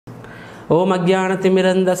ఓం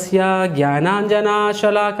అజ్ఞానతిమిరంధస్య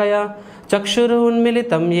జ్ఞానాంజనాశలాకయా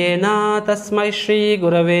చక్షురున్మిలితం యేన తస్మై శ్రీ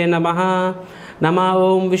గురవే నమః. నమః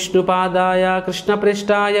ఓం విష్ణుపాదాయ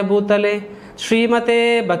కృష్ణప్రేష్ఠాయ భూతలే శ్రీమతే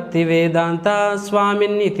భక్తివేదాంత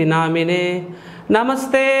స్వామిన్నితి నామినే.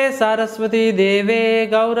 నమస్తే సరస్వతీ దేవే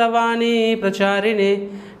గౌరవాణి ప్రచారిణే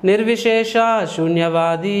నిర్విశేష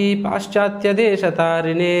శూన్యవాది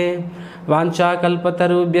పాశ్చాత్యదేశతారిణే.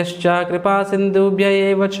 వాంఛాకల్పతరుభ్యశ్చ కృపా సింధుభ్య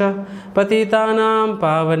ఏవ చ పతితానాం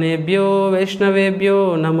పావనేభ్యో వైష్ణవేభ్యో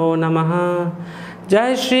నమో నమః.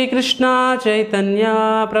 జై శ్రీ కృష్ణ చైతన్య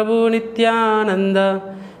ప్రభు నిత్యానంద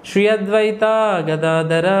శ్రీ అద్వైత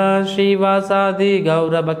గదాధర శ్రీవాసాది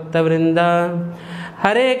గౌరభక్తవృంద.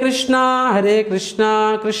 హరే కృష్ణ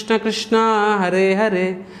కృష్ణ కృష్ణ హరే హరే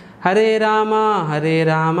హరే రామ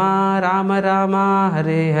రామ రామ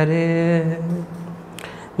హరే హరే.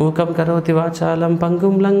 మూకం కరోతి వాచాలం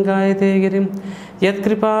పంగుం లంఘాయతే గిరిం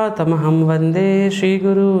యత్కృపాతమహం వందే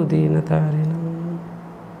శ్రీగురు దీనతారిణం.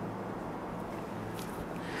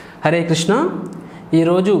 హరే కృష్ణ.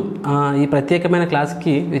 ఈరోజు ఈ ప్రత్యేకమైన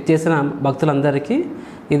క్లాస్కి విచ్చేసిన భక్తులందరికీ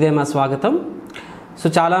ఇదే మా స్వాగతం. సో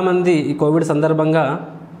చాలామంది ఈ కోవిడ్ సందర్భంగా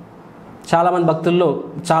చాలామంది భక్తుల్లో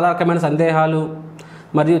చాలా రకమైన సందేహాలు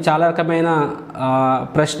మరియు చాలా రకమైన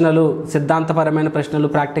ప్రశ్నలు, సిద్ధాంతపరమైన ప్రశ్నలు,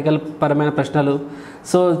 ప్రాక్టికల్ పరమైన ప్రశ్నలు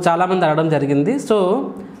సో చాలామంది అడగడం జరిగింది.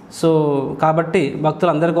 సో కాబట్టి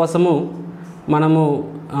భక్తులందరి కోసము మనము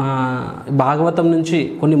భాగవతం నుంచి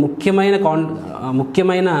కొన్ని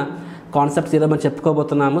ముఖ్యమైన కాన్సెప్ట్స్ ఈరోజు మనం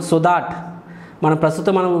చెప్పుకోబోతున్నాము. సో దాట్ మనం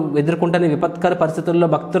ప్రస్తుతం మనం ఎదుర్కొంటున్న విపత్కర పరిస్థితుల్లో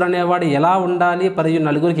భక్తులు అనేవాడు ఎలా ఉండాలి మరియు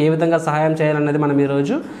నలుగురికి ఏ విధంగా సహాయం చేయాలనేది మనం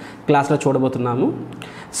ఈరోజు క్లాస్లో చూడబోతున్నాము.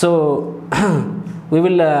 So we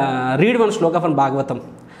will read one shloka from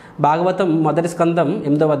Bhagavatam మొదటి స్కందం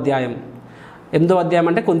 8వ అధ్యాయం. 8వ అధ్యాయం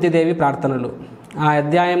అంటే కుంతిదేవి ప్రార్థనలు. ఆ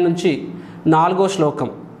అధ్యాయం నుంచి 4వ శ్లోకం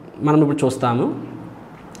మనం ఇప్పుడు చూస్తాము.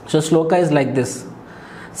 So Shloka is like this.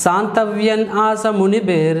 శాంతవ్యన్ ఆస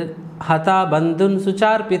మునిబేర్ హతా బంధున్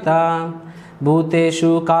సుచార్పిత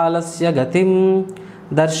భూతేషు కాలస్య గతిం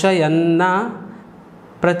దర్శయన్న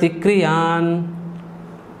ప్రతిక్రియాన్.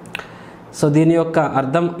 So దీని యొక్క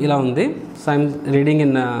అర్థం ఇలా ఉంది. So I'm reading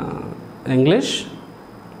in English.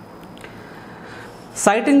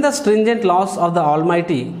 Citing the stringent laws of the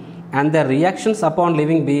Almighty and their reactions upon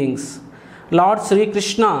living beings, Lord Sri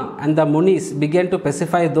Krishna and the Munis began to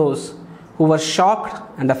pacify those who were shocked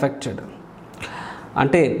and affected.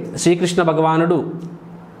 అంటే శ్రీకృష్ణ భగవానుడు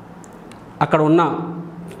అక్కడ ఉన్న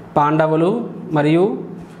పాండవులు మరియు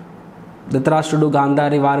ధృతరాష్ట్రుడు,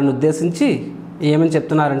 గాంధారి వారిని ఉద్దేశించి ఏమని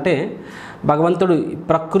చెప్తున్నారంటే, భగవంతుడు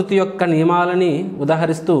ప్రకృతి యొక్క నియమాలని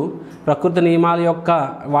ఉదాహరిస్తూ, ప్రకృతి నియమాల యొక్క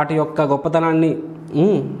వాటి యొక్క గొప్పతనాన్ని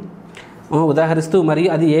ఉదాహరిస్తూ, మరి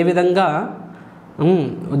అది ఏ విధంగా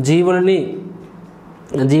జీవుల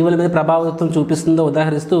మీద ప్రభావితం చూపిస్తుందో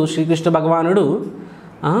ఉదాహరిస్తూ శ్రీకృష్ణ భగవానుడు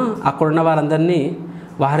అక్కడున్న వారందరినీ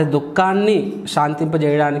వారి దుఃఖాన్ని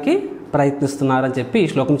శాంతింపజేయడానికి ప్రయత్నిస్తున్నారని చెప్పి ఈ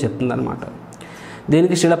శ్లోకం చెప్తుందన్నమాట.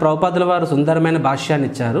 దీనికి శ్రీల ప్రభుపాదుల వారు సుందరమైన భాష్యాన్ని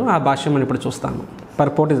ఇచ్చారు. ఆ భాష్యం మనం ఇప్పుడు చూస్తాము.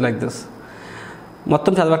 పర్పోర్ట్ ఇస్ లైక్ దిస్.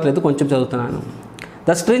 మొత్తం చదవట్లేదు, కొంచెం చదువుతున్నాను. The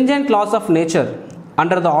stringent loss of nature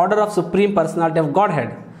under the order of supreme personality of God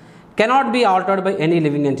head cannot be altered by any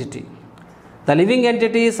living entity. The living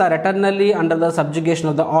entities are eternally under the subjugation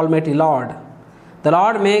of the almighty lord. The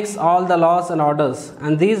lord makes all the loss and orders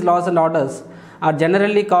and these loss and orders are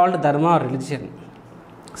generally called ధర్మ are religion.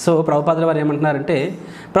 So ప్రభుపాదుల వారు ఏమంటున్నారంటే,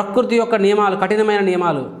 ప్రకృతి యొక్క నియమాలు, కఠినమైన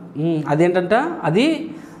నియమాలు, అదేంటంట, అది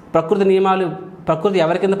ప్రకృతి నియమాలు. ప్రకృతి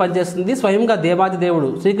ఎవరి కింద పనిచేస్తుంది? స్వయంగా దేవాది దేవుడు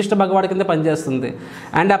శ్రీకృష్ణ భగవాడి కింద పనిచేస్తుంది.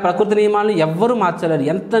 అండ్ ఆ ప్రకృతి నియమాలను ఎవ్వరూ మార్చలేరు.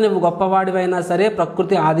 ఎంత నువ్వు గొప్పవాడివైనా సరే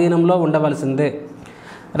ప్రకృతి ఆధీనంలో ఉండవలసిందే,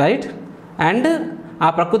 రైట్? అండ్ ఆ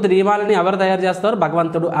ప్రకృతి నియమాలని ఎవరు తయారు చేస్తారు?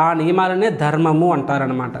 భగవంతుడు. ఆ నియమాలనే ధర్మము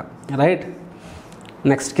అంటారనమాట, రైట్?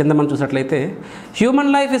 నెక్స్ట్ కింద మనం చూసినట్లయితే,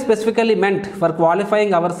 human life is specifically meant for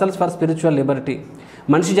qualifying hour cells for spiritual Liberty.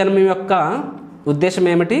 మనిషి జన్మం యొక్క ఉద్దేశం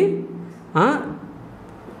ఏమిటి?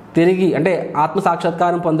 తిరిగి అంటే ఆత్మ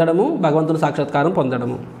సాక్షాత్కారం పొందడము, భగవంతుని సాక్షాత్కారం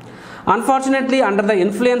పొందడము. Unfortunately under the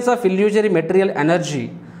influence of illusory material energy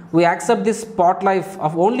we accept this spot life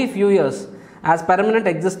of only few years as permanent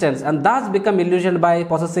existence and Das become illusion by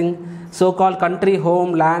possessing so called country,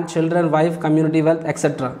 home, land, children, wife, community, wealth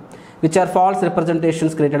etcetera which are falls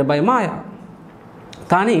representations created by మాయా.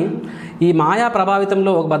 కానీ ఈ మాయా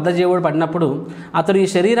ప్రభావితంలో ఒక బద్ధజీవుడు పడినప్పుడు అతడు ఈ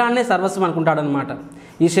శరీరాన్నే సర్వస్వం అనుకుంటాడనమాట.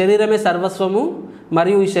 ఈ శరీరమే సర్వస్వము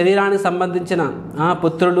మరియు ఈ శరీరానికి సంబంధించిన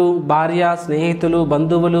పుత్రులు, భార్య, స్నేహితులు,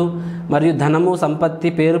 బంధువులు మరియు ధనము, సంపత్తి,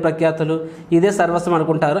 పేరు, ప్రఖ్యాతులు ఇదే సర్వస్వం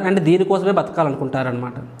అనుకుంటారు. అండ్ దీనికోసమే బతకాలనుకుంటారు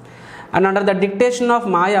అనమాట. And under the dictation of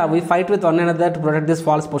Maya we fight with one another to protect this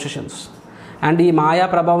falls positions. And ఈ మాయా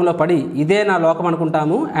ప్రభావంలో పడి ఇదే నా లోకం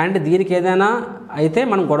అనుకుంటాము, అండ్ దీనికి ఏదైనా అయితే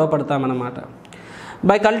మనం గొడవ పడతామన్నమాట.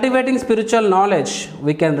 By cultivating spiritual knowledge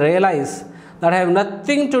we can realise that have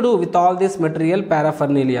nothing to do with all this material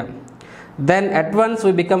పారాఫర్నీలియా, then at once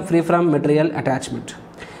we become free from material attachment.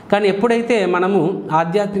 కానీ ఎప్పుడైతే మనము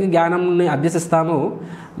ఆధ్యాత్మిక జ్ఞానాన్ని అభ్యసిస్తామో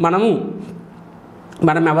మనం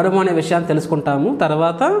ఎవరము అనే విషయాన్ని తెలుసుకుంటాము,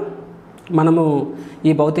 తర్వాత మనము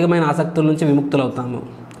ఈ భౌతికమైన ఆసక్తుల నుంచి విముక్తులవుతాము.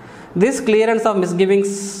 This clearance of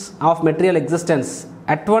మిస్గివింగ్స్ of material existence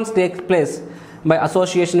at once takes place by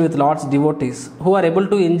association with Lord's devotees who are able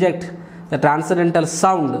to inject the transcendental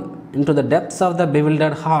sound into the depths of the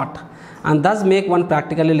bewildered heart and thus make one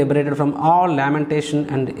practically liberated from all lamentation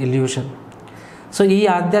and illusion. So ఈ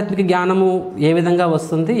ఆధ్యాత్మిక జ్ఞానము ఏ విధంగా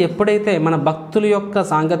వస్తుంది? ఎప్పుడైతే మన భక్తుల యొక్క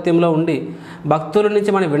సాంగత్యంలో ఉండి భక్తుల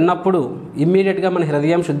నుంచి మనం విన్నప్పుడు ఇమ్మీడియట్గా మన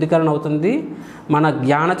హృదయం శుద్ధీకరణ అవుతుంది, మన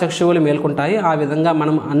జ్ఞాన చక్షువులు మేల్కొంటాయి. ఆ విధంగా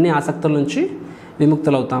మనం అన్ని ఆసక్తుల నుంచి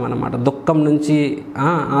విముక్తులవుతామన్నమాట. దుఃఖం నుంచి,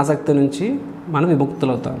 ఆసక్తి నుంచి మనం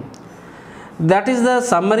విముక్తులవుతాం. That is the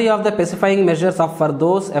summary of the specifying measures of for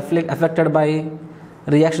those affected by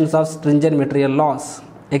reactions of stringent material laws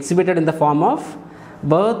exhibited in the form of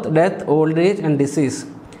birth, death, old age and disease,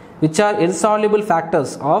 which are insoluble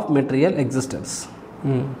factors of material existence.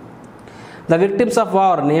 The victims of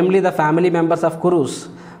war, namely the family members of Kurus,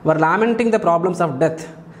 were lamenting the problems of death,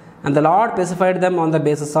 and the Lord specified them on the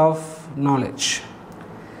basis of knowledge.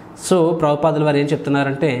 So ప్రభుపాదులు వారు ఏం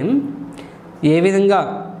చెప్తున్నారంటే, ఏ విధంగా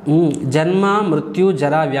జన్మ, మృత్యు,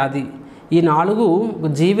 జర, వ్యాధి ఈ 4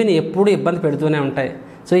 జీవిని ఎప్పుడు ఇబ్బంది పెడుతూనే ఉంటాయి.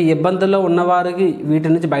 సో ఈ ఇబ్బందుల్లో ఉన్నవారికి వీటి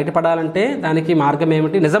నుంచి బయటపడాలంటే దానికి మార్గం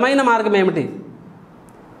ఏమిటి? నిజమైన మార్గం ఏమిటి?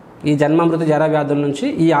 ఈ జన్మ, మృత్యు, జర, వ్యాధుల నుంచి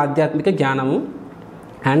ఈ ఆధ్యాత్మిక జ్ఞానము.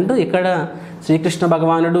 అండ్ ఇక్కడ శ్రీకృష్ణ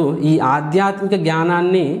భగవానుడు ఈ ఆధ్యాత్మిక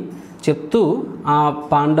జ్ఞానాన్ని చెప్తూ ఆ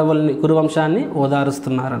పాండవుల్ని, కురువంశాన్ని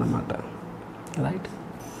ఓదారుస్తున్నారన్నమాట. Right?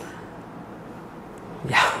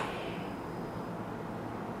 Yeah.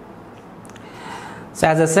 So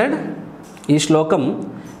as I said, ఈ శ్లోకం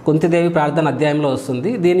కుంతిదేవి ప్రార్థన అధ్యాయంలో వస్తుంది.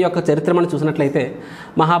 దీని యొక్క చరిత్ర మనం చూసినట్లయితే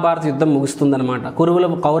మహాభారత యుద్ధం ముగుస్తుందన్నమాట.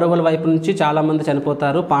 కౌరవుల వైపు నుంచి చాలామంది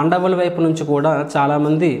చనిపోతారు, పాండవుల వైపు నుంచి కూడా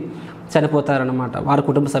చాలామంది చనిపోతారన్నమాట, వారి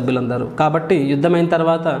కుటుంబ సభ్యులందరూ. కాబట్టి యుద్ధమైన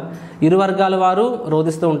తర్వాత ఇరు వర్గాల వారు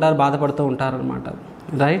రోధిస్తూ ఉంటారు, బాధపడుతూ ఉంటారనమాట.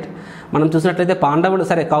 రైట్? మనం చూసినట్లయితే పాండవులు,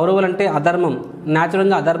 సరే కౌరవులు అంటే అధర్మం,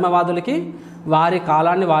 న్యాచురల్గా అధర్మవాదులకి వారి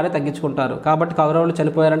కాలాన్ని వారే తగ్గించుకుంటారు, కాబట్టి కౌరవులు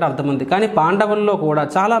చనిపోయారంటే అర్థం ఉంది. కానీ పాండవుల్లో కూడా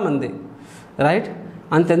చాలామంది, రైట్,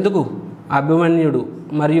 అంతెందుకు అభిమన్యుడు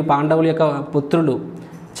మరియు పాండవుల యొక్క పుత్రులు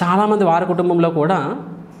చాలామంది వారి కుటుంబంలో కూడా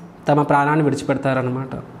తమ ప్రాణాన్ని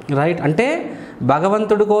విడిచిపెడతారనమాట. రైట్? అంటే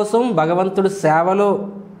భగవంతుడి కోసం, భగవంతుడి సేవలో,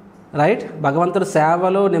 రైట్, భగవంతుడి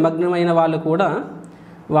సేవలో నిమగ్నమైన వాళ్ళు కూడా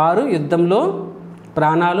వారు యుద్ధంలో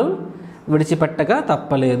ప్రాణాలు విడిచిపెట్టక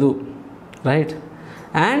తప్పలేదు. రైట్?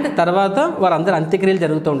 అండ్ తర్వాత వారందరూ అంత్యక్రియలు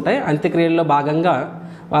జరుగుతూ ఉంటాయి. అంత్యక్రియల్లో భాగంగా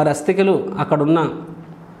వారి అస్థికలు అక్కడున్న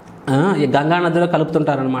గంగానదిలో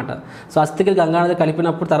కలుపుతుంటారనమాట. సో అస్థికలు గంగానది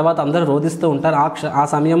కలిపినప్పుడు తర్వాత అందరూ రోధిస్తూ ఉంటారు. ఆ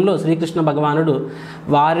సమయంలో శ్రీకృష్ణ భగవానుడు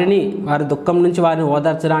వారి దుఃఖం నుంచి వారిని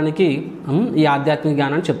ఓదార్చడానికి ఈ ఆధ్యాత్మిక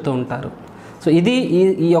జ్ఞానాన్ని చెప్తూ ఉంటారు. సో ఇది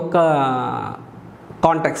ఈ యొక్క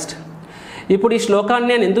కాంటెక్స్ట్. ఇప్పుడు ఈ శ్లోకాన్ని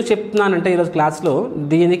నేను ఎందుకు చెప్తున్నానంటే ఈరోజు క్లాస్లో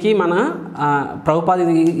దీనికి మన ప్రభుపాద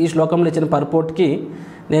ఈ శ్లోకంలో ఇచ్చిన పర్పోర్ట్కి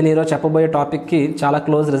నేను ఈరోజు చెప్పబోయే టాపిక్కి చాలా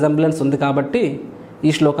క్లోజ్ రిజంబ్లెన్స్ ఉంది కాబట్టి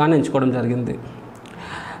ఈ శ్లోకాన్ని ఎంచుకోవడం జరిగింది.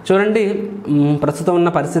 చూడండి, ప్రస్తుతం ఉన్న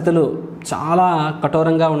పరిస్థితులు చాలా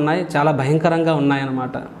కఠోరంగా ఉన్నాయి, చాలా భయంకరంగా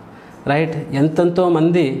ఉన్నాయన్నమాట. రైట్? ఎంతెంతో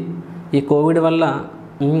మంది ఈ కోవిడ్ వల్ల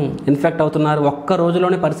ఇన్ఫెక్ట్ అవుతున్నారు. ఒక్క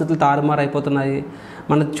రోజులోనే పరిస్థితులు తారుమారైపోతున్నాయి.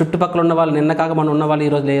 మన చుట్టుపక్కల ఉన్న వాళ్ళు, నిన్న కాక మనం ఉన్న వాళ్ళు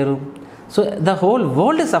ఈరోజు లేరు. So the whole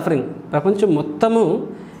world is suffering. ప్రపంచం మొత్తము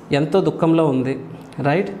ఎంతో దుఃఖంలో ఉంది.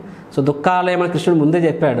 రైట్? సో దుఃఖాలయమని కృష్ణుడు ముందే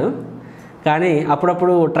చెప్పాడు, కానీ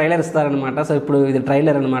అప్పుడప్పుడు ట్రైలర్ ఇస్తారనమాట. సో ఇప్పుడు ఇది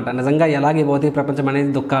ట్రైలర్ అనమాట, నిజంగా ఎలాగే భౌతిక ప్రపంచం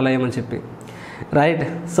అనేది దుఃఖాలయం అని చెప్పి. Right?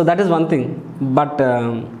 So that is one thing. But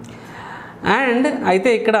and అయితే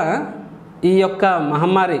ఇక్కడ ఈ యొక్క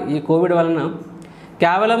మహమ్మారి, ఈ కోవిడ్ వలన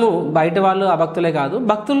కేవలము బయట వాళ్ళు అభక్తులే కాదు,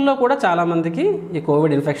 భక్తుల్లో కూడా చాలామందికి ఈ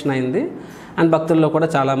కోవిడ్ ఇన్ఫెక్షన్ అయింది. అండ్ భక్తుల్లో కూడా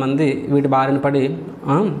చాలామంది వీటి బారిన పడి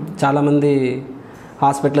చాలామంది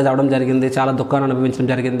హాస్పిటల్ అవడం జరిగింది, చాలా దుఃఖాన్ని అనుభవించడం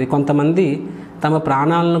జరిగింది. కొంతమంది తమ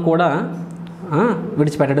ప్రాణాలను కూడా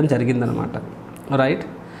విడిచిపెట్టడం జరిగిందనమాట. రైట్?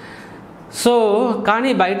 సో కానీ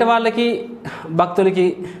బయట వాళ్ళకి భక్తులకి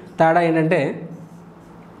తేడా ఏంటంటే,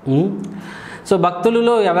 సో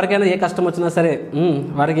భక్తులలో ఎవరికైనా ఏ కష్టం వచ్చినా సరే,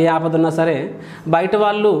 వారికి ఏ ఆపద ఉన్నా సరే, బయట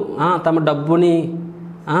వాళ్ళు తమ డబ్బుని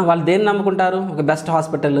వాళ్ళు దేన్ని నమ్ముకుంటారు? ఒక best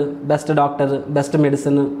hospital, best doctor, best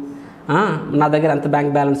medicine, నా దగ్గర ఎంత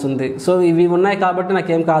బ్యాంక్ బ్యాలెన్స్ ఉంది, సో ఇవి ఉన్నాయి కాబట్టి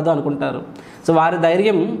నాకేం కాదు అనుకుంటారు. సో వారి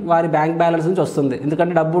ధైర్యం వారి బ్యాంక్ బ్యాలెన్స్ నుంచి వస్తుంది,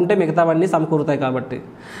 ఎందుకంటే డబ్బు ఉంటే మిగతావన్నీ సమకూరుతాయి కాబట్టి.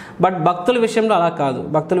 బట్ భక్తుల విషయంలో అలా కాదు.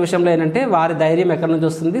 భక్తుల విషయంలో ఏంటంటే వారి ధైర్యం ఎక్కడి నుంచి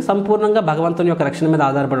వస్తుంది, సంపూర్ణంగా భగవంతుని యొక్క రక్షణ మీద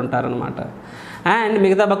ఆధారపడి ఉంటారనమాట. అండ్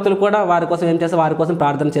మిగతా భక్తులు కూడా వారి కోసం ఏం చేస్తారు, వారి కోసం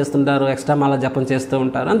ప్రార్థన చేస్తుంటారు, ఎక్స్ట్రా మాల జపం చేస్తూ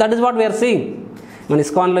ఉంటారు. And that is what we are seeing. మన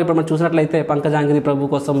ఇస్కాన్లో ఇప్పుడు మనం చూసినట్లయితే పంకజాంగిరి ప్రభు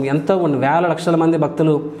కోసం ఎంతో వేల లక్షల మంది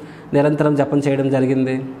భక్తులు నిరంతరం జపం చేయడం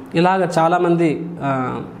జరిగింది. ఇలాగ చాలామంది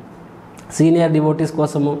సీనియర్ డివోటీస్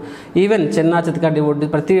కోసము, ఈవెన్ చిన్న చితక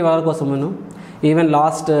డివోటీస్ ప్రతి వారి కోసమును. ఈవెన్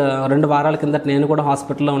లాస్ట్ 2 వారాల కిందట నేను కూడా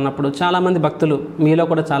హాస్పిటల్లో ఉన్నప్పుడు చాలామంది భక్తులు, మీలో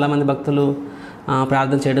కూడా చాలామంది భక్తులు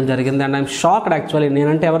ప్రార్థన చేయడం జరిగింది. And I'm shocked actually.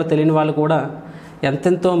 నేనంటే ఎవరు తెలియని వాళ్ళు కూడా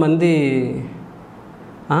ఎంతెంతో మంది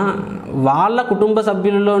వాళ్ళ కుటుంబ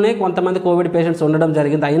సభ్యుల్లోనే కొంతమంది కోవిడ్ పేషెంట్స్ ఉండడం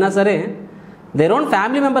జరిగింది. అయినా సరే their own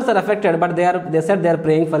family members are affected, but they said they are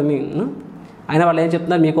praying for me. అయినా వాళ్ళు ఏం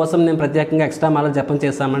చెప్తున్నారు, మీకోసం నేను ప్రత్యేకంగా ఎక్స్ట్రా మాల జపం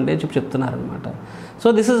చేస్తామండి అని చెప్తున్నారు అనమాట. So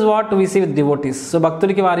this is what we see with devotees. So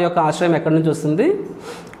భక్తుడికి వారి యొక్క ఆశ్రయం ఎక్కడి నుంచి వస్తుంది,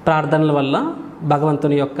 ప్రార్థనల వల్ల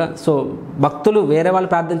భగవంతుని యొక్క. సో భక్తులు వేరే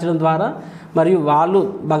వాళ్ళు ప్రార్థించడం ద్వారా మరియు వాళ్ళు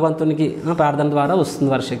భగవంతునికి ప్రార్థన ద్వారా వస్తుంది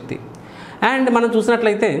వారి శక్తి. అండ్ మనం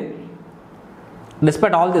చూసినట్లయితే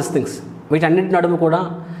డిస్పైట్ ఆల్ దీస్ థింగ్స్, వీటన్నిటి నడుము కూడా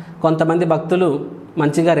కొంతమంది భక్తులు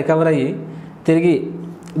మంచిగా రికవర్ అయ్యి తిరిగి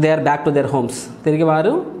they are back to their homes, తిరిగి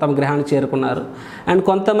వారు తమ గృహానికి చేరుకున్నారు. అండ్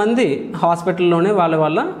కొంతమంది హాస్పిటల్లోనే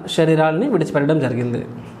వాళ్ళ శరీరాలని విడిచిపెట్టడం జరిగింది.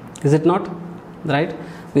 Is it not right?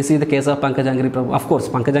 We see the case of పంకజాంగిరి Prabhu. Of course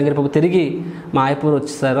పంకజాంగిరి ప్రభు తిరిగి మాయపూర్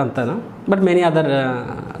వచ్చేసారు అంతా, but many other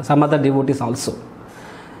some other devotees also.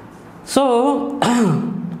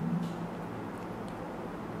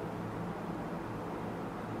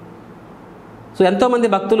 So ఎంతోమంది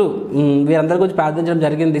భక్తులు వీరందరి గురించి ప్రార్థించడం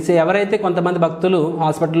జరిగింది. సో ఎవరైతే కొంతమంది భక్తులు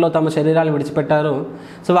హాస్పిటల్లో తమ శరీరాలు విడిచిపెట్టారో,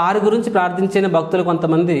 సో వారి గురించి ప్రార్థించిన భక్తులు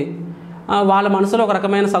కొంతమంది వాళ్ళ మనసులో ఒక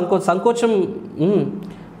రకమైన సంకోచం,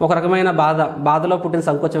 ఒక రకమైన బాధలో పుట్టిన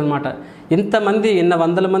సంకోచం అనమాట. ఇంతమంది, ఇన్ని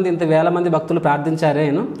వందల మంది, ఇంత వేల మంది భక్తులు ప్రార్థించారే,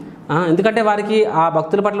 ఎందుకంటే వారికి ఆ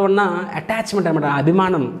భక్తుల పట్ల ఉన్న అటాచ్మెంట్ అనమాట,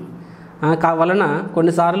 అభిమానం వలన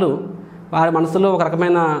కొన్నిసార్లు వారి మనసులో ఒక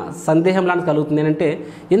రకమైన సందేహం లాంటి కలుగుతుంది. ఏంటంటే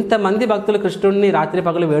ఇంతమంది భక్తులు కృష్ణుడిని రాత్రి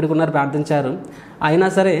పగలు వేడుకున్నారు, ప్రార్థించారు, అయినా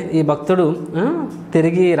సరే ఈ భక్తుడు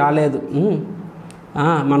తిరిగి రాలేదు,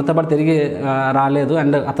 మనతో పాటు తిరిగి రాలేదు,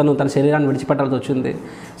 అండ్ అతను తన శరీరాన్ని విడిచిపెట్టాల్సి వచ్చింది.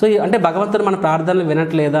 సో అంటే భగవంతుడు మన ప్రార్థనలు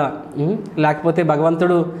వినట్లేదా, లేకపోతే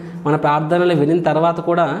భగవంతుడు మన ప్రార్థనలు వినిన తర్వాత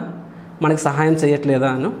కూడా మనకి సహాయం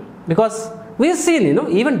చేయట్లేదా? Because we seen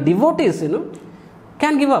even devotees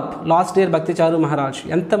can give up. Last year భక్తి చారు మహారాజ్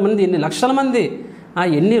ఎంతమంది, ఎన్ని లక్షల మంది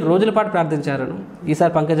ఎన్ని రోజుల పాటు ప్రార్థించారు.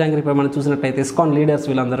 ఈసారి పంకజాంగిరి మనం చూసినట్టయితే ఇస్కాన్ లీడర్స్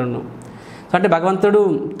వీళ్ళందరూ. సో అంటే భగవంతుడు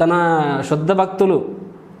తన శుద్ధ భక్తులు,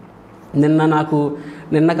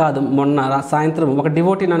 నిన్న కాదు మొన్న సాయంత్రం ఒక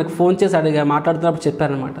డివోటీ నాకు ఫోన్ చేసి మాట్లాడుతున్నప్పుడు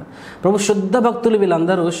చెప్పారనమాట, ప్రభు శుద్ధ భక్తులు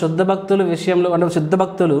వీళ్ళందరూ, శుద్ధ భక్తుల విషయంలో అంటే శుద్ధ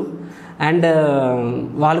భక్తులు అండ్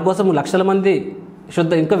వాళ్ళ కోసం లక్షల మంది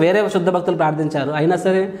ఇంకా వేరే శుద్ధ భక్తులు ప్రార్థించారు, అయినా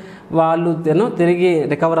సరే వాళ్ళు తిరిగి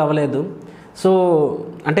రికవర్ అవ్వలేదు. సో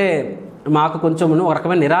అంటే మాకు కొంచెం ఒక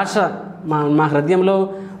రకమైన నిరాశ, మా హృదయంలో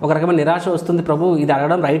ఒక రకమైన నిరాశ వస్తుంది. ప్రభు ఇది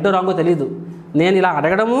అడగడం రైటో రాంగో తెలియదు, నేను ఇలా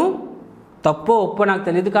అడగడము తప్పో ఒప్పో నాకు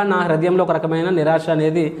తెలియదు, కానీ నా హృదయంలో ఒక రకమైన నిరాశ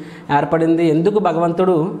అనేది ఏర్పడింది. ఎందుకు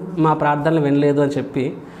భగవంతుడు మా ప్రార్థనలు వినలేదు అని చెప్పి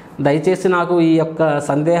దయచేసి నాకు ఈ యొక్క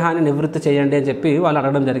సందేహాన్ని నివృత్తి చేయండి అని చెప్పి వాళ్ళు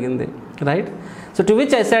అడగడం జరిగింది. Right? So to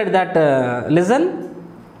which I said that listen,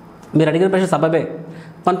 మీరు అడిగిన ప్రశ్న సబబే.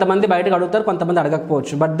 కొంతమంది బయటకు అడుగుతారు, కొంతమంది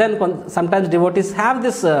అడగకపోవచ్చు. But then sometimes devotees have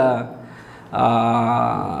this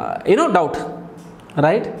doubt,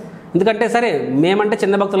 right? ఎందుకంటే సరే మేమంటే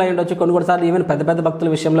చిన్న భక్తులు అయి ఉండొచ్చు, కొన్నిసార్లు ఈవెన్ పెద్ద పెద్ద భక్తుల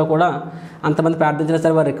విషయంలో కూడా అంతమంది ప్రార్థించినా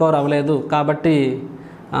సరే వారు రికవర్ అవ్వలేదు. కాబట్టి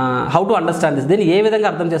హౌ టు అండర్స్టాండ్ దిస్, దీన్ని ఏ విధంగా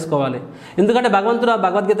అర్థం చేసుకోవాలి? ఎందుకంటే భగవంతుడు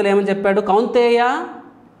భగవద్గీతలో ఏమని చెప్పాడు, కౌంతేయ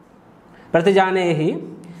ప్రతిజానేహి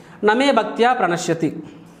నమే భక్త్యా ప్రణశ్యతి.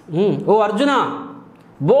 ఓ అర్జున,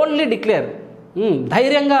 బోల్డ్లీ డిక్లేర్,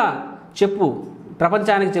 ధైర్యంగా చెప్పు,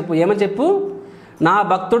 ప్రపంచానికి చెప్పు. ఏమని చెప్పు? నా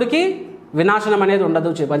భక్తుడికి వినాశనం అనేది ఉండదు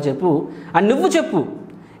అని చెప్పు. అని నువ్వు చెప్పు,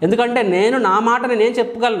 ఎందుకంటే నేను నా మాటని నేను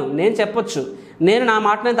చెప్పగలను, నేను చెప్పొచ్చు, నేను నా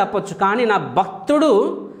మాటనే తప్పొచ్చు, కానీ నా భక్తుడు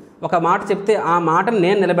ఒక మాట చెప్తే ఆ మాటను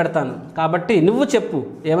నేను నిలబెడతాను. కాబట్టి నువ్వు చెప్పు,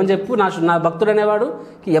 ఏమని చెప్పు, నా భక్తుడు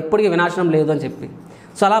అనేవాడుకి ఎప్పటికీ వినాశనం లేదు అని చెప్పి.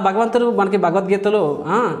 సో అలా భగవంతుడు మనకి భగవద్గీతలో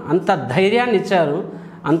అంత ధైర్యాన్ని ఇచ్చారు,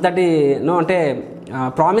 అంతటి అంటే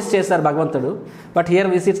ప్రామిస్ చేశారు భగవంతుడు. But here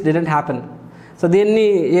we see it's didn't happen. So దీన్ని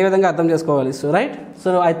ఏ విధంగా అర్థం చేసుకోవాలి? So right,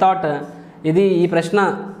 so I thought ఈ ప్రశ్న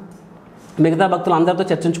మిగతా భక్తులు అందరితో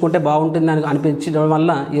చర్చించుకుంటే బాగుంటుంది అని అనిపించడం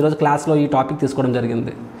వల్ల ఈరోజు క్లాస్లో ఈ టాపిక్ తీసుకోవడం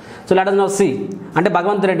జరిగింది. So let us now see, అంటే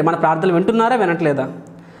భగవంతుడు ఏంటి, మన ప్రార్థనలు వింటున్నారా వినట్లేదా?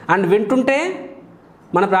 అండ్ వింటుంటే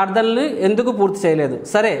మన ప్రార్థనలు ఎందుకు పూర్తి చేయలేదు?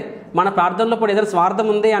 సరే, మన ప్రార్థనలో కూడా ఏదైనా స్వార్థం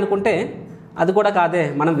ఉంది అనుకుంటే అది కూడా కాదే,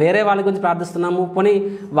 మనం వేరే వాళ్ళ గురించి ప్రార్థిస్తున్నాము. పోనీ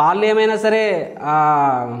వాళ్ళు ఏమైనా సరే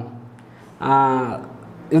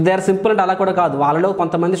దే ఆర్ సింపుల్ అంటే అలా కూడా కాదు, వాళ్ళలో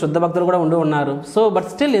కొంతమంది శుద్ధ భక్తులు కూడా ఉన్నారు. సో బట్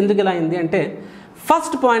స్టిల్ ఎందుకు ఇలా అయింది అంటే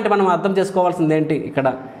ఫస్ట్ పాయింట్ మనం అర్థం చేసుకోవాల్సింది ఏంటి ఇక్కడ.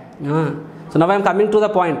 So now I'm coming to the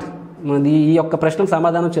point. ఈ యొక్క ప్రశ్నకు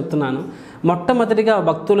సమాధానం చెప్తున్నాను. మొట్టమొదటిగా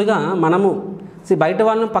భక్తులుగా మనము బయట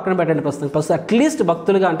వాళ్ళని పక్కన పెట్టండి. ప్రస్తుతం అట్లీస్ట్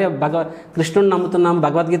భక్తులుగా అంటే కృష్ణుని నమ్ముతున్నాము,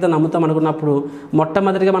 భగవద్గీత నమ్ముతాం అనుకున్నప్పుడు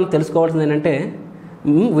మొట్టమొదటిగా మనం తెలుసుకోవాల్సింది ఏంటంటే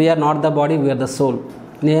we are not the body, we are the soul.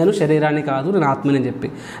 నేను శరీరాన్ని కాదు, నేను ఆత్మని అని చెప్పి.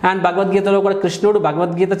 అండ్ భగవద్గీతలో కూడా కృష్ణుడు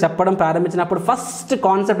భగవద్గీత చెప్పడం ప్రారంభించినప్పుడు ఫస్ట్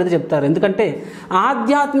కాన్సెప్ట్ అది చెప్తారు. ఎందుకంటే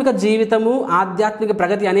ఆధ్యాత్మిక జీవితము, ఆధ్యాత్మిక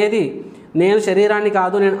ప్రగతి అనేది నేను శరీరాన్ని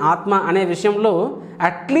కాదు, నేను ఆత్మ అనే విషయంలో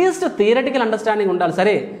అట్లీస్ట్ థియరటికల్ అండర్స్టాండింగ్ ఉండాలి.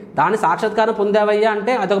 సరే, దాని సాక్షాత్కారం పొందావయ్యా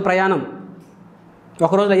అంటే అదొక ప్రయాణం,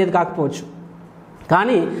 ఒకరోజు అయ్యేది కాకపోవచ్చు.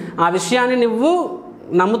 కానీ ఆ విషయాన్ని నువ్వు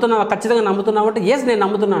నమ్ముతున్నావు, ఖచ్చితంగా నమ్ముతున్నావు అంటే ఎస్ నేను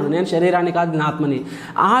నమ్ముతున్నాను, నేను శరీరాన్ని కాదు, నేను ఆత్మని.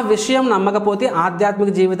 ఆ విషయం నమ్మకపోతే ఆధ్యాత్మిక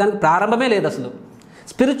జీవితానికి ప్రారంభమే లేదు అసలు.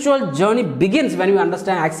 Spiritual journey begins when you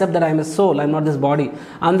understand, accept that I'm a soul, I'm not this body.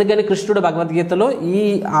 అందుకని కృష్ణుడు భగవద్గీతలో ఈ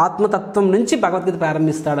ఆత్మతత్వం నుంచి భగవద్గీత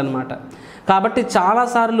ప్రారంభిస్తాడనమాట. కాబట్టి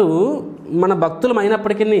చాలాసార్లు మన భక్తులం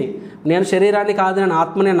అయినప్పటికీ, నేను శరీరాన్ని కాదు, నేను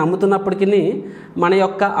ఆత్మని నమ్ముతున్నప్పటికీ మన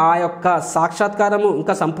యొక్క ఆ యొక్క సాక్షాత్కారము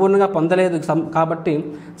ఇంకా సంపూర్ణంగా పొందలేదు. కాబట్టి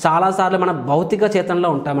చాలాసార్లు మన భౌతిక చేతనలో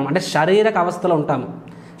ఉంటాము, అంటే శారీరక అవస్థలో ఉంటాము.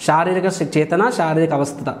 శారీరక చేతన, శారీరక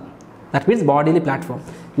అవస్థ, దట్ మీన్స్ బాడీని ప్లాట్ఫామ్.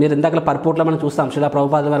 మీరు ఇందాక పర్పోర్ట్లో మనం చూస్తాం శిలా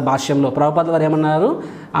ప్రభుపాద వారి భాష్యంలో. ప్రభుపాద వారు ఏమన్నారు?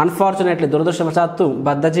 అన్ఫార్చునేట్లీ, దురదృష్టవశాత్తు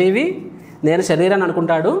బద్ధజీవి నేను శరీరాన్ని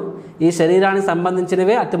అనుకుంటాడు, ఈ శరీరానికి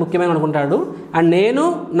సంబంధించినవే అతి ముఖ్యమైన అనుకుంటాడు. అండ్ నేను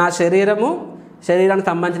నా శరీరానికి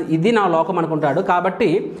సంబంధించిన ఇది నా లోకం అనుకుంటాడు. కాబట్టి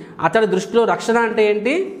అతడి దృష్టిలో రక్షణ అంటే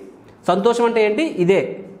ఏంటి, సంతోషం అంటే ఏంటి,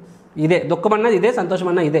 ఇదే దుఃఖం అన్నది ఇదే, సంతోషం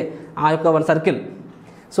అన్నది ఇదే, ఆ యొక్క వన్ సర్కిల్.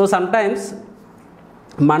 సో సమ్టైమ్స్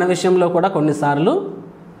మన విషయంలో కూడా కొన్నిసార్లు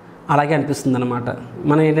అలాగే అనిపిస్తుంది అన్నమాట.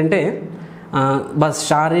 మనం ఏంటంటే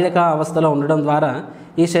శారీరక అవస్థలో ఉండడం ద్వారా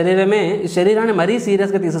ఈ శరీరాన్ని మరీ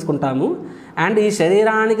సీరియస్గా తీసేసుకుంటాము. అండ్ ఈ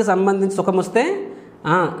శరీరానికి సంబంధించి సుఖం వస్తే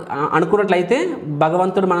అనుకున్నట్లయితే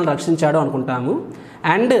భగవంతుడు మనల్ని రక్షించాడు అనుకుంటాము.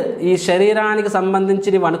 అండ్ ఈ శరీరానికి సంబంధించి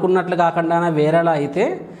నీవు అనుకున్నట్లు కాకుండా వేరేలా అయితే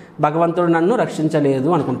భగవంతుడు నన్ను రక్షించలేదు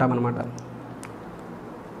అనుకుంటామన్నమాట.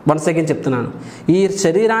 వన్స్ అగైన్ చెప్తున్నాను, ఈ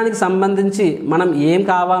శరీరానికి సంబంధించి మనం ఏం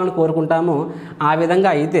కావాలని కోరుకుంటామో ఆ విధంగా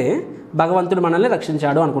అయితే భగవంతుడు మనల్ని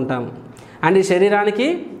రక్షించాడు అనుకుంటాము. అండ్ ఈ శరీరానికి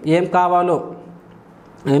ఏం కావాలో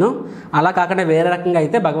అలా కాకుండా వేరే రకంగా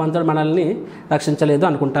అయితే భగవంతుడు మనల్ని రక్షించలేదు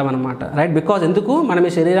అనుకుంటామన్నమాట. రైట్? బికాజ్ ఎందుకు మనం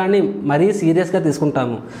ఈ శరీరాన్ని మరీ సీరియస్గా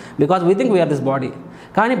తీసుకుంటాము, because we think we're this body.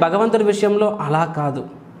 కానీ భగవంతుడి విషయంలో అలా కాదు.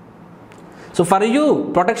 So for you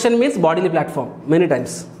protection means bodily platform many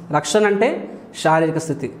times. రక్షణ అంటే శారీరక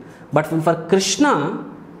స్థితి. బట్ ఫర్ కృష్ణ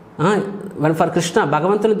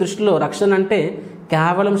భగవంతుని దృష్టిలో రక్షణ అంటే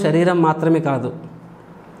కేవలం శరీరం మాత్రమే కాదు.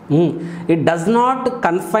 It does not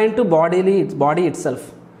confine to body it self.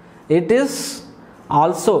 It is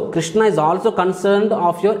also, Krishna is also concerned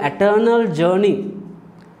of your eternal journey,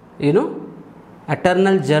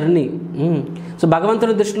 eternal journey. So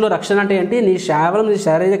భగవంతుని దృష్టిలో రక్షణ అంటే ఏంటి, కేవలం నీ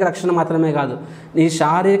శారీరక రక్షణ మాత్రమే కాదు, నీ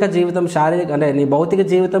శారీరక జీవితం, అంటే నీ భౌతిక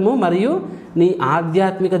జీవితము మరియు నీ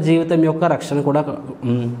ఆధ్యాత్మిక జీవితం యొక్క రక్షణ కూడా.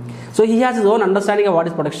 So he has his own understanding of what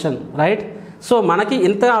is protection. Right? So మనకి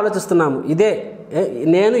ఇంతగా ఆలోచిస్తున్నాము,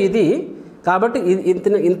 నేను ఇది కాబట్టి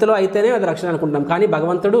ఇంతలో అయితేనే అది రక్షణ అనుకుంటాం. కానీ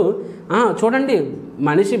భగవంతుడు చూడండి,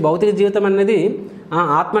 మనిషి భౌతిక జీవితం అనేది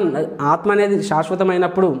ఆత్మ అనేది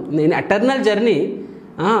శాశ్వతమైనప్పుడు, నేను ఎటర్నల్ జర్నీ,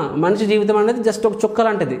 మనిషి జీవితం అనేది జస్ట్ ఒక చుక్క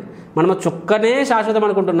లాంటిది. మనం చుక్కనే శాశ్వతం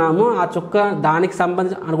అనుకుంటున్నాము, ఆ చుక్క దానికి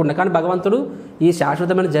సంబంధించి అనుకుంటాం. కానీ భగవంతుడు ఈ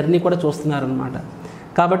శాశ్వతమైన జర్నీ కూడా చూస్తున్నారనమాట.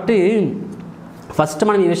 కాబట్టి ఫస్ట్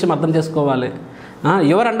మనం ఈ విషయం అర్థం చేసుకోవాలి.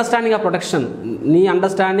 యువర్ అండర్స్టాండింగ్ ఆఫ్ ప్రొటెక్షన్, నీ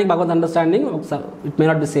అండర్స్టాండింగ్, భగవంత్ అండర్స్టాండింగ్ ఒకసారి it may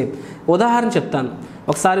not be same. ఉదాహరణ చెప్తాను.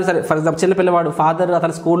 ఒకసారి సరే, ఫర్ ఎగ్జాంపుల్ చిన్నపిల్లవాడు ఫాదర్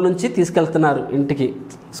అతని స్కూల్ నుంచి తీసుకెళ్తున్నారు ఇంటికి,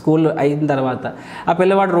 స్కూల్ అయిన తర్వాత ఆ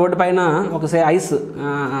పిల్లవాడు రోడ్డు పైన ఐస్,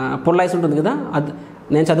 పుల్ల ఐస్ ఉంటుంది కదా, అది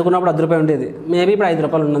నేను చదువుకున్నప్పుడు ₹10 ఉండేది, మేబీ ఇప్పుడు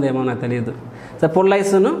 ₹5 ఉన్నదేమో నాకు తెలియదు. సరే, పుల్ల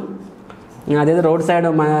ఐస్ను అదేదో రోడ్ సైడ్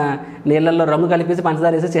నీళ్ళల్లో రంగు కలిపేసి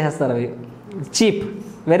పంచదార వేసి చేసేస్తారు. అవి చీప్,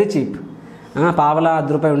 వెరీ చీప్. పావలా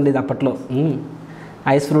 ₹10 ఉండేది అప్పట్లో,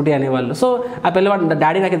 ఐస్ ఫ్రూటీ అనేవాళ్ళు. సో ఆ పిల్లవాడు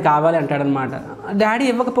డాడీ నాకు ఇది కావాలి అంటాడనమాట. డాడీ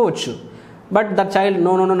ఇవ్వకపోవచ్చు, బట్ దట్ చైల్డ్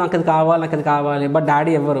నో నాకు అది కావాలి, బట్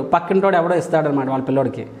డాడీ ఇవ్వరు. పక్కింటోడు ఎవడో ఇస్తాడనమాట వాళ్ళ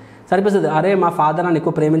పిల్లోడికి. సరిపోతుంది, అరే మా ఫాదర్ నన్ను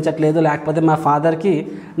ఎక్కువ ప్రేమించట్లేదు, లేకపోతే మా ఫాదర్కి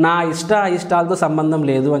నా ఇష్టాలతో సంబంధం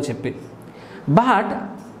లేదు అని చెప్పి. బట్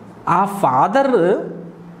ఆ father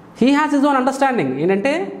he has his own understanding.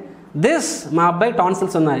 ఏంటంటే మా అబ్బాయికి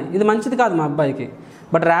టాన్సిల్స్ ఉన్నాయి, ఇది మంచిది కాదు మా అబ్బాయికి.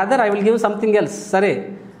 But rather I will give something else. సరే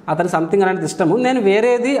అతనికి సంథింగ్ అనేది ఇష్టము, నేను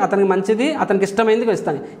వేరేది అతనికి మంచిది అతనికి ఇష్టమైంది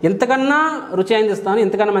ఇస్తాను, ఎంతకన్నా రుచి అయింది ఇస్తాను,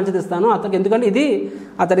 ఎంతకన్నా మంచిది ఇస్తాను అతనికి, ఎందుకంటే ఇది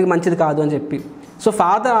అతనికి మంచిది కాదు అని చెప్పి. సో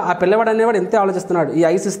ఫాదర్, ఆ పిల్లవాడు అనేవాడు ఎంతే ఆలోచిస్తున్నాడు, ఈ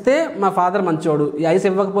ఐస్ ఇస్తే మా ఫాదర్ మంచోడు, ఈ ఐస్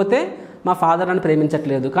ఇవ్వకపోతే మా ఫాదర్ అని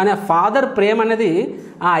ప్రేమించట్లేదు. కానీ ఆ ఫాదర్ ప్రేమ అనేది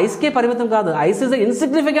ఆ ఐస్కే పరిమితం కాదు. ఐస్ ఇస్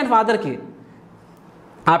ఇన్సిగ్నిఫికెంట్ ఫాదర్కి.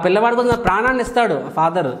 ఆ పిల్లవాడి కోసం ప్రాణాన్ని ఇస్తాడు ఆ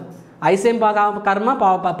ఫాదర్. ఐస్ ఏం కర్మ,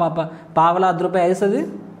 పావలా రూపాయి ఐస్ అది.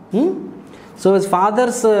 So his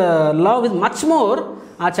father's love is much more.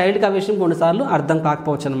 ఆ చైల్డ్కి ఆ విషయం కొన్నిసార్లు అర్థం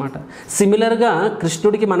కాకపోవచ్చు అనమాట. సిమిలర్గా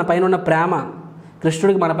కృష్ణుడికి మన పైన ఉన్న ప్రేమ,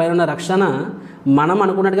 కృష్ణుడికి మన పైన ఉన్న రక్షణ మనం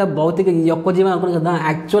అనుకున్నట్టుగా భౌతిక ఈ ఒక్క జీవనం అనుకున్నాం కదా,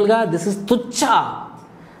 యాక్చువల్గా దిస్ ఇస్ తుచ్చ.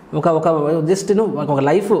 ఒక జస్ట్ ఒక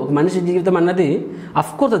లైఫ్, ఒక మనిషి జీవితం అన్నది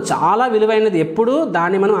అఫ్కోర్స్ చాలా విలువైనది ఎప్పుడు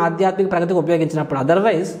దాన్ని మనం ఆధ్యాత్మిక ప్రగతికి ఉపయోగించినప్పుడు.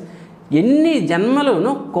 అదర్వైజ్ ఎన్ని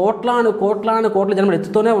జన్మలను కోట్ల జన్మలు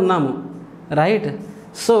ఎత్తుతూనే ఉన్నాము, right?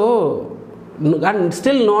 So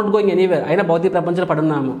still not going anywhere, అయినా భౌతిక ప్రపంచంలో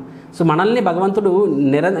పడున్నాము. సో మనల్ని భగవంతుడు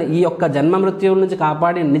ఈ యొక్క జన్మ మృత్యువుల నుంచి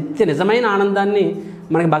కాపాడి నిజమైన ఆనందాన్ని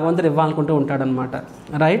మనకి భగవంతుడు ఇవ్వాలనుకుంటూ ఉంటాడనమాట,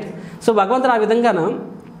 రైట్? సో భగవంతుడు ఆ విధంగా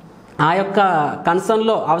ఆ యొక్క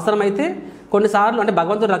కన్సర్న్లో అవసరమైతే కొన్నిసార్లు, అంటే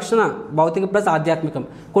భగవంతుడు రక్షణ భౌతిక ప్లస్ ఆధ్యాత్మికం,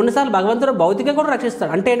 కొన్నిసార్లు భగవంతుడు భౌతికంగా కూడా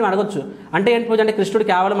రక్షిస్తాడు. అంటే ఏంటి అడగొచ్చు, అంటే ఏంటి పూజ, అంటే కృష్ణుడు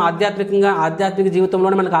కేవలం ఆధ్యాత్మిక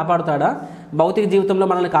జీవితంలోనే మనల్ని కాపాడుతాడా, భౌతిక జీవితంలో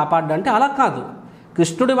మనల్ని కాపాడా అంటే అలా కాదు.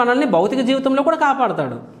 కృష్ణుడు మనల్ని భౌతిక జీవితంలో కూడా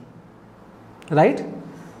కాపాడుతాడు, right?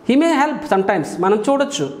 He may help some times. మనం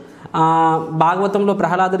చూడొచ్చు భాగవతంలో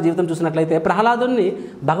ప్రహ్లాదుడి జీవితం చూసినట్లయితే ప్రహ్లాదుడిని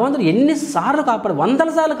భగవంతుడు ఎన్నిసార్లు వందల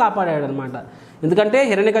సార్లు కాపాడాడు అనమాట. ఎందుకంటే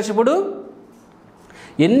హిరణ్యకశిపుడు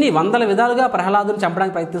ఎన్ని వందల విధాలుగా ప్రహ్లాదుని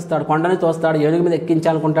చంపడానికి ప్రయత్నిస్తాడు, కొండని తోస్తాడు, ఏనుగు మీద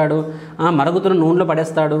ఎక్కించాలనుకుంటాడు, మరుగుతున్న నూనెలో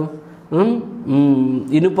పడేస్తాడు,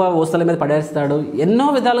 ఇనుప ఊసల మీద పడేస్తాడు, ఎన్నో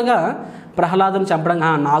విధాలుగా ప్రహ్లాదుని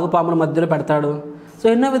చంపడానికి నాగుపాముల మధ్యలో పెడతాడు. సో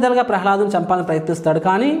ఎన్నో విధాలుగా ప్రహ్లాదుని చంపాలని ప్రయత్నిస్తాడు,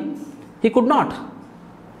 కానీ హీ కుడ్ నాట్.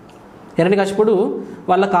 హిరణ్యకశిపుడు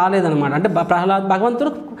వల్ల కాలేదనమాట. అంటే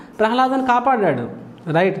భగవంతుడు ప్రహ్లాదుని కాపాడాడు,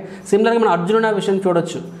 రైట్? సిమిలర్గా మనం అర్జునుడు ఆ విషయం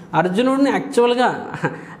చూడొచ్చు. అర్జునుడిని యాక్చువల్గా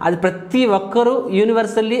అది ప్రతి ఒక్కరూ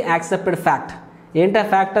యూనివర్సల్లీ యాక్సెప్టెడ్ ఫ్యాక్ట్. ఏంటి ఆ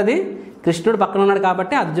ఫ్యాక్ట్? అది కృష్ణుడు పక్కన ఉన్నాడు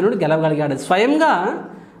కాబట్టి అర్జునుడు గెలవగలిగాడు. స్వయంగా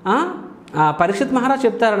పరీక్షిత్ మహారాజ్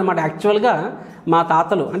చెప్తారనమాట, యాక్చువల్గా మా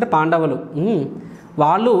తాతలు అంటే పాండవులు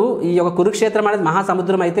వాళ్ళు ఈ యొక్క కురుక్షేత్రం అనేది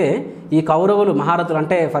మహాసముద్రం అయితే ఈ కౌరవులు మహారథులు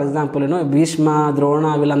అంటే ఫర్ ఎగ్జాంపుల్ భీష్మ, ద్రోణ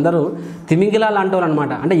వీళ్ళందరూ తిమింగిలాలు అంటారు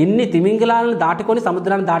అనమాట. అంటే ఇన్ని తిమింగిలాలను దాటుకొని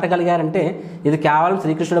సముద్రాన్ని దాటగలిగారంటే ఇది కేవలం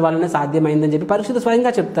శ్రీకృష్ణుడి వల్లనే సాధ్యమైందని చెప్పి పరీక్షిత్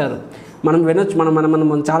స్వయంగా చెప్తారు. మనం వినొచ్చు,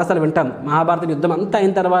 మనం చాలాసార్లు వింటాం. మహాభారత యుద్ధం అంతా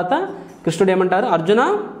అయిన తర్వాత కృష్ణుడు ఏమంటారు, అర్జున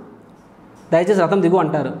దయచేసి రథం దిగు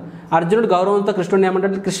అంటారు. అర్జునుడు గౌరవంతో కృష్ణుడిని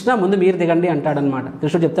ఏమంటాడు, కృష్ణ ముందు మీరు దిగండి అంటాడనమాట.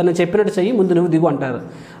 కృష్ణుడు చెప్తాను, నేను చెప్పినట్టు చెయ్యి, ముందు నువ్వు దిగు అంటారు.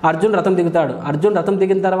 అర్జునుడు రథం దిగుతాడు. అర్జునుడు రథం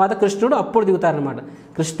దిగిన తర్వాత కృష్ణుడు అప్పుడు దిగుతారనమాట.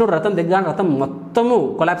 కృష్ణుడు రథం దిగ్గానే రథం మొత్తము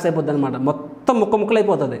కొలాప్స్ అయిపోద్ది అనమాట, మొత్తం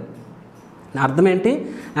ముక్కలైపోతుంది. అర్థం ఏంటి,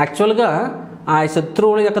 యాక్చువల్గా ఆ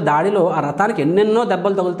శత్రువుల యొక్క దాడిలో ఆ రథానికి ఎన్నెన్నో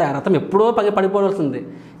దెబ్బలు తగులుతాయి, ఆ రథం ఎప్పుడో పడిపోవాల్సింది.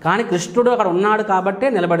 కానీ కృష్ణుడు అక్కడ ఉన్నాడు కాబట్టే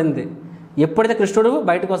నిలబడింది. ఎప్పుడైతే కృష్ణుడు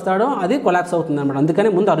బయటకు వస్తాడో అది కొలాప్స్ అవుతుంది అనమాట. అందుకని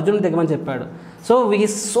ముందు అర్జునుడు దిగమని చెప్పాడు. So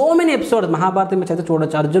so many episodes Mahabharatam చేత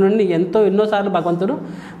చూడొచ్చు. అర్జునుడిని ఎన్నోసార్లు భగవంతుడు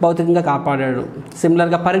భౌతికంగా కాపాడాడు.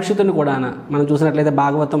 సిమిలర్గా పరీక్షితుని కూడా మనం చూసినట్లయితే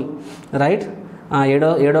భాగవతం, రైట్,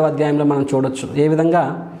 7వ అధ్యాయంలో మనం చూడొచ్చు ఏ విధంగా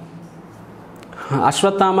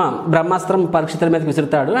అశ్వత్థామ బ్రహ్మాస్త్రం పరీక్షితుల మీదకి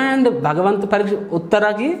విసురుతాడు. అండ్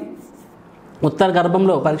ఉత్తర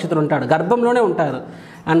గర్భంలో పరీక్షితుడు ఉంటాడు, గర్భంలోనే ఉంటారు.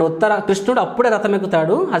 అండ్ కృష్ణుడు అప్పుడే రథం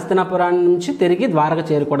ఎక్కుతాడు హస్తినాపురం నుంచి తిరిగి ద్వారక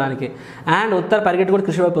చేరుకోవడానికి. అండ్ పరిగెట్టి కూడా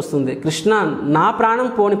కృష్ణుడి వైపు వస్తుంది. కృష్ణ నా ప్రాణం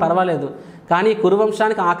పోని పర్వాలేదు, కానీ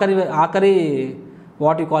కురువంశానికి ఆఖరి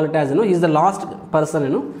what you call it as is the last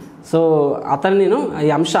person so అతన్ని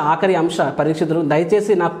ఈ ఆఖరి అంశ పరీక్షితుడు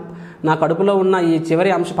దయచేసి నా కడుపులో ఉన్న ఈ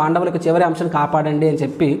చివరి అంశ పాండవులకు చివరి అంశాన్ని కాపాడండి అని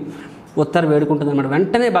చెప్పి వేడుకుంటుంది అనమాట.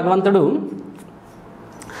 వెంటనే భగవంతుడు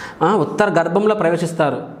గర్భంలో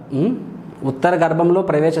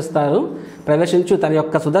ప్రవేశించు తన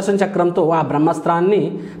యొక్క సుదర్శన చక్రంతో ఆ బ్రహ్మాస్త్రాన్ని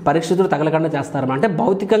పరీక్షితుడు తగలకుండా చేస్తారు. అంటే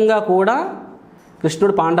భౌతికంగా కూడా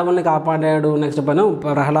కృష్ణుడు పాండవుల్ని కాపాడాడు, నెక్స్ట్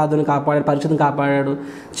ప్రహ్లాదుని కాపాడాడు, పరీక్షితుని కాపాడాడు,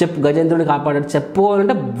 గజేంద్రుని కాపాడాడు.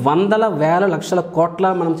 చెప్పుకోవాలంటే వందల వేల లక్షల కోట్ల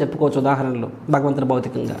మనం చెప్పుకోవచ్చు ఉదాహరణలు భగవంతుడు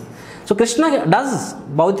భౌతికంగా. సో కృష్ణ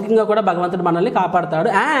భౌతికంగా కూడా భగవంతుడు మనల్ని కాపాడుతాడు.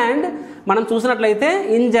 అండ్ మనం చూసినట్లయితే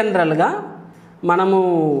ఇన్ జనరల్గా మనము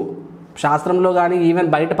శాస్త్రంలో కానీ ఈవెన్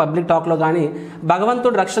బయట పబ్లిక్ టాక్లో కానీ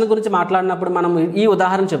భగవంతుడు రక్షణ గురించి మాట్లాడినప్పుడు మనం ఈ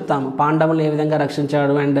ఉదాహరణ చెప్తాము, పాండవులను ఏ విధంగా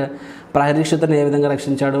రక్షించాడు అండ్ పరీక్షితులను ఏ విధంగా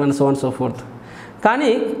రక్షించాడు and so and so fourth. కానీ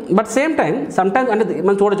బట్ సేమ్ టైం సమ్టైమ్స్ అంటే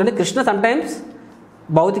మనం చూడొచ్చు, అంటే కృష్ణ సమ్టైమ్స్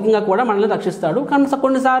భౌతికంగా కూడా మనల్ని రక్షిస్తాడు, కానీ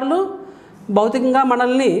కొన్నిసార్లు భౌతికంగా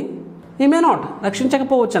మనల్ని హీ మే నాట్,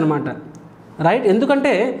 రక్షించకపోవచ్చు అనమాట. రైట్?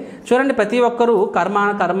 ఎందుకంటే చూడండి, ప్రతి ఒక్కరూ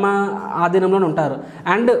కర్మ ఆధీనంలోనే ఉంటారు.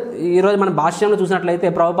 అండ్ ఈరోజు మన భాష్యంలో చూసినట్లయితే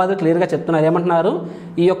ప్రభుపాదులు క్లియర్గా చెప్తున్నారు. ఏమంటున్నారు?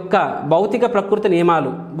 ఈ యొక్క భౌతిక ప్రకృతి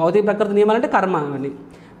నియమాలు అంటే కర్మ అని.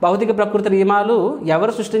 భౌతిక ప్రకృతి నియమాలు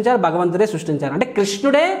ఎవరు సృష్టించారు? భగవంతుడే సృష్టించారు. అంటే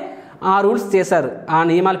కృష్ణుడే ఆ రూల్స్ చేశారు, ఆ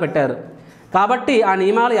నియమాలు పెట్టారు. కాబట్టి ఆ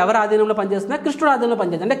నియమాలు ఎవరి ఆధీనంలో పనిచేస్తున్నాయి? కృష్ణుడు ఆధీనంలో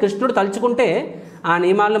పనిచేస్తుంది. అంటే కృష్ణుడు తలుచుకుంటే ఆ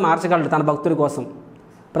నియమాలను మార్చగలడు తన భక్తుడి కోసం.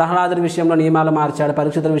 ప్రహ్లాదుడి విషయంలో నియమాలు మార్చాడు,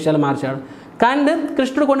 పరీక్షితుల విషయాలు మార్చాడు. కానీ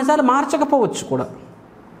కృష్ణుడు కొన్నిసార్లు మార్చకపోవచ్చు కూడా.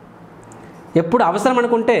 ఎప్పుడు అవసరం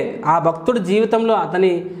అనుకుంటే, ఆ భక్తుడి జీవితంలో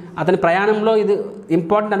అతని ప్రయాణంలో ఇది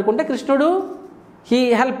ఇంపార్టెంట్ అనుకుంటే కృష్ణుడు he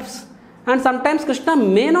helps. And sometimes Krishna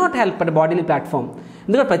may not help at bodily platform.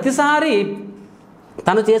 ఎందుకంటే ప్రతిసారి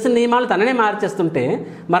తను చేసిన నియమాలు తననే మార్చేస్తుంటే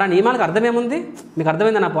మరి ఆ నియమాలకు అర్థమేముంది? మీకు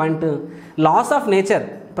అర్థమైంది నా పాయింట్? లాస్ ఆఫ్ నేచర్,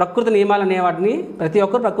 ప్రకృతి నియమాలు అనేవాటిని ప్రతి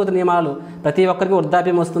ఒక్కరు ప్రకృతి నియమాలు, ప్రతి ఒక్కరికి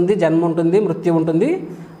వృద్ధాప్యం వస్తుంది, జన్మ ఉంటుంది, మృత్యు ఉంటుంది,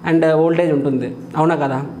 అండ్ ఓల్డేజ్ ఉంటుంది. అవునా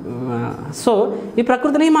కదా? సో ఈ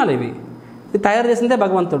ప్రకృతి నియమాలు ఇది తయారు చేసిందే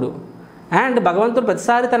భగవంతుడు. అండ్ భగవంతుడు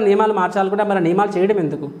ప్రతిసారి తన నియమాలు మార్చాలనుకుంటే మరి నియమాలు చేయడం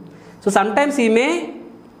ఎందుకు? సో సమ్టైమ్స్ ఈ మే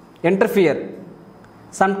ఇంటర్ఫియర్,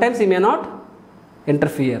 సమ్టైమ్స్ ఈ may not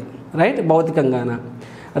interfere. Right? భౌతికంగాన.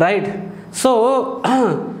 Right? So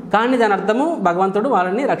కానీ దాని అర్థము భగవంతుడు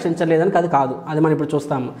వాళ్ళని రక్షించలేదని అది కాదు. అది మనం ఇప్పుడు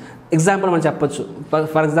చూస్తాము. ఎగ్జాంపుల్ మనం చెప్పొచ్చు.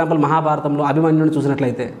 ఫర్ ఎగ్జాంపుల్ మహాభారతంలో అభిమన్యుడిని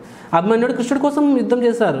చూసినట్లయితే, అభిమన్యుడు కృష్ణుడి కోసం యుద్ధం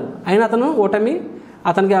చేశారు, అయినా అతను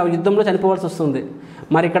అతనికి ఆ యుద్ధంలో చనిపోవాల్సి వస్తుంది.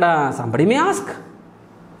 మరి ఇక్కడ సంబడి మే ఆస్క్,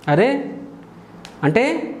 అరే అంటే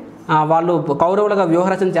వాళ్ళు కౌరవులుగా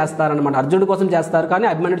వ్యూహరచన చేస్తారనమాట. అర్జునుడి కోసం చేస్తారు కానీ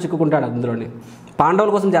అభిమన్యుడు చిక్కుకుంటాడు అందులోని.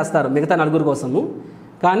 పాండవుల కోసం చేస్తారు మిగతా నలుగురు కోసము,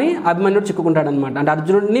 కానీ అభిమన్యుడు చిక్కుకుంటాడనమాట. అంటే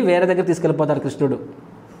అర్జునుడిని వేరే దగ్గర తీసుకెళ్ళిపోతారు కృష్ణుడు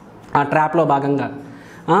ఆ ట్రాప్లో భాగంగా.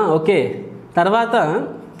 ఓకే. తర్వాత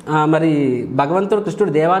మరి భగవంతుడు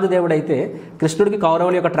కృష్ణుడు దేవాది దేవుడు అయితే కృష్ణుడికి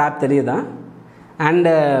కౌరవుల యొక్క ట్రాప్ తెలియదా? అండ్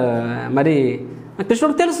మరి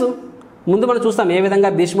కృష్ణుడికి తెలుసు. ముందు మనం చూస్తాం ఏ విధంగా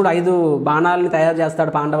భీష్ముడు 5 బాణాలని తయారు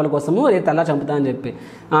చేస్తాడు పాండవుల కోసము, రేపు తెల్లా చంపుతా అని చెప్పి.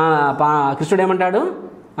 కృష్ణుడు ఏమంటాడు?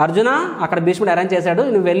 అర్జున, అక్కడ భీష్ముడు అరేంజ్ చేశాడు,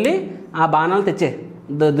 నువ్వు వెళ్ళి ఆ బాణాలు తెచ్చే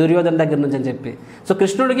దుర్యోధన దగ్గర నుంచి అని చెప్పి. సో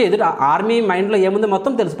కృష్ణుడికి ఎదురు ఆర్మీ మైండ్లో ఏముందో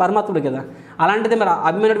మొత్తం తెలుసు, పరమాత్ముడు కదా. అలాంటిది మరి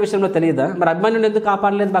అభిమన్యుడి విషయంలో తెలియదా? మరి అభిమన్యుడు ఎందుకు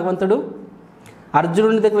కాపాడలేదు భగవంతుడు?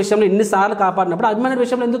 అర్జునుడి దగ్గర విషయంలో ఇన్నిసార్లు కాపాడినప్పుడు అభిమన్యుడి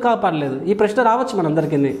విషయంలో ఎందుకు కాపాడలేదు? ఈ ప్రశ్న రావచ్చు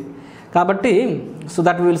మనందరికీ. కాబట్టి so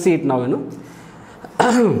that will see it now.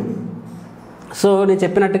 So నేను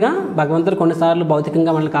చెప్పినట్టుగా భగవంతుడు కొన్నిసార్లు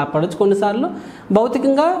భౌతికంగా మనల్ని కాపాడవచ్చు, కొన్నిసార్లు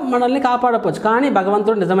భౌతికంగా మనల్ని కాపాడవచ్చు. కానీ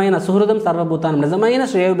భగవంతుడు నిజమైన సుహృదం సర్వభూతానం, నిజమైన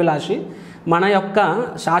శ్రేయోభిలాషి, మన యొక్క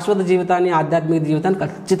శాశ్వత జీవితాన్ని, ఆధ్యాత్మిక జీవితాన్ని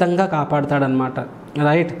ఖచ్చితంగా కాపాడుతాడనమాట.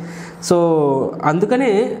 రైట్? సో అందుకనే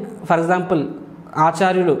ఫర్ ఎగ్జాంపుల్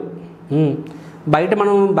ఆచార్యులు, బయట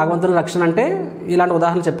మనం భగవంతుడి రక్షణ అంటే ఇలాంటి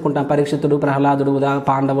ఉదాహరణ చెప్పుకుంటాం. పరీక్షితుడు, ప్రహ్లాదుడు,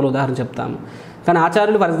 పాండవులు ఉదాహరణ చెప్తాము. కానీ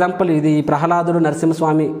ఆచార్యులు ఫర్ ఎగ్జాంపుల్ ఇది ప్రహ్లాదుడు,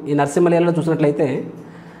 నరసింహస్వామి, ఈ నరసింహలీలలో చూసినట్లయితే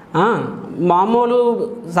మామూలు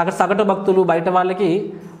సగటు భక్తులు బయట వాళ్ళకి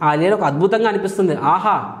ఆ లీల ఒక అద్భుతంగా అనిపిస్తుంది.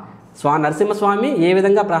 ఆహా, నరసింహస్వామి ఏ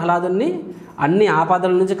విధంగా ప్రహ్లాదుని అన్ని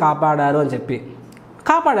ఆపదల నుంచి కాపాడారు అని చెప్పి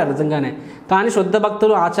కాపాడారు నిజంగానే. కానీ శుద్ధ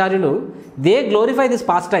భక్తులు, ఆచార్యులు they glorify this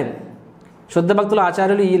past time. శుద్ధ భక్తులు,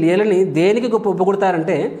 ఆచార్యులు ఈ లీలని దేనికి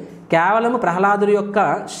పొగుడుతారంటే కేవలం ప్రహ్లాదుడి యొక్క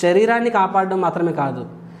శరీరాన్ని కాపాడడం మాత్రమే కాదు.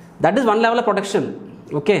 That is one level of protection.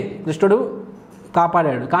 Okay, కృష్ణుడు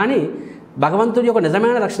కాపాడాడు. కానీ భగవంతుడి యొక్క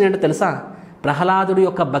నిజమైన రక్షణ ఏంటో తెలుసా? ప్రహ్లాదుడి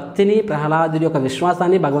యొక్క భక్తిని, ప్రహ్లాదుడి యొక్క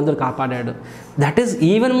విశ్వాసాన్ని భగవంతుడు కాపాడాడు. That is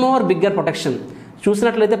even more bigger protection.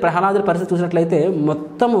 చూసినట్లయితే ప్రహ్లాదుడి పరిస్థితి చూసినట్లయితే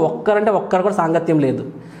మొత్తం ఒక్కరు కూడా సాంగత్యం లేదు.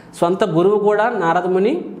 సొంత గురువు కూడా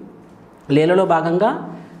నారదముని లీలలో భాగంగా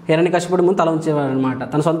హిరణ్యకశిపుడి ముందు తల ఉంచేవాడు అనమాట.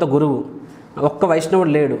 తన సొంత గురువు, ఒక్క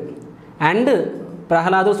వైష్ణవుడు లేడు. అండ్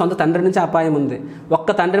ప్రహ్లాదుడు సొంత తండ్రి నుంచి అపాయం ఉంది.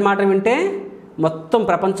 ఒక్క తండ్రి మాట వింటే మొత్తం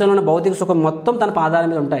ప్రపంచంలోని భౌతిక సుఖం మొత్తం తన పాదాల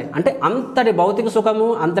మీద ఉంటాయి. అంటే అంతటి భౌతిక సుఖము,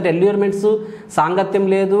 అంతటి ఎల్యూర్మెంట్స్, సాంగత్యం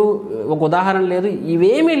లేదు, ఒక ఉదాహరణ లేదు,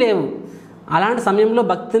 ఇవేమీ లేవు. అలాంటి సమయంలో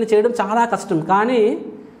భక్తిని చేయడం చాలా కష్టం. కానీ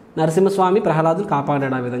నరసింహస్వామి ప్రహ్లాదుని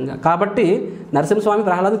కాపాడాడు ఆ విధంగా. కాబట్టి నరసింహస్వామి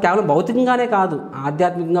ప్రహ్లాదుని కేవలం భౌతికంగానే కాదు,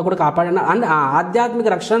 ఆధ్యాత్మికంగా కూడా కాపాడాడు. అండ్ ఆ ఆధ్యాత్మిక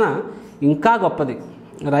రక్షణ ఇంకా గొప్పది.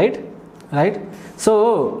 రైట్? సో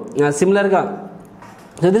సిమిలర్గా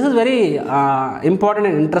so this is very important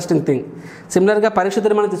and interesting thing. సిమిలర్గా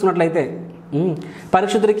పరీక్షితుడు మనం తీసుకున్నట్లయితే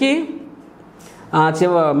పరీక్షితుడికి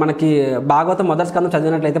మనకి భాగవతం మొదటి స్కందం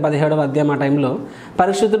చదివినట్లయితే 17వ అధ్యాయం ఆ టైంలో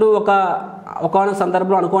పరీక్షితుడు ఒక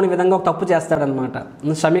సందర్భంలో అనుకోని విధంగా ఒక తప్పు చేస్తాడనమాట.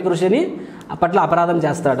 శమీక ఋషిని అప్పట్లో అపరాధం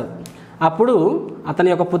చేస్తాడు. అప్పుడు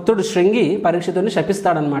అతని యొక్క పుత్రుడు శృంగి పరీక్షితుడిని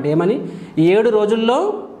శపిస్తాడనమాట. ఏమని? 7 రోజుల్లో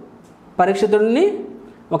పరీక్షితుడిని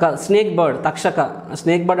ఒక snake bird, Takshaka,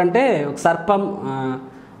 snake bird అంటే ఒక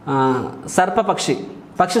సర్పపక్షి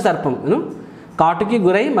పక్షి సర్పం కాటుకి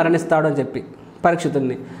గురై మరణిస్తాడు అని చెప్పి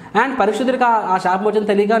పరీక్షితుడిని. అండ్ పరీక్షితుడికి ఆ శాపం వచ్చింది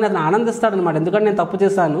తెలియక నేను అనందిస్తాడు అనమాట. ఎందుకంటే నేను తప్పు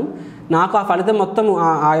చేశాను, నాకు ఆ ఫలితం మొత్తం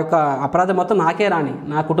ఆ యొక్క అపరాధం మొత్తం నాకే రాని,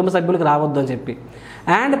 నా కుటుంబ సభ్యులకు రావద్దు అని చెప్పి.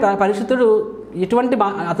 అండ్ పరీక్షితుడు ఇటువంటి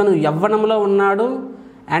అతను యవ్వనంలో ఉన్నాడు.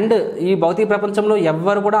 అండ్ ఈ భౌతిక ప్రపంచంలో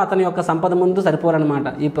ఎవ్వరు కూడా అతని యొక్క సంపద ముందు సరిపోరనమాట.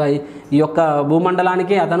 ఈ యొక్క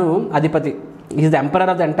భూమండలానికి అతను అధిపతి. Is the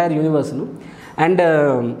emperor of the entire యూనివర్స్ను. And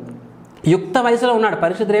యుక్త వయసులో ఉన్నాడు.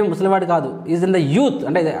 పరీక్షితుడు ఏం ముసలివాడు కాదు. ఈజ్ ఇన్ ద యూత్,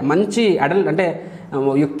 అంటే మంచి అడల్ట్, అంటే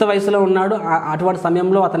యుక్త వయసులో ఉన్నాడు. అటువంటి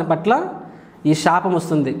సమయంలో అతని పట్ల ఈ శాపం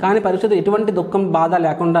వస్తుంది. కానీ పరీక్షితుడు ఎటువంటి దుఃఖం బాధ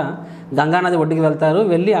లేకుండా గంగానది ఒడ్డుకి వెళ్తారు.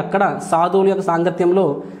 వెళ్ళి అక్కడ సాధువుల యొక్క సాంగత్యంలో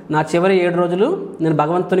నా చివరి 7 రోజులు నేను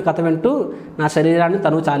భగవంతుని కథ వింటూ నా శరీరాన్ని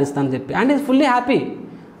తనువు చాలిస్తానని చెప్పి అండ్ ఈజ్ ఫుల్లీ హ్యాపీ,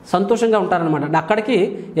 సంతోషంగా ఉంటారనమాట. అక్కడికి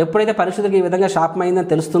ఎప్పుడైతే పరీక్షితుడికి ఈ విధంగా శాపం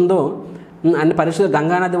అయిందని తెలుస్తుందో అండ్ పరీక్షితుడు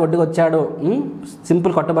గంగానది ఒడ్డుకు వచ్చాడో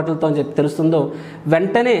సింపుల్ కట్టుబట్టలతో అని చెప్పి తెలుస్తుందో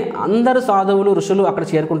వెంటనే అందరు సాధువులు ఋషులు అక్కడ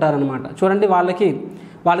చేరుకుంటారనమాట. చూడండి, వాళ్ళకి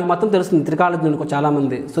మొత్తం తెలుస్తుంది, త్రికాలజ్ఞులకు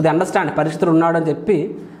చాలామంది. సో ది అండర్స్టాండ్ పరీక్షితుడు ఉన్నాడు అని చెప్పి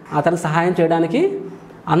అతనికి సహాయం చేయడానికి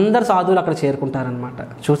అందరు సాధువులు అక్కడ చేరుకుంటారనమాట.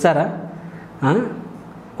 చూసారా,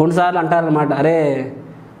 కొన్నిసార్లు అంటారనమాట, అరే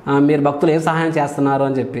మీరు భక్తులు ఏం సహాయం చేస్తున్నారు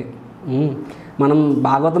అని చెప్పి. మనం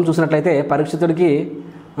భాగవతం చూసినట్లయితే పరీక్షితుడికి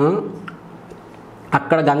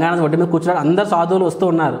అక్కడ గంగానది ఒడ్డు మీద కూర్చున్నాడు, అందరు సాధువులు వస్తూ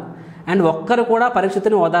ఉన్నారు. అండ్ ఒక్కరు కూడా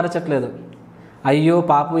పరీక్షితుని ఓదార్చట్లేదు. అయ్యో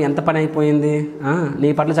పాపం ఎంత పని అయిపోయింది, నీ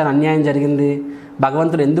పట్ల చాలా అన్యాయం జరిగింది,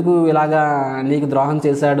 భగవంతుడు ఎందుకు ఇలాగా నీకు ద్రోహం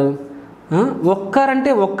చేశాడు,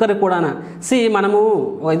 ఒక్కరంటే ఒక్కరు కూడా. మనము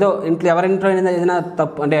ఏదో ఇంట్లో ఎవరింట్లో ఏదైనా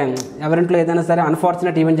తప్పు, అంటే ఎవరింట్లో ఏదైనా సరే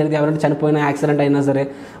అన్ఫార్చునేట్ ఈవెంట్ జరిగితే, ఎవరింట్లో చనిపోయినా యాక్సిడెంట్ అయినా సరే,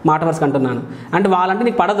 మాట వరుసకు అంటున్నాను, అంటే వాళ్ళంటే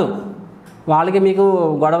నీకు పడదు, వాళ్ళకి మీకు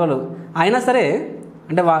గొడవలు అయినా సరే,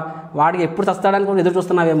 అంటే వాడికి ఎప్పుడు చస్తాడని కూడా ఎదురు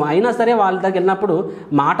చూస్తున్నావేమో, అయినా సరే వాళ్ళ దగ్గర వెళ్ళినప్పుడు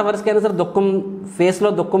మాట వరుసకైనా సరే దుఃఖం, ఫేస్లో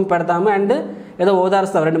దుఃఖం పెడతాము అండ్ ఏదో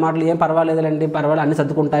ఓదారుస్తాం, 2 మాటలు, ఏం పర్వాలేదులేండి, పర్వాలేదు, అన్నీ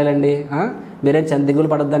సర్దుకుంటాయిలేండి, మీరేం దిగులు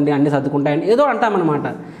పడొద్దండి, అన్నీ సర్దుకుంటాయండి, ఏదో అంటామన్నమాట.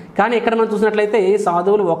 కానీ ఇక్కడ మనం చూసినట్లయితే ఈ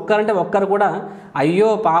సాధువులు ఒక్కరంటే ఒక్కరు కూడా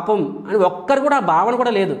అయ్యో పాపం అని ఒక్కరు కూడా భావన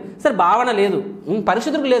కూడా లేదు. సరే భావన లేదు,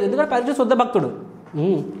 పరిశుద్ధుడికి లేదు, ఎందుకంటే పరిశుద్ధ శుద్ధ భక్తుడు,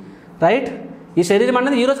 రైట్. ఈ శరీరం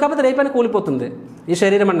అన్నది ఈరోజు కాకపోతే రేపైనా కూలిపోతుంది ఈ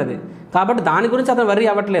శరీరం అన్నది, కాబట్టి దాని గురించి అతను వర్రీ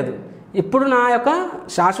అవ్వట్లేదు. ఇప్పుడు నా యొక్క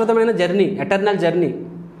శాశ్వతమైన జర్నీ, ఎటర్నల్ జర్నీ,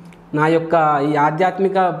 నా యొక్క ఈ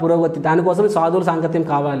ఆధ్యాత్మిక పురోగతి, దానికోసం సాధువుల సాంగత్యం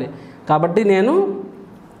కావాలి, కాబట్టి నేను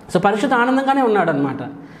పరిశుద్ధ ఆనందంగానే ఉన్నాడు అనమాట.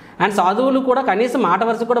 అండ్ సాధువులు కూడా కనీసం మాట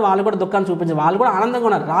వరుస కూడా వాళ్ళు కూడా దుఃఖాన్ని చూపించారు, వాళ్ళు కూడా ఆనందంగా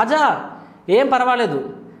ఉన్నారు. రాజా ఏం పర్వాలేదు,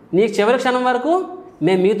 నీకు చివరి క్షణం వరకు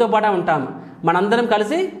మేము మీతో పాటే ఉంటాము, మనందరం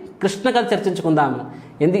కలిసి కృష్ణ కథ చర్చించుకుందాము.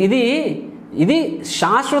 ఇది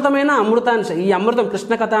శాశ్వతమైన అమృతాన్ని, ఈ అమృతం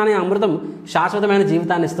కృష్ణ కథ అనే అమృతం శాశ్వతమైన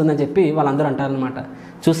జీవితాన్ని ఇస్తుందని చెప్పి వాళ్ళందరూ అంటారనమాట.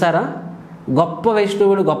 చూసారా, గొప్ప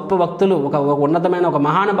వైష్ణవులు, గొప్ప భక్తులు, ఒక ఉన్నతమైన ఒక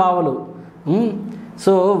మహానుభావులు.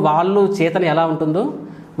 సో వాళ్ళు చేతన ఎలా ఉంటుందో,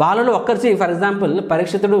 వాళ్ళలో ఒక్కరిచి ఫర్ ఎగ్జాంపుల్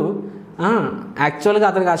పరీక్షితుడు యాక్చువల్గా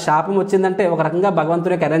అతనికి ఆ శాపం వచ్చిందంటే ఒక రకంగా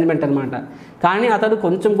భగవంతుడి యొక్క అరేంజ్మెంట్ అనమాట. కానీ అతడు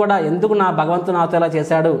కొంచెం కూడా ఎందుకు నా భగవంతుడు నాతో ఇలా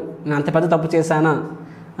చేశాడు, నేను అంత పెద్ద తప్పు చేశానా,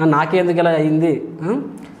 నాకెందుకు ఇలా అయింది,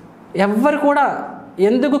 ఎవ్వరు కూడా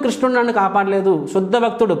ఎందుకు కృష్ణుడు నన్ను కాపాడలేదు. శుద్ధ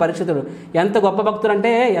భక్తుడు పరీక్షితుడు ఎంత గొప్ప భక్తుడు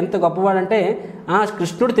అంటే, ఎంత గొప్పవాడంటే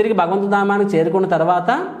కృష్ణుడు తిరిగి భగవంతుడి ధామానికి చేరుకున్న తర్వాత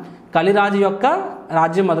కలిరాజు యొక్క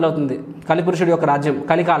రాజ్యం మొదలవుతుంది, కలిపురుషుడి యొక్క రాజ్యం,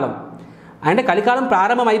 కలికాలం. అంటే కలికాలం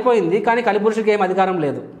ప్రారంభం అయిపోయింది, కానీ కలిపురుషుడికి ఏం అధికారం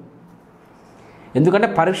లేదు, ఎందుకంటే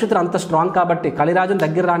పరీక్షితుడు అంత స్ట్రాంగ్ కాబట్టి కలిరాజుని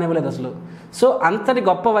దగ్గర రానివ్వలేదు అసలు. సో అంతటి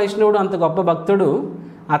గొప్ప వైష్ణవుడు, అంత గొప్ప భక్తుడు,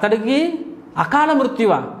 అతడికి అకాల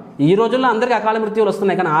మృత్యువా. ఈ రోజుల్లో అందరికీ అకాల మృత్యువులు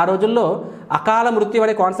వస్తున్నాయి, కానీ ఆ రోజుల్లో అకాల మృత్యు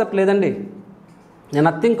అనే కాన్సెప్ట్ లేదండి.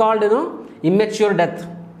 Nothing called immature death.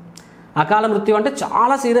 అకాల మృత్యు అంటే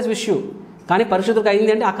చాలా సీరియస్ ఇష్యూ, కానీ పరీక్షితుడికి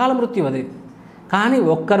అయింది అంటే అకాల మృత్యు అది. కానీ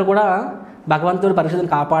ఒక్కరు కూడా భగవంతుడు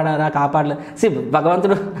పరీక్షితుని కాపాడలేదు.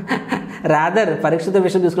 భగవంతుడు రాదర్ పరీక్షితుడి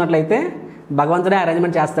విషయం చూసుకున్నట్లయితే భగవంతుడే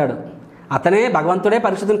అరేంజ్మెంట్ చేస్తాడు. భగవంతుడే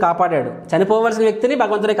పరీక్షితుని కాపాడాడు, చనిపోవలసిన వ్యక్తిని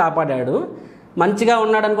భగవంతుడే కాపాడాడు. మంచిగా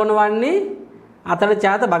ఉన్నాడు అనుకున్న వాడిని అతడి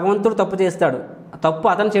చేత భగవంతుడు తప్పు చేస్తాడు, తప్పు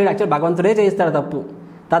అతను చేయడు, యాక్చువల్ భగవంతుడే చేయిస్తాడు తప్పు,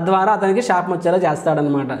 తద్వారా అతనికి శాపం వచ్చేలా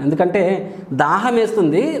చేస్తాడనమాట. ఎందుకంటే దాహం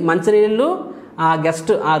వేస్తుంది, మంచినీళ్ళు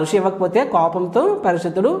ఆ ఋషి ఇవ్వకపోతే కోపంతో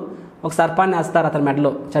పరీక్షితుడు ఒక సర్పాన్ని వేస్తారు అతని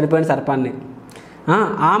మెడలో, చనిపోయిన సర్పాన్ని.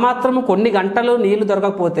 ఆ మాత్రము కొన్ని గంటలు నీళ్లు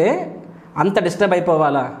దొరకకపోతే అంత డిస్టర్బ్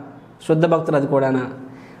అయిపోవాలా శుద్ధ భక్తులు, అది కూడా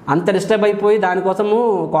అంత డిస్టర్బ్ అయిపోయి దానికోసము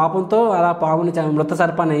కోపంతో అలా పాముని మృత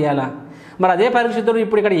సర్పాన్ని వేయాలా. మరి అదే పరీక్షితుడు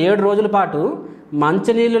ఇప్పుడు ఇక్కడ 7 రోజుల పాటు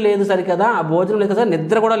మంచినీళ్ళు లేదు సరికదా, ఆ భోజనం లేదు కదా,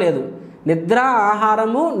 నిద్ర కూడా లేదు, నిద్ర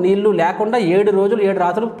ఆహారము నీళ్లు లేకుండా 7 రోజులు 7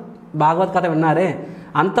 రాత్రులు భాగవత్ కథ విన్నారే.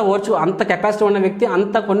 అంత కెపాసిటీ ఉన్న వ్యక్తి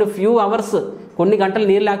అంత కొన్ని ఫ్యూ అవర్స్, కొన్ని గంటలు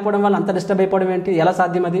నీళ్ళు లేకపోవడం వల్ల అంత డిస్టర్బ్ అయిపోవడం ఏంటి, ఎలా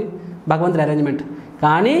సాధ్యం? అది భగవంతుడి అరేంజ్మెంట్.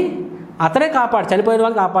 కానీ అతనే చనిపోయిన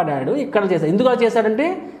వాళ్ళని కాపాడాడు. ఇక్కడ చేశాడు. ఎందుకు అలా చేశాడంటే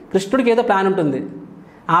కృష్ణుడికి ఏదో ప్లాన్ ఉంటుంది.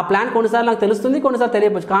 ఆ ప్లాన్ కొన్నిసార్లు నాకు తెలుస్తుంది, కొన్నిసార్లు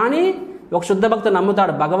తెలియవచ్చు. కానీ ఒక శుద్ధ భక్తుడు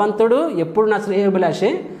నమ్ముతాడు, భగవంతుడు ఎప్పుడు నా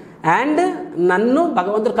శ్రేయోభిలాషే అండ్ నన్ను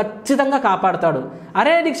భగవంతుడు ఖచ్చితంగా కాపాడుతాడు.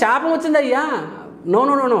 అరే నీకు శాపం వచ్చిందయ్యా, నో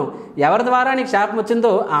నో నో నో, ఎవరి ద్వారా నీకు శాపం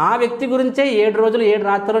వచ్చిందో ఆ వ్యక్తి గురించే 7 రోజులు 7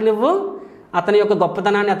 రాత్రులు నువ్వు అతని యొక్క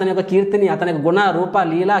గొప్పతనాన్ని, అతని యొక్క కీర్తిని, అతని యొక్క గుణ రూప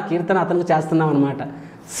లీల కీర్తన అతనికి చేస్తున్నావు అనమాట.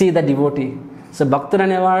 See the devotee. సో భక్తుడు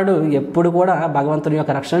అనేవాడు ఎప్పుడు కూడా భగవంతుని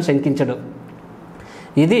యొక్క రక్షణ శంకించడు.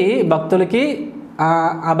 ఇది భక్తులకి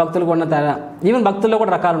ఆ భక్తులకు ఉన్న తేడా. ఈవెన్ భక్తుల్లో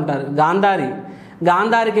కూడా రకాలు ఉంటారు.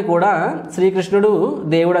 గాంధారికి కూడా శ్రీకృష్ణుడు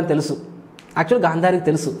దేవుడు అని తెలుసు. యాక్చువల్ గాంధారికి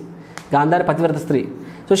తెలుసు, గాంధారి పతివ్రత స్త్రీ.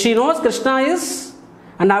 So she knows Krishna is,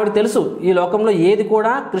 and ఆవిడ తెలుసు ఈ లోకంలో ఏది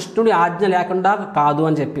కూడా కృష్ణుడి ఆజ్ఞ లేకుండా కాదు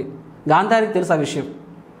అని చెప్పి గాంధారికి తెలుసు ఆ విషయం.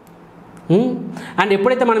 అండ్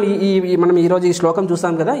ఎప్పుడైతే మనం ఈరోజు ఈ శ్లోకం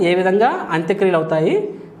చూస్తాం కదా, ఏ విధంగా అంత్యక్రియలు అవుతాయి,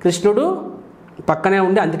 కృష్ణుడు పక్కనే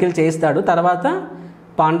ఉండి అంత్యక్రియలు చేయిస్తాడు. తర్వాత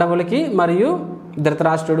పాండవులకి మరియు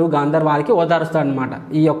ధృతరాష్ట్రుడు గాంధార్ వారికి ఓదారుస్తాడు అనమాట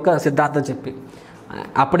ఈ యొక్క సిద్ధార్థం చెప్పి.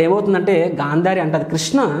 అప్పుడు ఏమవుతుందంటే గాంధారి అంటది,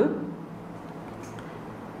 కృష్ణ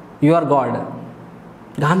యు ఆర్ గాడ్.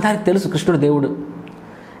 గాంధారికి తెలుసు కృష్ణుడు దేవుడు,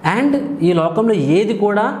 అండ్ ఈ లోకంలో ఏది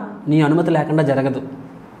కూడా నీ అనుమతి లేకుండా జరగదు,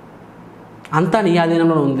 అంతా నీ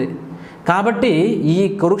ఆధీనంలో ఉంది. కాబట్టి ఈ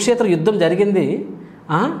కురుక్షేత్ర యుద్ధం జరిగింది,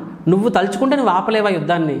 నువ్వు తలుచుకుంటే నువ్వు ఆపలేవా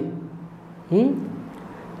యుద్ధాన్ని?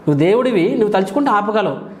 నువ్వు దేవుడివి, నువ్వు తలుచుకుంటే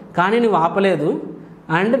ఆపగలవు, కానీ నువ్వు ఆపలేదు.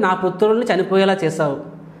 అండ్ నా పుత్రుల్ని చనిపోయేలా చేశావు,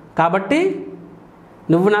 కాబట్టి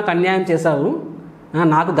నువ్వు నాకు అన్యాయం చేశావు,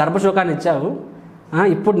 నాకు గర్భశోకాన్ని ఇచ్చావు.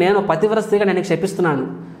 ఇప్పుడు నేను పతివ్రతగా నేను క్షపిస్తున్నాను.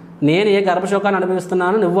 నేను ఏ గర్భశోకాన్ని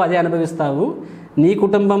అనుభవిస్తున్నానో నువ్వు అదే అనుభవిస్తావు. నీ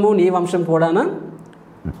కుటుంబము నీ వంశం కూడా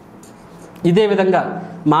ఇదే విధంగా,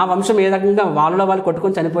 మా వంశం ఏ రకంగా వాళ్ళలో వాళ్ళు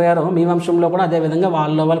కొట్టుకొని చనిపోయారో మీ వంశంలో కూడా అదే విధంగా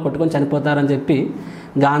వాళ్ళలో వాళ్ళు కొట్టుకొని చనిపోతారని చెప్పి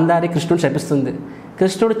గాంధారి కృష్ణుడు శపిస్తుంది.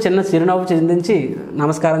 కృష్ణుడు చిన్న చిరునవ్వు చిందించి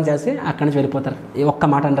నమస్కారం చేసి అక్కడి నుంచి వెళ్ళిపోతారు. ఈ ఒక్క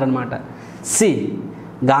మాట అంటారనమాట.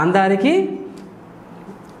 గాంధారికి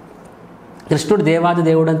కృష్ణుడు దేవాది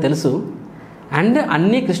దేవుడు అని తెలుసు, అండ్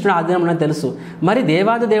అన్నీ కృష్ణుడు ఆధీనంలో తెలుసు. మరి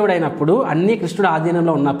దేవాది దేవుడు అయినప్పుడు, అన్నీ కృష్ణుడు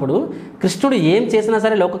ఆధీనంలో ఉన్నప్పుడు కృష్ణుడు ఏం చేసినా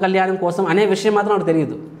సరే లోక కళ్యాణం కోసం అనే విషయం మాత్రం నాకు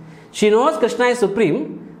తెలియదు. She knows Krishna is supreme,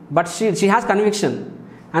 but she has conviction,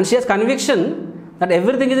 and she has conviction that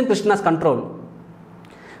everything is in Krishna's control.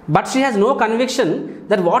 But she has no conviction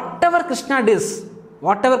that whatever Krishna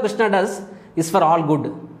does is for all good.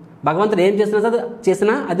 భగవంతుడు ఏం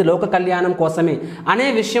చేసినా అది లోక కళ్యాణం కోసమే అనే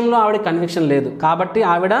విషయంలో ఆవిడ కన్విక్షన్ లేదు. కాబట్టి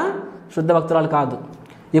ఆవిడ శుద్ధ భక్తురాలు కాదు.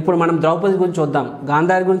 ఇప్పుడు మనం ద్రౌపది గురించి చూద్దాం.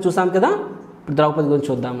 గాంధారి గురించి చూసాం కదా, ఇప్పుడు ద్రౌపది గురించి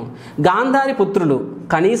చూద్దాము. గాంధారి పుత్రులు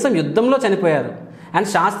కనీసం యుద్ధంలో చనిపోయారు. అండ్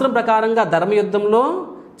శాస్త్రం ప్రకారంగా ధర్మయుద్ధంలో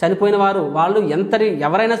చనిపోయిన వాళ్ళు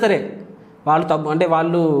ఎవరైనా సరే, వాళ్ళు అంటే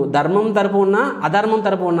వాళ్ళు ధర్మం తరపు ఉన్నా అధర్మం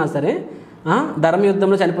తరపు ఉన్నా సరే,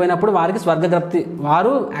 ధర్మయుద్ధంలో చనిపోయినప్పుడు వారికి స్వర్గప్రాప్తి,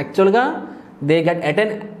 వారు యాక్చువల్గా దే గెట్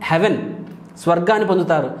అటెన్ హెవెన్, స్వర్గాన్ని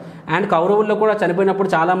పొందుతారు. అండ్ కౌరవుల్లో కూడా చనిపోయినప్పుడు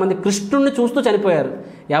చాలామంది కృష్ణుడిని చూస్తూ చనిపోయారు.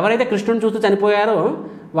 ఎవరైతే కృష్ణుడిని చూస్తూ చనిపోయారో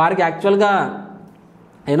వారికి యాక్చువల్గా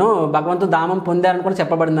భగవంతుడు ధామం పొందారని కూడా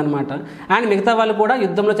చెప్పబడింది అనమాట. అండ్ మిగతా వాళ్ళు కూడా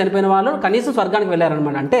యుద్ధంలో చనిపోయిన వాళ్ళు కనీసం స్వర్గానికి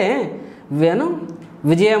వెళ్ళారనమాట. అంటే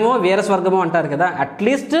విజయమో వీర స్వర్గమో అంటారు కదా,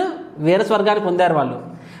 అట్లీస్ట్ వీర స్వర్గాన్ని పొందారు వాళ్ళు.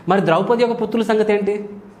 మరి ద్రౌపది యొక్క పుత్రుల సంగతి ఏంటి?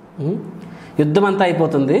 యుద్ధం అంతా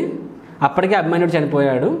అయిపోతుంది, అప్పటికే అభిమన్యుడు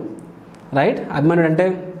చనిపోయాడు, రైట్? అభిమన్యుడు అంటే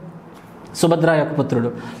సుభద్ర యొక్క పుత్రుడు.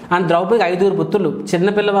 అండ్ ద్రౌపదికి 5 పుత్రులు,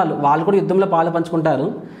 చిన్నపిల్లవాళ్ళు, వాళ్ళు కూడా యుద్ధంలో పాలు పంచుకుంటారు.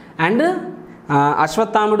 అండ్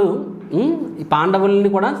అశ్వత్థాముడు ఈ పాండవుల్ని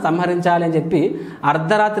కూడా సంహరించాలి అని చెప్పి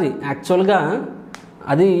అర్ధరాత్రి, యాక్చువల్గా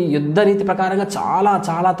అది యుద్ధ రీతి ప్రకారంగా చాలా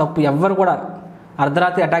చాలా తప్పు. ఎవ్వరు కూడా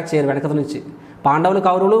అర్ధరాత్రి అటాక్ చేయరు వెనకత నుంచి. పాండవులు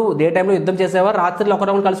కౌరవులు డే టైంలో యుద్ధం చేసేవారు, రాత్రిలో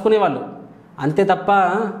ఒకరొకరు కలుసుకునేవాళ్ళు అంతే తప్ప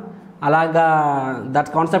అలాగా that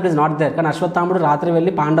concept is not there. కానీ అశ్వత్థాముడు రాత్రి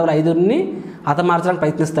వెళ్ళి పాండవులు 5 హతమార్చడానికి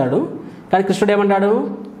ప్రయత్నిస్తాడు. కానీ కృష్ణుడు ఏమంటాడు?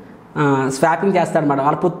 స్వాపింగ్ చేస్తాడనమాట.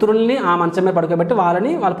 వాళ్ళ పుత్రుల్ని ఆ మంచం మీద పడుకోబెట్టి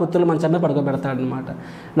వాళ్ళ పుత్రుల మంచం మీద పడుకోబెడతాడు అనమాట.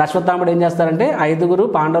 అశ్వత్థాముడు ఏం చేస్తాడంటే 5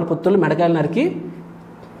 పాండవుల పుత్రులు మెడకాయలు నరికి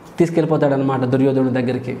తీసుకెళ్ళిపోతాడు అనమాట దుర్యోధనుడి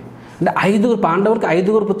దగ్గరికి. అంటే 5 పాండవులకి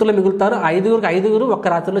 5 పుత్రులు మిగులుతారు, 5 ఒక్క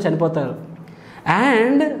రాత్రిలో చనిపోతారు.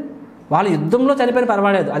 అండ్ వాళ్ళు యుద్ధంలో చనిపోయిన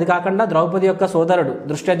పర్వాలేదు, అది కాకుండా ద్రౌపది యొక్క సోదరుడు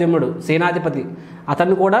దృష్టద్యుమ్నుడు సేనాధిపతి,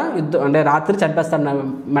 అతన్ని కూడా అంటే రాత్రి చంపేస్తాడు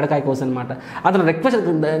మెడకాయ కోసం అనమాట. అతను రిక్వెస్ట్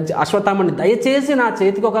అశ్వత్థాముడిని, దయచేసి నా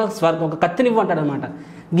చేతికి ఒక కత్తినివ్వు అంటాడు అనమాట.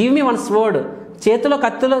 గివ్ మీ 1 స్వర్డ్,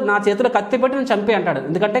 నా చేతిలో కత్తి పెట్టి నేను చంపే అంటాడు.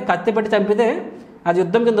 ఎందుకంటే కత్తి పెట్టి చంపితే అది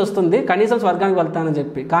యుద్ధం కింద వస్తుంది, కనీసం స్వర్గానికి వెళ్తానని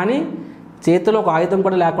చెప్పి. కానీ చేతిలో ఒక ఆయుధం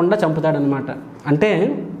కూడా లేకుండా చంపుతాడనమాట.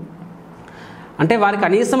 అంటే వారి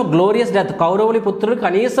కనీసం గ్లోరియస్ డెత్, కౌరవులి పుత్రులు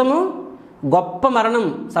కనీసము గొప్ప మరణం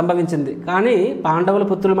సంభవించింది. కానీ పాండవుల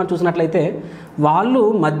పుత్రులు మనం చూసినట్లయితే వాళ్ళు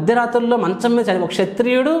మధ్యరాత్రుల్లో మంచం మీద ఒక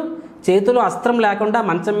క్షత్రియుడు చేతిలో అస్త్రం లేకుండా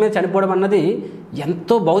మంచం మీద చనిపోవడం అన్నది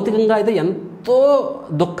ఎంతో భౌతికంగా అయితే ఎంతో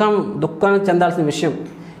దుఃఖం చెందాల్సిన విషయం.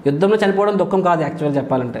 యుద్ధంలో చనిపోవడం దుఃఖం కాదు యాక్చువల్గా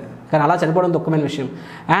చెప్పాలంటే, కానీ అలా చనిపోవడం దుఃఖమైన విషయం.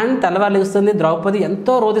 అండ్ తెల్లవారు లెగుస్తుంది, ద్రౌపది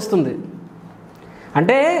ఎంతో రోధిస్తుంది.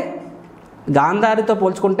 అంటే గాంధారితో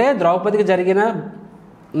పోల్చుకుంటే ద్రౌపదికి జరిగిన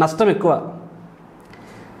నష్టం ఎక్కువ.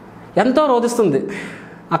 ఎంతో రోధిస్తుంది.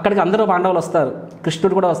 అక్కడికి అందరూ పాండవులు వస్తారు,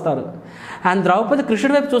 కృష్ణుడు కూడా వస్తారు. అండ్ ద్రౌపది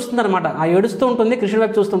కృష్ణుడి వైపు చూస్తుంది అనమాట. ఆ ఏడుస్తూ ఉంటుంది, కృష్ణుడి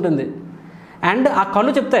వైపు చూస్తుంటుంది. అండ్ ఆ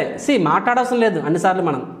కళ్ళు చెప్తాయి, మాట్లాడాల్సిన లేదు అన్నిసార్లు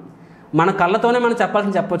మన కళ్ళతోనే మనం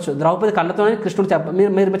చెప్పాల్సింది చెప్పొచ్చు. ద్రౌపది కళ్ళతోనే కృష్ణుడు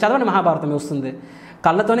మీరు చదవండి, మహాభారతం వస్తుంది.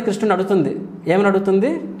 కళ్ళతోనే కృష్ణుడిని అడుగుతుంది. ఏమని అడుగుతుంది?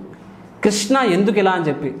 కృష్ణ ఎందుకు ఇలా అని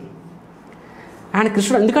చెప్పి. అండ్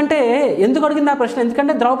కృష్ణుడు ఎందుకు అడిగింది ఆ ప్రశ్న?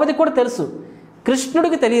 ఎందుకంటే ద్రౌపదికి కూడా తెలుసు,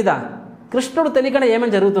 కృష్ణుడికి తెలియదా? కృష్ణుడు తెలియకుండా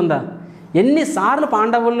ఏమైనా జరుగుతుందా? ఎన్నిసార్లు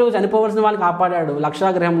పాండవులు చనిపోవలసిన వాళ్ళని కాపాడాడు.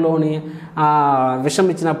 లక్షాగ్రహంలోని విషం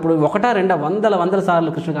ఇచ్చినప్పుడు 1-2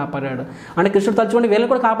 సార్లు కృష్ణుడు కాపాడాడు. అంటే కృష్ణుడు తలుచుకోండి వీళ్ళని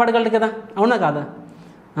కూడా కాపాడగలడు కదా, అవునా కాదా?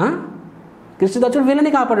 కృష్ణుడు తలుచుకోండి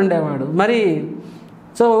వీళ్ళని కాపాడి ఉండేవాడు. మరి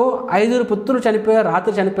సో 5 పుత్రులు చనిపోయారు,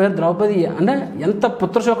 రాత్రి చనిపోయారు. ద్రౌపది అంటే ఎంత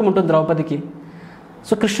పుత్రశోకం ఉంటుంది ద్రౌపదికి.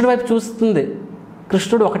 సో కృష్ణుడి వైపు చూస్తుంది.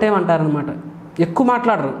 కృష్ణుడు ఒకటేమంటారనమాట, ఎక్కువ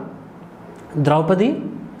మాట్లాడరు. ద్రౌపది,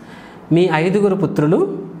 మీ 5 పుత్రులు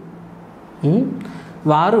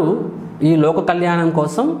వారు ఈ లోక కళ్యాణం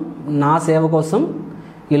కోసం, నా సేవ కోసం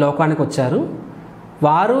ఈ లోకానికి వచ్చారు.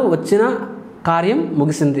 వారు వచ్చిన కార్యం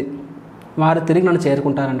ముగిసింది, వారు తిరిగి నన్ను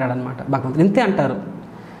చేరుకుంటారంటాడు అనమాట భగవంతుడు. ఇంతే అంటారు.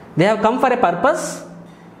 They have come for a purpose,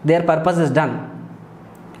 their purpose is done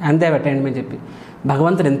and they have attained అని చెప్పి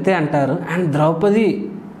భగవంతుడు ఇంతే అంటారు. అండ్ ద్రౌపది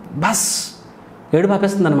బస్ ఏడుపు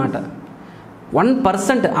ఆపేస్తుంది అనమాట.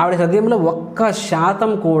 1% ఆవిడ హృదయంలో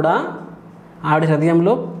 1% కూడా ఆవిడ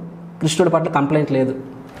హృదయంలో కృష్ణుడి పట్ల కంప్లైంట్ లేదు.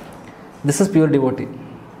 This is pure devotee.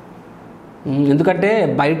 ఎందుకంటే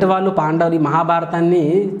బయట వాళ్ళు పాండవులు ఈ మహాభారతాన్ని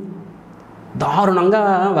దారుణంగా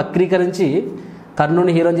వక్రీకరించి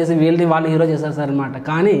కర్ణుని హీరో చేసి వాళ్ళని హీరో చేశారు సార్ అనమాట.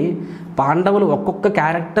 కానీ పాండవులు ఒక్కొక్క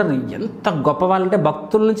క్యారెక్టర్ ఎంత గొప్ప వాళ్ళంటే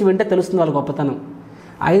భక్తుల నుంచి వింటే తెలుస్తుంది వాళ్ళ గొప్పతనం.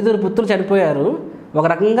 5 పుత్రులు చనిపోయారు, ఒక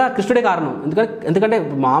రకంగా కృష్ణుడే కారణం. ఎందుకంటే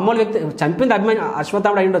మామూలు వ్యక్తి చంపింది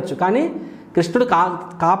అశ్వత్థాముడు అయి ఉండొచ్చు, కానీ కృష్ణుడు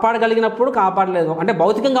కాపాడగలిగినప్పుడు కాపాడలేదు. అంటే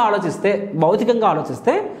భౌతికంగా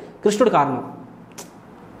ఆలోచిస్తే కృష్ణుడు కారణం.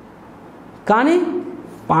 కానీ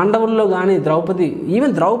పాండవుల్లో కానీ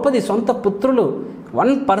ఈవెన్ ద్రౌపది సొంత పుత్రులు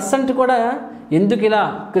 1% కూడా ఎందుకు ఇలా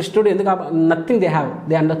కృష్ణుడు ఎందుకు నథింగ్ దే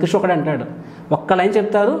అండ్ కృష్ణుడు ఒకడే అంటాడు. ఒక్క లైన్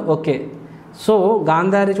చెప్తారు, ఓకే. సో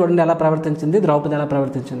గాంధారి చూడండి ఎలా ప్రవర్తించింది, ద్రౌపది ఎలా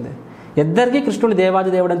ప్రవర్తించింది. ఇద్దరికీ కృష్ణుడు దేవాది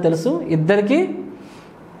దేవుడు అని తెలుసు. ఇద్దరికీ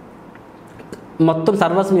మొత్తం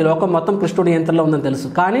సర్వస్వం ఈ లోకం మొత్తం కృష్ణుడి నియంత్రణలో ఉందని తెలుసు.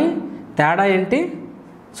 కానీ తేడా ఏంటి?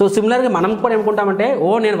 సో సిమిలర్గా మనం కూడా ఏమనుకుంటామంటే,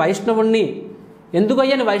 నేను వైష్ణవుణ్ణి.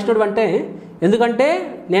 ఎందుకయ్యా నేను వైష్ణవుడు అంటే, ఎందుకంటే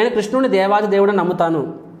నేను కృష్ణుడిని దేవాది దేవుడని నమ్ముతాను.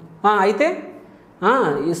 అయితే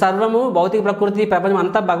ఈ సర్వము భౌతిక ప్రకృతి ప్రపంచం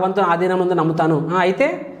అంతా భగవంతుని ఆధీనం ఉందని నమ్ముతాను. అయితే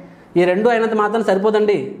ఈ 2 అయినంత మాత్రం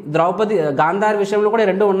సరిపోదండి. గాంధారి విషయంలో కూడా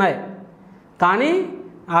 2 ఉన్నాయి. కానీ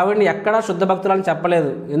ఆవిడని ఎక్కడా శుద్ధ భక్తులని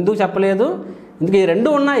చెప్పలేదు. ఎందుకు చెప్పలేదు? ఎందుకు ఈ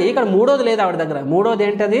 2 ఉన్నాయి, ఇక్కడ 3వది లేదు ఆవిడ దగ్గర. 3వది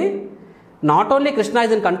ఏంటది? Not only Krishna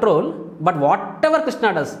is in control, but what ever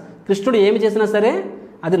Krishna does, కృష్ణుడు ఏమి చేసినా సరే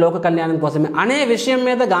అది లోక కళ్యాణం కోసమే అనే విషయం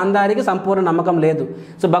మీద గాంధారికి సంపూర్ణ నమ్మకం లేదు.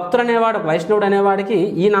 సో భక్తుడు అనేవాడు, వైష్ణవుడు అనేవాడికి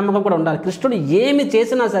ఈ నమ్మకం కూడా ఉండాలి. కృష్ణుడు ఏమి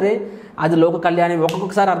చేసినా సరే అది లోక కళ్యాణం.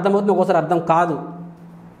 ఒక్కొక్కసారి అర్థమవుతుంది, ఒక్కొక్కసారి అర్థం కాదు.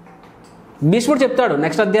 భీష్ముడు చెప్తాడు,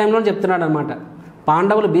 నెక్స్ట్ అధ్యాయంలో చెప్తున్నాడు అనమాట.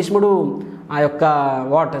 పాండవులు భీష్ముడు ఆ యొక్క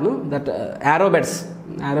దట్ యారోబెట్స్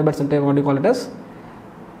అంటే what you call it as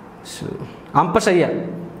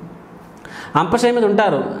Ampasayya మీద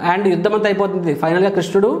ఉంటారు. అండ్ యుద్ధం అంతా అయిపోతుంది. ఫైనల్గా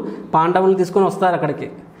కృష్ణుడు పాండవులను తీసుకొని వస్తారు అక్కడికి.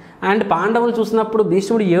 అండ్ పాండవులు చూసినప్పుడు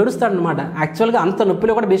భీష్ముడు ఏడుస్తాడు అనమాట. యాక్చువల్గా అంత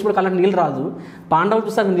నొప్పిలో కూడా భీష్ముడు కళ్ళకి నీళ్ళు రాదు, పాండవులు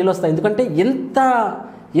చూస్తే నీళ్ళు వస్తాయి. ఎందుకంటే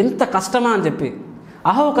ఎంత కష్టమా అని చెప్పి.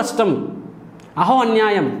 అహో కష్టం, అహో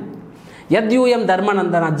అన్యాయం, యద్యూయం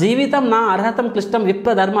ధర్మనందన, జీవితం నా అర్హతం క్లిష్టం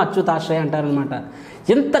విప్రధర్మ అచ్యుతాశ్రయ అంటారనమాట.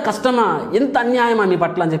 ఎంత కష్టమా, ఎంత అన్యాయమా మీ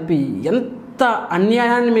పట్ల అని చెప్పి, ఎంత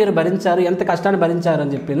అన్యాయాన్ని మీరు భరించారు, ఎంత కష్టాన్ని భరించారు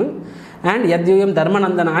అని చెప్పాను. అండ్ యద్యూయం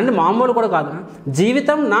ధర్మనందన, అండ్ మామూలు కూడా కాదు,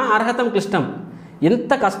 జీవితం నా అర్హతం క్లిష్టం,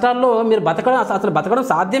 ఇంత కష్టాల్లో మీరు అసలు బతకడం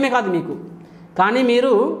సాధ్యమే కాదు మీకు, కానీ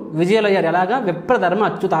మీరు విజయాలయ్యారు. ఎలాగా? విప్రధర్మ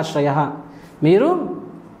అచ్యుతాశ్రయ, మీరు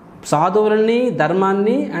సాధువులని,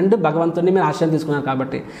 ధర్మాన్ని అండ్ భగవంతుడిని మీరు ఆశ్రయం తీసుకున్నారు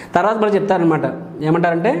కాబట్టి. తర్వాత మనం చెప్తారనమాట,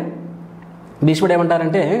 ఏమంటారంటే భీష్ముడు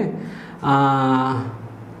ఏమంటారంటే,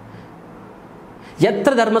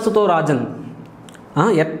 ఎత్ర ధర్మసుతో రాజన్,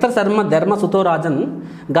 ఎత్ర ధర్మసుతో రాజన్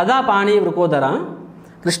గదా పాణి వృకోదర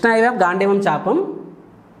కృష్ణైవ గాంధీవం చాపం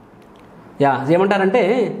ఏమంటారంటే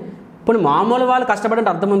ఇప్పుడు మామూలు వాళ్ళు కష్టపడే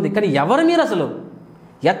అర్థం ఉంది, కానీ ఎవరు మీరు అసలు?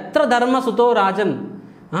 ఎత్ర ధర్మసుతో రాజన్,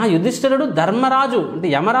 యుధిష్ఠిరుడు ధర్మరాజు అంటే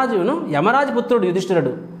యమరాజు పుత్రుడు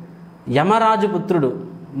యుధిష్ఠిరుడు, యమరాజు పుత్రుడు,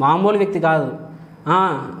 మామూలు వ్యక్తి కాదు.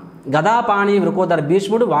 గదాపాణి వృకోదర,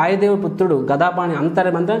 భీష్ముడు వాయుదేవ పుత్రుడు, గదాపాణి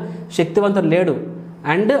అంత శక్తివంతుడు లేడు.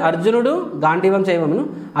 అండ్ అర్జునుడు గాంధీవం చేయవమును,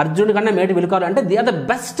 అర్జునుడి కన్నా మేటి విలుకాలు. అంటే ది ఆర్ ద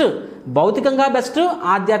బెస్ట్, భౌతికంగా బెస్ట్,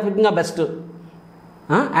 ఆధ్యాత్మికంగా బెస్ట్.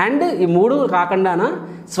 అండ్ ఈ మూడు కాకుండా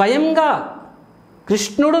స్వయంగా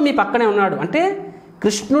కృష్ణుడు మీ పక్కనే ఉన్నాడు. అంటే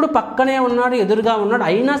కృష్ణుడు పక్కనే ఉన్నాడు, ఎదురుగా ఉన్నాడు,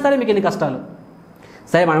 అయినా సరే మీకు ఎన్ని కష్టాలు.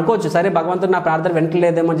 సరే అనుకోవచ్చు, సరే భగవంతుడు నా ప్రార్థన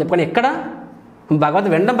వెంటలేదేమో అని చెప్పుకొని, ఎక్కడ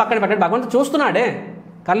భగవంతుడు వెంటనే పక్కన పెట్టాడు, భగవంతుడు చూస్తున్నాడే,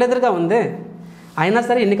 కళ్ళెదురుగా ఉందే, అయినా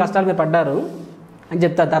సరే ఇన్ని కష్టాలు మీరు పడ్డారు అని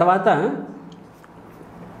చెప్తారు. తర్వాత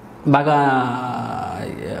బాగా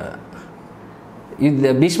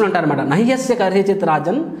భీష్ముడు అంటారన్నమాట, నహ్యస్య కర్హిచిత్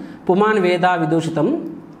రాజన్ పుమాన్ వేద విదూషితం,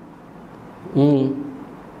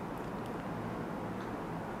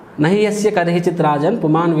 నహ్యస్య కర్హిచిత్ రాజన్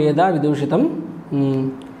పుమాన్ వేద విదూషితం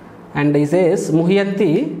అండ్ ఈసేస్ ముహ్యంతి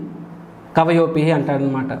కవయోపి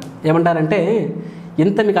అంటారనమాట. ఏమంటారంటే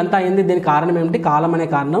ఇంత మీకు అంతా అయింది, దీనికి కారణం ఏమిటి? కాలం అనే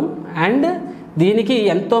కారణం. అండ్ దీనికి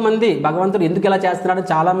ఎంతోమంది భగవంతుడు ఎందుకు ఇలా చేస్తున్నాడు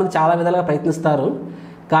చాలామంది చాలా విధాలుగా ప్రయత్నిస్తారు,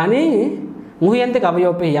 కానీ ముహ్యంతి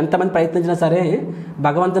కవయోపి, ఎంతమంది ప్రయత్నించినా సరే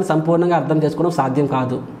భగవంతుని సంపూర్ణంగా అర్థం చేసుకోవడం సాధ్యం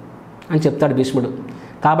కాదు అని చెప్తాడు భీష్ముడు.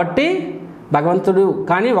 కాబట్టి భగవంతుడు,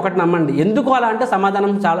 కానీ ఒకటి నమ్మండి, ఎందుకు అలా అంటే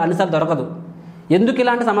సమాధానం చాలా అన్నిసార్లు దొరకదు. ఎందుకు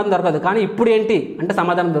ఇలా అంటే సమాధానం దొరకదు, కానీ ఇప్పుడు ఏంటి అంటే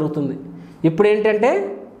సమాధానం దొరుకుతుంది. ఇప్పుడు ఏంటంటే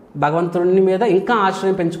భగవంతుని మీద ఇంకా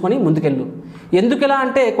ఆశ్రయం పెంచుకొని ముందుకెళ్ళు. ఎందుకు ఇలా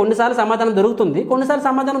అంటే కొన్నిసార్లు సమాధానం దొరుకుతుంది, కొన్నిసార్లు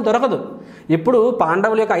సమాధానం దొరకదు. ఇప్పుడు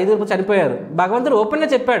పాండవుల యొక్క 5 చనిపోయారు, భగవంతుడు ఓపెన్గా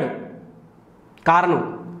చెప్పాడు కారణం.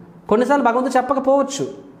 కొన్నిసార్లు భగవంతుడు చెప్పకపోవచ్చు,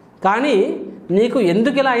 కానీ నీకు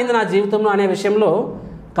ఎందుకు ఇలా అయింది నా జీవితంలో అనే విషయంలో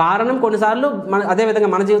కారణం కొన్నిసార్లు అదేవిధంగా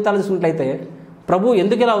మన జీవితాలు చూసినట్లయితే ప్రభు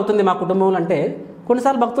ఎందుకు ఇలా అవుతుంది మా కుటుంబంలో అంటే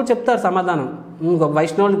కొన్నిసార్లు భక్తులు చెప్తారు సమాధానం.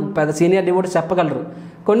 వైష్ణవులు పెద్ద సీనియర్ డివోటీస్ చెప్పగలరు,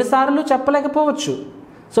 కొన్నిసార్లు చెప్పలేకపోవచ్చు.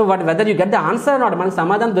 So what whether you get the answer not, మనకు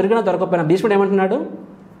సమాధానం దొరికినా దొరకకపోయినా. భీష్ముడు ఏమంటున్నాడు,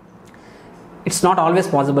 ఇట్స్ నాట్ ఆల్వేస్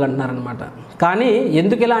పాసిబుల్ అంటున్నారనమాట. కానీ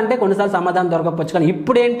ఎందుకు ఇలా అంటే కొన్నిసార్లు సమాధానం దొరకకపోవచ్చు, కానీ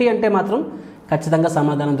ఇప్పుడు ఏంటి అంటే మాత్రం ఖచ్చితంగా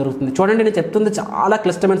సమాధానం దొరుకుతుంది. చూడండి, నేను చెప్తుంది చాలా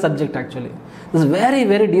క్లిష్టమైన subject, actually it's very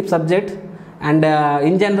very deep subject. And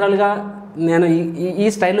in జనరల్గా నేను ఈ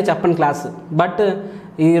స్టైల్లో చెప్పను క్లాస్, బట్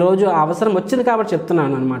ఈరోజు అవసరం వచ్చింది కాబట్టి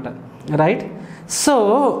చెప్తున్నాను అనమాట. Right, so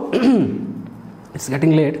it's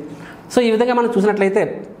getting late. So ఈ విధంగా మనం చూసినట్లయితే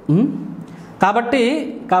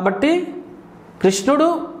కాబట్టి కృష్ణుడు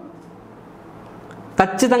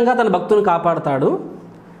ఖచ్చితంగా తన భక్తుని కాపాడుతాడు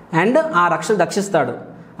అండ్ ఆ రక్షణ రక్షిస్తాడు.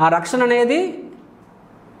 ఆ రక్షణ అనేది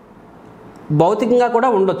భౌతికంగా కూడా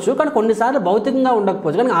ఉండొచ్చు, కానీ కొన్నిసార్లు భౌతికంగా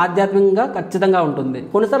ఉండకపోవచ్చు, కానీ ఆధ్యాత్మికంగా ఖచ్చితంగా ఉంటుంది.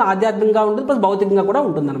 కొన్నిసార్లు ఆధ్యాత్మికంగా ఉంటుంది ప్లస్ భౌతికంగా కూడా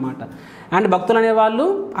ఉంటుందన్నమాట. అండ్ భక్తులు అనేవాళ్ళు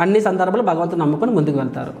అన్ని సందర్భాలు భగవంతుని నమ్ముకొని ముందుకు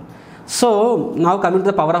వెళ్తారు. So now coming to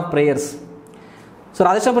the power of prayers. So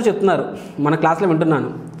రాధేశ్వరం చెప్తున్నారు, మన క్లాస్లో వింటున్నాను.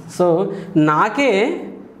 సో నాకే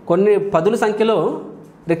కొన్ని 10ల సంఖ్యలో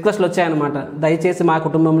రిక్వెస్ట్లు వచ్చాయన్నమాట, దయచేసి మా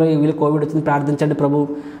కుటుంబంలో వీళ్ళు కోవిడ్ వచ్చింది ప్రార్థించండి ప్రభు,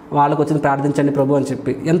 వాళ్ళకు వచ్చింది ప్రార్థించండి ప్రభు అని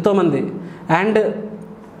చెప్పి ఎంతోమంది. అండ్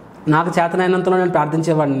నాకు చేతనైనంతలో నేను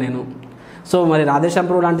ప్రార్థించేవాడిని నేను. సో మరి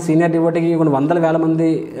రాధేశ్యామరావు లాంటి సీనియర్ డివోటీకి కొన్ని 100,000 మంది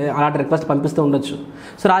అలాంటి రిక్వెస్ట్ పంపిస్తూ ఉండొచ్చు.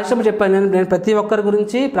 సో రాధేశ్యామరావు చెప్పాను, నేను ప్రతి ఒక్కరి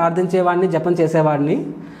గురించి ప్రార్థించేవాడిని, జపం చేసేవాడిని,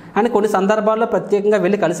 అండ్ కొన్ని సందర్భాల్లో ప్రత్యేకంగా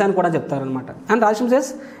వెళ్ళి కలిశాను కూడా చెప్తారనమాట. అండ్ రాధేశ్యామరావు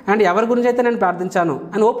సేస్, అండ్ ఎవరి గురించి అయితే నేను ప్రార్థించాను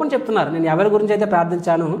అని ఓపెన్ చెప్తున్నారు. నేను ఎవరి గురించి అయితే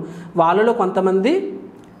ప్రార్థించాను వాళ్ళలో కొంతమంది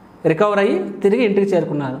రికవర్ అయ్యి తిరిగి ఇంటికి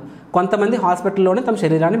చేరుకున్నారు, కొంతమంది హాస్పిటల్లోనే తమ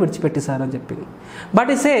శరీరాన్ని విడిచిపెట్టేశారు అని చెప్పి.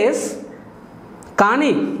 బట్ ఈ సేస్,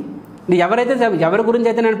 కానీ ఎవరి గురించి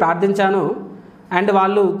అయితే నేను ప్రార్థించానో అండ్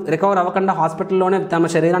వాళ్ళు రికవర్ అవ్వకుండా హాస్పిటల్లోనే తమ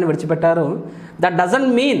శరీరాన్ని విడిచిపెట్టారో, దట్ డజంట్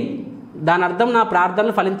మీన్, దాని అర్థం నా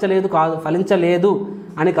ప్రార్థనలు ఫలించలేదు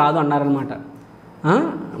అని కాదు అన్నారనమాట.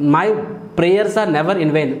 My prayers are never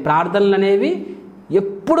in vein. ప్రార్థనలు అనేవి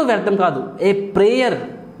ఎప్పుడు వ్యర్థం కాదు. A prayer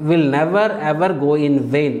will never ever go in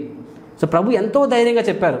vein. So ప్రభు ఎంతో ధైర్యంగా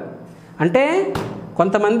చెప్పారు. అంటే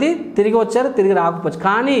కొంతమంది తిరిగి వచ్చారు, తిరిగి రాకపోవచ్చు,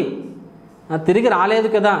 కానీ తిరిగి రాలేదు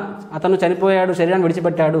కదా, అతను చనిపోయాడు, శరీరాన్ని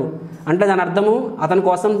విడిచిపెట్టాడు అంటే దాని అర్థము అతని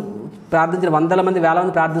కోసం ప్రార్థించిన 100 మంది 1000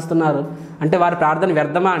 మంది ప్రార్థిస్తున్నారు అంటే వారి ప్రార్థన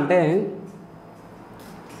వ్యర్థమా అంటే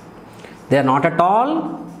they are not at all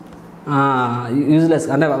useless,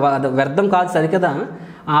 అంటే వ్యర్థం కాదు సరికదా.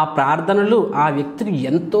 ఆ ప్రార్థనలు ఆ వ్యక్తికి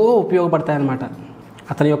ఎంతో ఉపయోగపడతాయన్నమాట.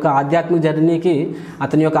 అతని యొక్క ఆధ్యాత్మిక జర్నీకి,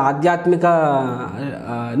 అతని యొక్క ఆధ్యాత్మిక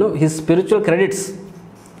హిస్ స్పిరిచువల్ క్రెడిట్స్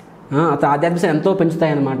అతని ఆధ్యాత్మిక ఎంతో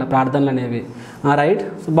పెంచుతాయన్నమాట ప్రార్థనలు అనేవి. రైట్,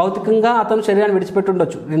 సో భౌతికంగా అతను శరీరాన్ని విడిచిపెట్టి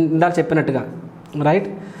ఉండొచ్చు, నేను ఇందాక చెప్పినట్టుగా. రైట్,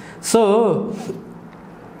 సో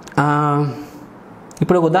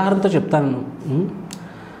ఇప్పుడు ఒక ఉదాహరణతో చెప్తాను.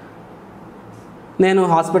 నేను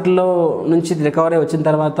హాస్పిటల్లో నుంచి రికవరీ వచ్చిన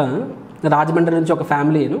తర్వాత రాజమండ్రి నుంచి ఒక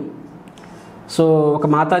ఫ్యామిలీను, సో ఒక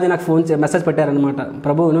మాతాజీ నాకు మెసేజ్ పెట్టారనమాట,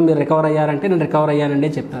 ప్రభు మీరు రికవర్ అయ్యారంటే నేను రికవర్ అయ్యానండి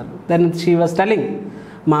చెప్పారు. దెన్ షీ వాజ్ టెల్లింగ్,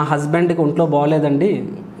 మా హస్బెండ్కి ఒంట్లో బాగోలేదండి,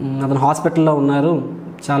 అతను హాస్పిటల్లో ఉన్నారు,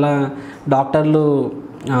 చాలా డాక్టర్లు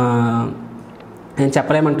నేను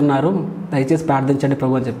చెప్పలేమంటున్నారు, దయచేసి ప్రార్థించండి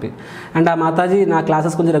ప్రభు అని చెప్పి. అండ్ ఆ మాతాజీ నా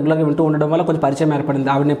క్లాసెస్ కొంచెం రెగ్యులర్గా వింటూ ఉండడం వల్ల కొంచెం పరిచయం ఏర్పడింది.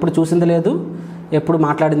 ఆవిడని ఎప్పుడు చూసింది లేదు, ఎప్పుడు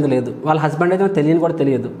మాట్లాడింది లేదు. వాళ్ళ హస్బెండ్ అయితే నాకు తెలియని కూడా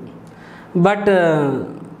తెలియదు. బట్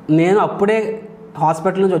నేను అప్పుడే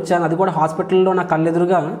హాస్పిటల్ నుంచి వచ్చాను. అది కూడా హాస్పిటల్లో నా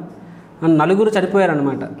కళ్ళెదురుగా 4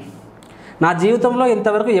 చనిపోయారనమాట. నా జీవితంలో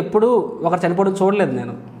ఇంతవరకు ఎప్పుడూ ఒకరు చనిపోవడం చూడలేదు.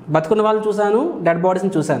 నేను బతుకున్న వాళ్ళని చూశాను, డెడ్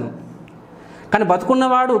బాడీస్ని చూశాను, కానీ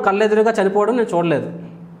బతుకున్నవాడు కళ్ళెదురుగా చనిపోవడం నేను చూడలేదు.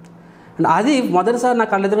 అండ్ అది మొదటిసారి నా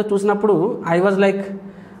కళ్ళెదురుగా చూసినప్పుడు ఐ వాజ్ లైక్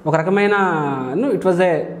ఒక రకమైన it was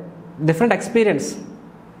a different experience.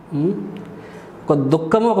 ఒక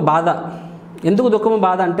దుఃఖము, ఒక బాధ. ఎందుకు దుఃఖము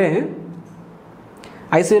బాధ అంటే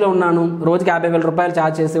ఐసీయూలో ఉన్నాను, రోజుకి 50,000 రూపాయలు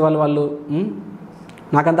ఛార్జ్ చేసేవాళ్ళు వాళ్ళు.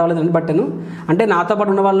 నాకంత అవ్వలేదు బట్టను. అంటే నాతో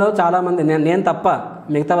పాటు ఉన్న వాళ్ళు చాలామంది, నేను తప్ప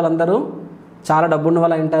మిగతా వాళ్ళందరూ చాలా డబ్బు ఉన్న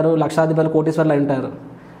వాళ్ళు ఉంటారు, లక్షాధిపతులు, కోటీశ్వర్లు ఉంటారు.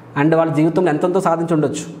 అండ్ వాళ్ళ జీవితంలో ఎంతో సాధించి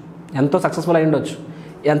ఉండొచ్చు, ఎంతో సక్సెస్ఫుల్ అయి ఉండొచ్చు,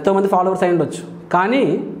 ఎంతోమంది ఫాలోవర్స్ అయి ఉండొచ్చు. కానీ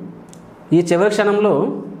ఈ చివరి క్షణంలో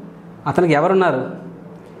అతనికి ఎవరున్నారు?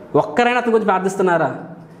 ఒక్కరైనా అతని గురించి ప్రార్థిస్తున్నారా?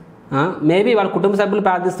 మేబీ వాళ్ళ కుటుంబ సభ్యులు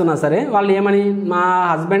ప్రార్థిస్తున్నా సరే వాళ్ళు ఏమని, మా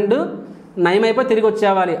హస్బెండ్ నయమైపోయి తిరిగి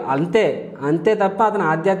వచ్చేవాలి, అంతే తప్ప అతని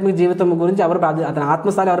ఆధ్యాత్మిక జీవితం గురించి ఎవరు అతని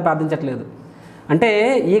ఆత్మస్థాయి ఎవరు ప్రార్థించట్లేదు. అంటే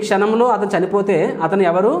ఈ క్షణంలో అతను చనిపోతే అతను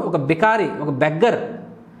ఎవరు? ఒక బికారి, ఒక బెగ్గర్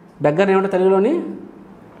ఏమంటారు తెలుగులోని?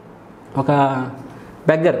 ఒక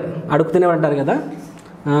బెగ్గర్, అడుగు తినేవాడు అంటారు కదా,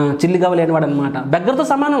 చిల్లిగవ్వ లేనివాడు అనమాట. బెగ్గర్తో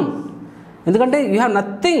సమానం. ఎందుకంటే you have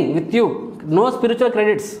nothing with you, no spiritual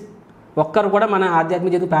credits. ఒక్కరు కూడా మన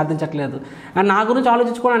ఆధ్యాత్మిక జీవితం ప్రార్థించట్లేదు. అండ్ నా గురించి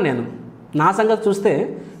ఆలోచించుకున్నాను నేను. నా సంగతి చూస్తే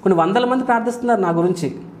కొన్ని 100 మంది ప్రార్థిస్తున్నారు నా గురించి.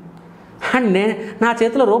 అండ్ నా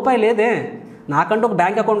చేతిలో రూపాయి లేదే, నాకంటూ ఒక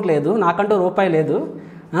బ్యాంక్ అకౌంట్ లేదు, నాకంటూ రూపాయి లేదు.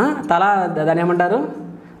 దాని ఏమంటారు,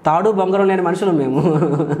 తాడు బొంగరం లేని మనుషులు మేము.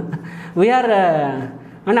 వీఆర్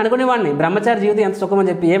అని అనుకునేవాడిని, బ్రహ్మచారి జీవితం ఎంత సుఖమని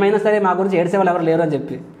చెప్పి, ఏమైనా సరే మా గురించి ఏడ్చేవాళ్ళు ఎవరు లేరు అని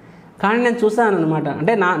చెప్పి. కానీ నేను చూసాను అనమాట.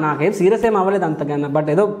 అంటే నాకేం సీరియస్ ఏం అవ్వలేదు అంతకన్నా, బట్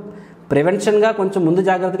ఏదో ప్రివెన్షన్గా కొంచెం ముందు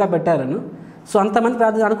జాగ్రత్తగా పెట్టారను. సో అంతమంది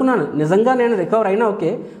ప్రార్థన అనుకున్నాను, నిజంగా నేను రికవర్ అయినా ఓకే,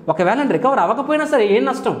 ఒకవేళ నేను రికవర్ అవ్వకపోయినా సరే ఏం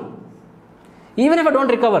నష్టం, even if I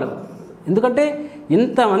don't recover. ఎందుకంటే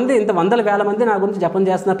ఇంత 100,000 మంది నా గురించి జపం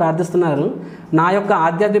చేస్తున్నారు, ప్రార్థిస్తున్నారు. నా యొక్క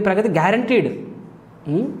ఆధ్యాత్మిక ప్రగతి గ్యారంటీడ్,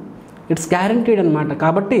 ఇట్స్ గ్యారంటీడ్ అనమాట.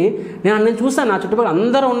 కాబట్టి నేను చూసాను, నా చుట్టుపక్కల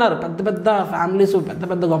అందరూ ఉన్నారు, పెద్ద ఫ్యామిలీస్,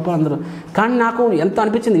 పెద్ద గొప్ప అందరూ. కానీ నాకు ఎంత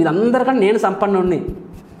అనిపించింది, వీళ్ళందరికన్నా నేను సంపన్నుడిని,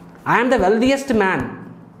 ఐఎమ్ ద వెల్దియెస్ట్ మ్యాన్.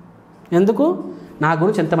 ఎందుకు? నా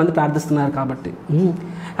గురించి ఎంతమంది ప్రార్థిస్తున్నారు కాబట్టి.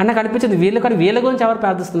 అని నాకు అనిపించింది, వీళ్ళ గురించి ఎవరు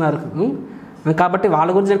ప్రార్థిస్తున్నారు కాబట్టి వాళ్ళ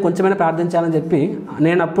గురించి నేను కొంచెమైనా ప్రార్థించాలని చెప్పి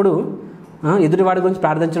నేను అప్పుడు ఎదుటివాడి గురించి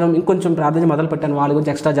ప్రార్థించడం, ఇంకొంచెం ప్రార్థన మొదలుపెట్టాను, వాళ్ళ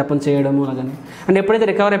గురించి ఎక్స్ట్రా జపం చేయడము అలాగని. అండ్ ఎప్పుడైతే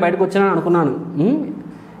రికవరీ బయటకు వచ్చానని అనుకున్నాను,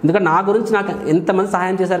 ఎందుకంటే నా గురించి నాకు ఎంతమంది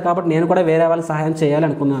సహాయం చేశారు కాబట్టి నేను కూడా వేరే వాళ్ళకి సహాయం చేయాలి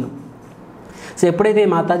అనుకున్నాను. సో ఎప్పుడైతే ఈ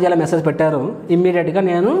మాతాజీ అలా మెసేజ్ పెట్టారో ఇమ్మీడియట్గా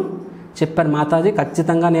నేను చెప్పాను, మాతాజీ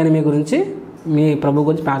ఖచ్చితంగా నేను మీ గురించి, మీ ప్రభు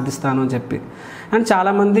గురించి ప్రార్థిస్తాను అని చెప్పి. అండ్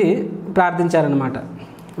చాలామంది ప్రార్థించారనమాట.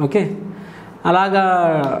 ఓకే, అలాగా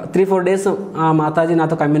 3-4 డేస్ ఆ మాతాజీ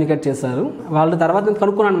నాతో కమ్యూనికేట్ చేశారు. వాళ్ళ తర్వాత నేను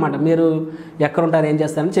కనుక్కున్నాను అనమాట, మీరు ఎక్కడ ఉంటారు, ఏం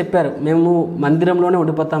చేస్తారని చెప్పారు. మేము మందిరంలోనే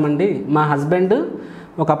ఉండిపోతామండి, మా హస్బెండ్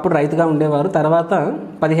ఒకప్పుడు రైతుగా ఉండేవారు, తర్వాత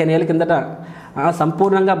 15 ఏళ్ళ కిందట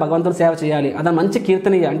సంపూర్ణంగా భగవంతుని సేవ చేయాలి, అదే మంచి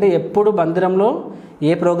కీర్తనీయ. అంటే ఎప్పుడు మందిరంలో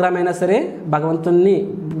ఏ ప్రోగ్రామ్ అయినా సరే భగవంతుని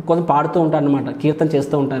కొంచెం పాడుతూ ఉంటారనమాట, కీర్తన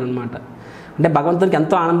చేస్తూ ఉంటారనమాట. అంటే భగవంతునికి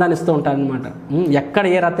ఎంతో ఆనందాన్ని ఇస్తూ ఉంటారనమాట. ఎక్కడ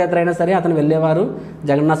ఏ రథయాత్ర అయినా సరే అతను వెళ్ళేవారు,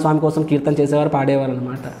 జగన్నాథ స్వామి కోసం కీర్తన చేసేవారు, పాడేవారు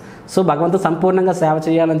అనమాట. సో భగవంతుడు సంపూర్ణంగా సేవ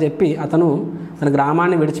చేయాలని చెప్పి అతను తన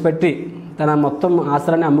గ్రామాన్ని విడిచిపెట్టి తన మొత్తం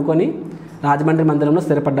ఆశ్రయాన్ని అమ్ముకొని రాజమండ్రి మందిరంలో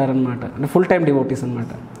స్థిరపడ్డారనమాట. అంటే ఫుల్ టైం డివోటీస్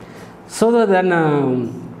అనమాట. సో దాన్ని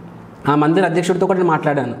ఆ మందిర అధ్యక్షుడితో కూడా నేను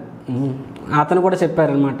మాట్లాడాను. అతను కూడా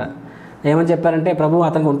చెప్పారనమాట. ఏమని చెప్పారంటే, ప్రభు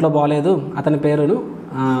అతనికి ఒంట్లో బాగలేదు, అతని పేరును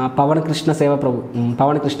పవన్ కృష్ణ సేవ ప్రభు,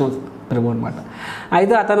 పవన్ కృష్ణ ప్రభు అనమాట.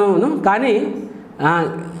 అయితే అతను కానీ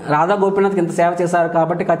రాధా గోపీనాథ్కి ఇంత సేవ చేశారు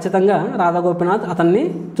కాబట్టి ఖచ్చితంగా రాధా గోపీనాథ్ అతన్ని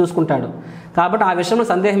చూసుకుంటాడు. కాబట్టి ఆ విషయంలో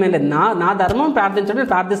సందేహం ఏం లేదు. నా ధర్మం ప్రార్థించడం,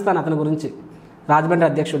 నేను ప్రార్థిస్తాను అతని గురించి. రాజమండ్రి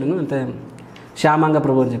అధ్యక్షుడును అంతే శ్యామంగ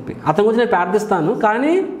ప్రభు అని చెప్పి అతని గురించి నేను ప్రార్థిస్తాను.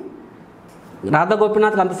 కానీ రాధా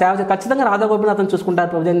గోపీనాథ్కి అంత సేవ ఖచ్చితంగా రాధా గోపీనాథ్ అతను చూసుకుంటారు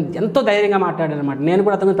ప్రభు, ఎంతో ధైర్యంగా మాట్లాడారు అనమాట. నేను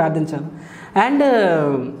కూడా అతను ప్రార్థించాను. అండ్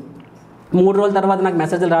 3 రోజుల తర్వాత నాకు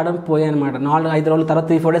మెసేజ్లు రావడం పోయాయి అనమాట. 4-5 రోజుల తర్వాత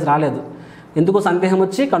 3-4 డేస్ రాలేదు. ఎందుకో సందేహం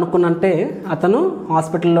వచ్చి కనుక్కున్నంటే అతను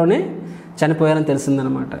హాస్పిటల్లోనే చనిపోయారని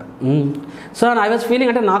తెలిసిందనమాట. సో ఐ వాజ్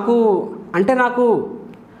ఫీలింగ్ అంటే నాకు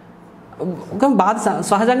ఒక బాధ,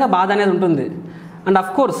 సహజంగా బాధ అనేది ఉంటుంది. అండ్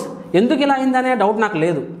అఫ్ కోర్స్ ఎందుకు ఇలా అయిందనే డౌట్ నాకు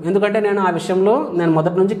లేదు. ఎందుకంటే నేను ఆ విషయంలో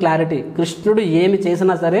మొదటి నుంచి క్లారిటీ, కృష్ణుడు ఏమి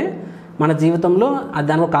చేసినా సరే మన జీవితంలో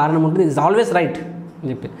దానికి ఒక కారణం ఉంటుంది, ఇట్స్ ఆల్వేస్ రైట్ అని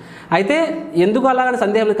చెప్పి. అయితే ఎందుకు అలాగని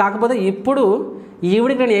సందేహం లేదు. కాకపోతే ఇప్పుడు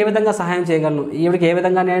ఈవిడికి నేను ఏ విధంగా సహాయం చేయగలను, ఈవిడికి ఏ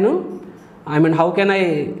విధంగా నేను హౌ కెన్ ఐ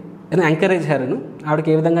ఎంకరేజ్ హెర్ను, ఆవిడకి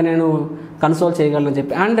ఏ విధంగా నేను కన్సోల్ చేయగలను అని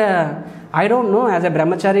చెప్పి. And I don't know, as a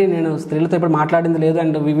బ్రహ్మచారి నేను స్త్రీలతో ఇప్పుడు మాట్లాడింది లేదు,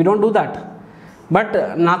 and we don't do that. But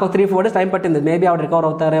నాకు 3-4 days టైం పట్టింది, మేబీ ఆవిడ రికవర్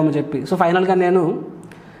అవుతారేమో చెప్పి. సో ఫైనల్గా నేను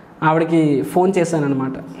ఆవిడకి ఫోన్ చేశాను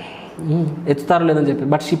అనమాట, ఎత్తుతారో లేదని చెప్పి.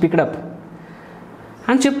 బట్ షీ పిక్డ్ అప్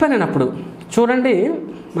అని చెప్పాను నేను అప్పుడు. చూడండి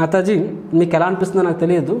మాతాజీ, మీకు ఎలా అనిపిస్తుందో నాకు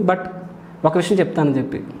తెలియదు, బట్ ఒక విషయం చెప్తానని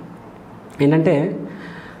చెప్పి. ఏంటంటే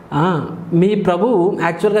మీ ప్రభు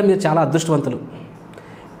యాక్చువల్గా మీరు చాలా అదృష్టవంతులు.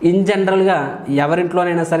 ఇన్ జనరల్గా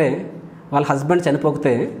ఎవరింట్లోనైనా సరే వాళ్ళ హస్బెండ్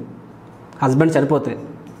చనిపోతే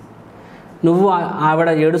నువ్వు ఆవిడ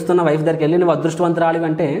ఏడుస్తున్న వైఫ్ దగ్గరికి వెళ్ళి నువ్వు అదృష్టవంతురాలివి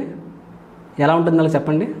అంటే ఎలా ఉంటుంది వాళ్ళకి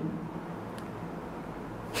చెప్పండి?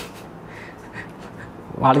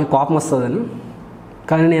 వాళ్ళకి కోపం వస్తుందని.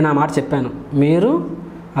 కానీ నేను ఆ మాట చెప్పాను, మీరు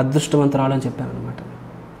అదృష్టవంతురాలు అని చెప్పాను అనమాట.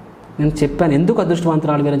 నేను చెప్పాను ఎందుకు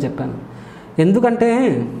అదృష్టవంతురాలు అని చెప్పాను. ఎందుకంటే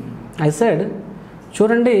ఐ సెడ్,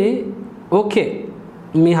 చూడండి, ఓకే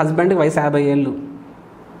మీ హస్బెండ్కి వయసు 50 ఏళ్ళు,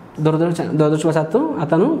 దురదృష్టవశాత్తు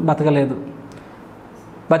అతను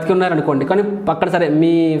బతికి ఉన్నారనుకోండి. కానీ పక్కన సరే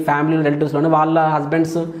మీ ఫ్యామిలీ రిలేటివ్స్లోనే వాళ్ళ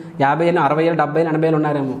హస్బెండ్స్ 50 ఏళ్ళు, 60 ఏళ్ళు, 70 ఏళ్ళు, 80 ఏళ్ళు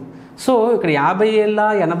ఉన్నారేమో. సో ఇక్కడ 50 ఏళ్ళ,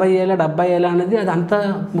 80 ఏళ్ళ, 70 ఏళ్ళ అనేది అది అంత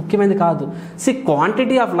ముఖ్యమైనది కాదు.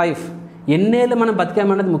 క్వాంటిటీ ఆఫ్ లైఫ్, ఎన్నేళ్ళు మనం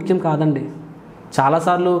బతికామనేది ముఖ్యం కాదండి.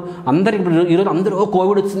 చాలాసార్లు ఇప్పుడు ఈరోజు అందరూ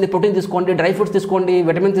కోవిడ్ వచ్చింది, ప్రోటీన్ తీసుకోండి, డ్రై ఫ్రూట్స్ తీసుకోండి,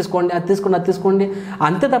 విటమిన్ తీసుకోండి, అది తీసుకోండి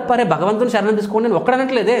అంతే తప్ప రే భగవంతుని శరణం తీసుకోండి నేను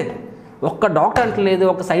ఒక్కడనట్లేదే, ఒక్క డాక్టర్ అంటలేదు,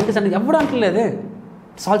 ఒక సైంటిస్ట్ అంటే ఎవడు అంటలేదే.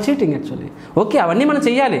 It's all cheating actually. Okay అవన్నీ మనం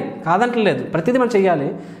చెయ్యాలి, కాదంటలేదు, ప్రతిదీ మనం చెయ్యాలి,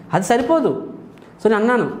 అది సరిపోదు. సో నేను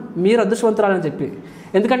అన్నాను మీరు అదృష్టవంతురాలని చెప్పి.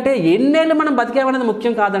 ఎందుకంటే ఎన్నేళ్ళు మనం బతికామనేది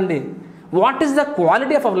ముఖ్యం కాదండి, what is the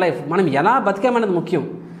quality of our life, మనం ఎలా బతికామనేది ముఖ్యం.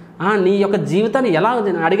 నీ యొక్క జీవితాన్ని ఎలా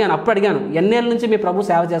అడిగాను ఎన్నేళ్ళ నుంచి మీ ప్రభు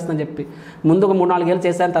సేవ చేస్తుందని చెప్పి. ముందు ఒక 3-4 ఏళ్ళు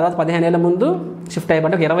చేశాను, తర్వాత 15 ఏళ్ళ ముందు షిఫ్ట్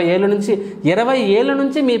అయిపోయి 20 ఏళ్ళ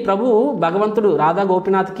నుంచి మీ ప్రభు భగవంతుడు రాధా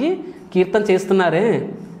గోపినాథ్కి కీర్తన చేస్తున్నారే.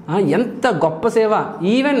 ఎంత గొప్ప సేవ.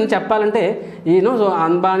 ఈవెన్ చెప్పాలంటే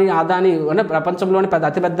అంబానీ, అదానీ అంటే ప్రపంచంలోని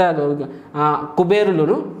అతిపెద్ద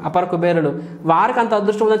కుబేరులను, అపర కుబేరులు, వారికి అంత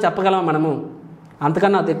అదృష్టం ఉందని చెప్పగలమా మనము?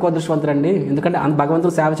 అంతకన్నా ఎక్కువ అదృష్టవంతులండి. ఎందుకంటే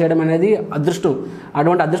భగవంతుడు సేవ చేయడం అనేది అదృష్టం.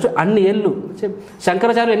 అటువంటి అదృష్టం అన్ని ఏళ్ళు.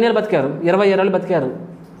 శంకరాచార్యులు ఎన్ని ఏళ్ళు బతికారు? 27 ఏళ్ళు బతికారు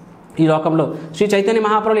ఈ లోకంలో. శ్రీ చైతన్య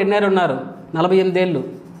మహాప్రభులు ఎన్నేళ్ళు ఉన్నారు? 48 ఏళ్ళు,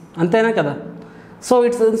 అంతేనా కదా?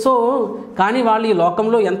 సో కానీ వాళ్ళు ఈ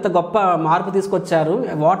లోకంలో ఎంత గొప్ప మార్పు తీసుకొచ్చారు,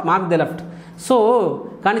 what mark they left. So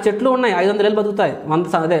కానీ చెట్లు ఉన్నాయి, 500 ఏళ్ళు బతుకుతాయి,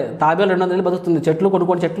 తాబేలు 200 ఏళ్ళు బతుకుతుంది. చెట్లు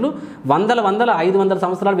కొన్ని చెట్లు 100 500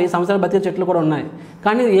 సంవత్సరాలు 1000 సంవత్సరాలు బతికే చెట్లు కూడా ఉన్నాయి.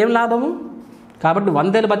 కానీ ఏం లాభము? కాబట్టి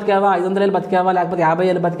 100 ఏళ్ళు బతికావా, 500 ఏళ్ళు బతికావా, లేకపోతే 50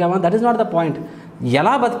 ఏళ్ళు బతికావా, that is not the point.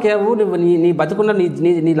 ఎలా బతికావు నువ్వు, నీ బతుకున్న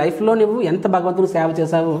నీ లైఫ్లో నువ్వు ఎంత భగవంతుడు సేవ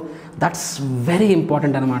చేసావు, దట్స్ వెరీ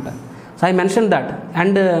ఇంపార్టెంట్ అనమాట. So I mention that.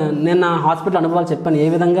 And నేను నా హాస్పిటల్ అనుభవాలు చెప్పాను ఏ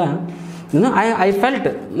విధంగా. ఐ ఫెల్ట్,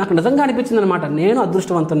 నాకు నిజంగా అనిపించింది అనమాట, నేను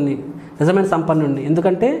అదృష్టవంతుణ్ణి, నిజమైన సంపన్నుణ్ణి.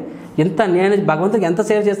 ఎందుకంటే నేను భగవంతుడికి ఎంత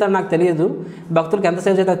సేవ చేస్తానో నాకు తెలియదు, భక్తులకు ఎంత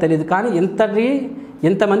సేవ చేస్తారో తెలియదు. కానీ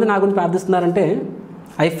ఎంతమంది నా గురించి ప్రార్థిస్తున్నారంటే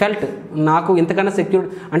ఐ ఫెల్ట్ నాకు ఇంతకన్నా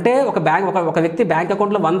సెక్యూరిటీ అంటే ఒక వ్యక్తి బ్యాంక్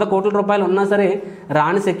అకౌంట్లో 100 కోట్ల రూపాయలు ఉన్నా సరే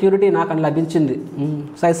రాని సెక్యూరిటీ నాకు లభించింది.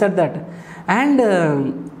 So I said that. And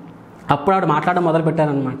అప్పుడు ఆవిడ మాట్లాడడం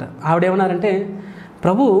మొదలుపెట్టారనమాట. ఆవిడేమన్నారంటే,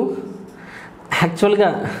 ప్రభు యాక్చువల్గా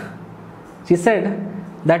షీ సెడ్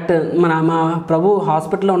దట్ మా ప్రభు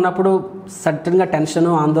హాస్పిటల్లో ఉన్నప్పుడు సడన్గా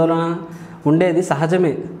టెన్షను, ఆందోళన ఉండేది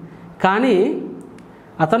సహజమే. కానీ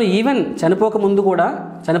అతను ఈవెన్ చనిపోక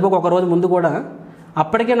ఒక రోజు ముందు కూడా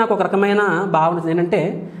అప్పటికే నాకు ఒక రకమైన భావన ఏంటంటే,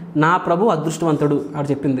 నా ప్రభు అదృష్టవంతుడు ఆవిడ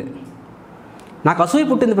చెప్పింది. నాకు అసూయ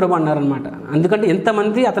పుట్టింది ప్రభు అన్నారనమాట. ఎందుకంటే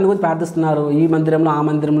ఎంతమంది అతని గురించి ప్రార్థిస్తున్నారు ఈ మందిరంలో, ఆ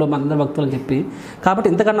మందిరంలో, అందరి భక్తులు అని చెప్పి. కాబట్టి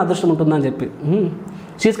ఇంతకన్నా అదృష్టం ఉంటుందని చెప్పి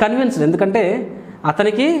షీఈస్ కన్విన్స్డ్. ఎందుకంటే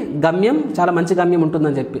అతనికి గమ్యం, చాలా మంచి గమ్యం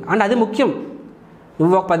ఉంటుందని చెప్పి. అండ్ అది ముఖ్యం.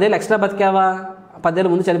 నువ్వు ఒక 10 ఏళ్ళు ఎక్స్ట్రా బతికావా, 10 ఏళ్ళ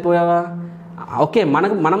ముందు చనిపోయావా, ఓకే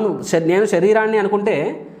నేను శరీరాన్ని అనుకుంటే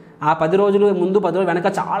ఆ 10 రోజులు ముందు 10 రోజులు వెనక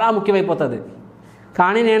చాలా ముఖ్యమైపోతుంది.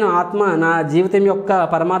 కానీ నేను ఆత్మ, నా జీవితం యొక్క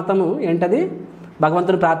పరమార్థము ఏంటది,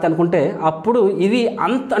 భగవంతుని ప్రాప్తి అనుకుంటే అప్పుడు ఇది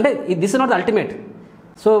అంటే this is not the ultimate.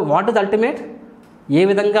 So what is ultimate, ఏ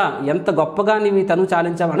విధంగా ఎంత గొప్పగా నీవు తనువు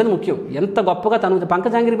చాలించావు అనేది ముఖ్యం. ఎంత గొప్పగా తనువు,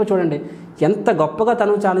 పంకజాంగిరిపై చూడండి ఎంత గొప్పగా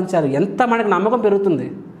తనువు చాలించారు, ఎంత మనకు నమ్మకం పెరుగుతుంది.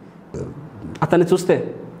 అతన్ని చూస్తే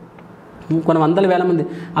కొన్ని వందల వేల మంది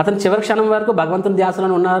అతను చివరి క్షణం వరకు భగవంతుని ధ్యాసలో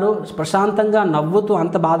ఉన్నారు. ప్రశాంతంగా నవ్వుతూ,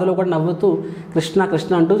 అంత బాధలో కూడా నవ్వుతూ కృష్ణ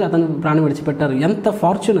కృష్ణ అంటూ అతను ప్రాణం విడిచిపెట్టారు. ఎంత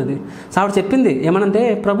ఫార్చ్యూన్ అది. సో ఆవిడ చెప్పింది ఏమనంటే,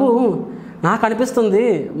 ప్రభు నాకు అనిపిస్తుంది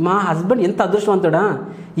మా హస్బెండ్ ఎంత అదృష్టవంతుడా,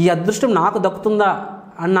 ఈ అదృష్టం నాకు దక్కుతుందా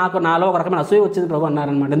అని నాలో ఒక రకమైన అసూయ వచ్చింది ప్రభు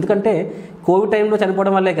అన్నారనమాట. ఎందుకంటే కోవిడ్ టైంలో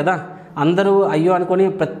చనిపోవడం వల్లే కదా అందరూ అయ్యో అనుకొని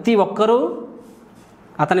ప్రతి ఒక్కరూ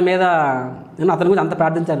అతని మీద అతని గురించి అంత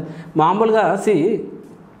ప్రార్థించారు. మామూలుగా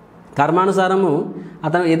కర్మానుసారము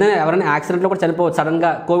అతను ఏదైనా ఎవరైనా యాక్సిడెంట్లో కూడా చనిపోవచ్చు సడన్గా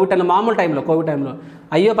కోవిడ్ టైంలో, మామూలు కోవిడ్ టైంలో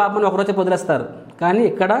అయ్యో పాపని ఒకరోజు వదిలేస్తారు. కానీ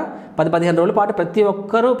ఇక్కడ 10-15 రోజుల పాటు ప్రతి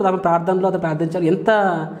ఒక్కరూ తమ ప్రార్థనలో అతను ప్రార్థించారు. ఎంత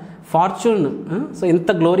ఫార్చ్యూన్. సో ఇంత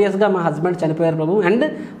గ్లోరియస్గా మా హస్బెండ్ చనిపోయారు ప్రభు. అండ్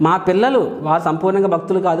మా పిల్లలు వారు సంపూర్ణంగా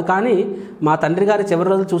భక్తులు కాదు, కానీ మా తండ్రి గారి చివరి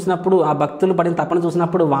రోజులు చూసినప్పుడు, ఆ భక్తులు పడిన తపన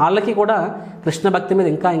చూసినప్పుడు వాళ్ళకి కూడా కృష్ణ భక్తి మీద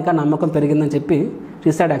ఇంకా ఇంకా నమ్మకం పెరిగిందని చెప్పి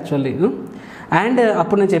చూశాడు యాక్చువల్లీ. అండ్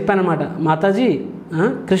అప్పుడు నేను చెప్పానమాట, మాతాజీ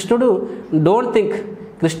కృష్ణుడు డోంట్ థింక్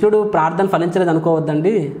కృష్ణుడు ప్రార్థన ఫలించలేదు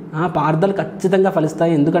అనుకోవద్దండి, ప్రార్థనలు ఖచ్చితంగా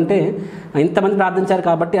ఫలిస్తాయి. ఎందుకంటే ఇంతమంది ప్రార్థించారు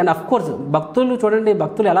కాబట్టి. అండ్ అఫ్కోర్స్ భక్తులు చూడండి,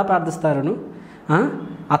 భక్తులు ఎలా ప్రార్థిస్తారను,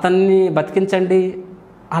 అతన్ని బతికించండి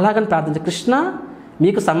అలాగని ప్రార్థించండి. కృష్ణ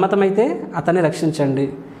మీకు సమ్మతమైతే అతన్ని రక్షించండి,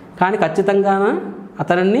 కానీ ఖచ్చితంగా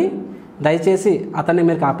అతనిని దయచేసి అతన్ని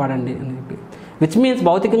మీరు కాపాడండి అని చెప్పి. విచ్ మీన్స్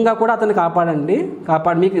భౌతికంగా కూడా అతన్ని కాపాడండి,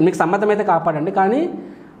 మీకు సమ్మతమైతే కాపాడండి, కానీ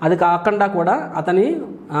అది కాకుండా కూడా అతని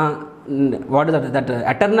what is that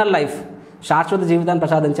eternal life, శాశ్వత జీవితాన్ని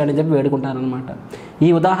ప్రసాదించాడని చెప్పి వేడుకుంటారనమాట. ఈ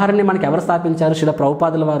ఉదాహరణని మనకి ఎవరు స్థాపించారు? శ్రీల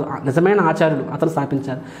ప్రభుపాదుల వారు, నిజమైన ఆచార్యులు అతను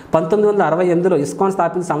స్థాపించారు. 1968లో ఇస్కాన్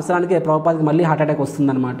స్థాపించిన సంవత్సరానికి ప్రభుపాదికి మళ్ళీ హార్ట్ అటాక్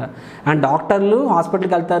వస్తుందన్నమాట. అండ్ డాక్టర్లు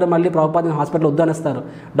హాస్పిటల్కి వెళ్తారు, మళ్ళీ ప్రభుపాదిని హాస్పిటల్ వద్దు అనేస్తారు.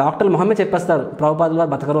 డాక్టర్లు మొహమ్మే చెప్పేస్తారు ప్రభుపాదుల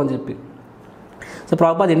వారు బతకరు అని చెప్పి. సో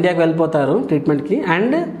ప్రభుపాద్ ఇండియాకి వెళ్ళిపోతారు ట్రీట్మెంట్కి.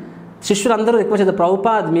 అండ్ శిష్యులందరూ రిక్వెస్ట్ చేస్తారు,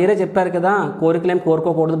 ప్రభుపాద్ మీరే చెప్పారు కదా కోరికలు ఏం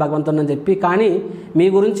కోరుకోకూడదు భగవంతుని అని చెప్పి, కానీ మీ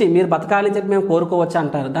గురించి మీరు బతకాలని చెప్పి మేము కోరుకోవచ్చు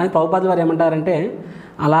అంటారు. దానికి ప్రభుపాదుల వారు ఏమంటారంటే,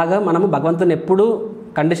 అలాగా మనము భగవంతుని ఎప్పుడూ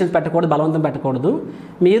కండిషన్స్ పెట్టకూడదు, బలవంతం పెట్టకూడదు.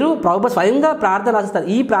 మీరు ప్రభుపాద్ స్వయంగా ప్రార్థన రాసిస్తారు,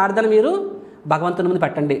 ఈ ప్రార్థన మీరు భగవంతుని ముందు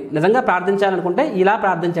పెట్టండి, నిజంగా ప్రార్థించాలనుకుంటే ఇలా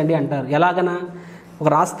ప్రార్థించండి అంటారు. ఎలాగనా ఒక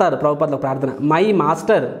రాస్తారు ప్రభుపాదుల ప్రార్థన, my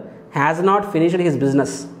master has not finished his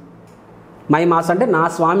business. My master అంటే నా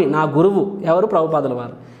స్వామి, నా గురువు ఎవరు? ప్రభుపాదుల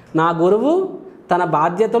వారు. నా గురువు తన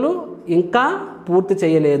బాధ్యతలు ఇంకా పూర్తి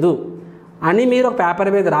చేయలేదు అని మీరు ఒక పేపర్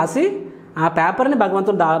మీద రాసి ఆ పేపర్ని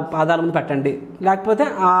భగవంతుని పాదాల ముందు పెట్టండి, లేకపోతే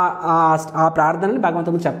ఆ ప్రార్థనని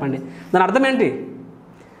భగవంతుని ముందు చెప్పండి. దాని అర్థం ఏంటి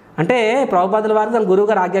అంటే, ప్రభుపాదుల వారు తన గురువు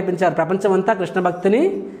గారు ఆజ్ఞాపించారు, ప్రపంచమంతా కృష్ణ భక్తిని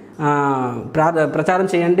ప్రచారం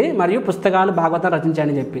చేయండి మరియు పుస్తకాలు భాగవతం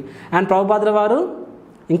రచించండి అని చెప్పి. అండ్ ప్రభుపాదుల వారు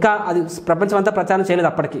ఇంకా అది ప్రపంచమంతా ప్రచారం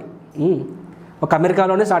చేయలేదు అప్పటికి, ఒక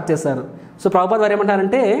అమెరికాలోనే స్టార్ట్ చేశారు. సో ప్రభుపాద వారు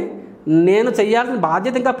ఏమంటారంటే, నేను చేయాల్సిన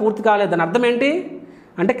బాధ్యత ఇంకా పూర్తి కాలేదు. దాని అర్థం ఏంటి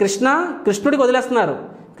అంటే, కృష్ణుడికి వదిలేస్తున్నారు.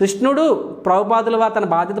 కృష్ణుడు ప్రభుపాదుల వారు తన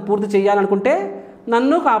బాధ్యత పూర్తి చేయాలనుకుంటే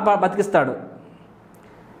నన్ను బతికిస్తాడు,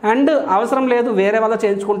 అండ్ అవసరం లేదు వేరే వాళ్ళ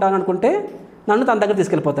చేయించుకుంటాను అనుకుంటే నన్ను తన దగ్గర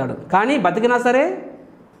తీసుకెళ్ళిపోతాడు. కానీ బతికినా సరే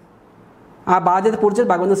ఆ బాధ్యత పూర్తి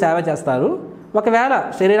చేసి భగవంతుడు సేవ చేస్తారు. ఒకవేళ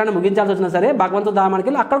శరీరాన్ని ముగించాల్సి వచ్చినా సరే భగవంతుడు ధామానికి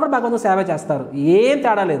వెళ్ళి అక్కడ కూడా భగవంతుడు సేవ చేస్తారు. ఏం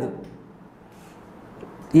తేడా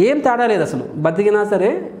లేదు అసలు, బతికినా సరే.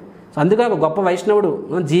 అందుకే ఒక గొప్ప వైష్ణవుడు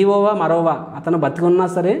జీవోవా మరోవా, అతను బతికున్నా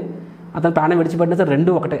సరే అతను ప్రాణం విడిచిపెట్టినా సరే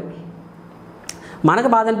రెండూ ఒకటే. మనకు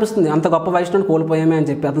బాధ అనిపిస్తుంది అంత గొప్ప వైష్ణవుని కోల్పోయామే అని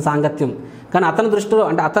చెప్పి అతని సాంగత్యం, కానీ అతని దృష్టిలో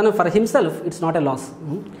అంటే అతను for himself it's not a loss.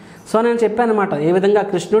 So నేను చెప్పాను అనమాట ఏ విధంగా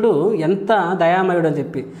కృష్ణుడు ఎంత దయామయుడు అని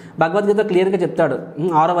చెప్పి. భగవద్గీత క్లియర్గా చెప్తాడు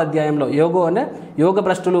 6వ అధ్యాయంలో, యోగ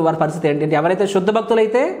భ్రష్టులు వారి పరిస్థితి ఏంటి, ఎవరైతే శుద్ధ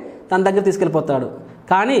భక్తులైతే తన దగ్గర తీసుకెళ్ళిపోతాడు.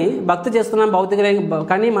 కానీ భక్తి చేస్తున్నాం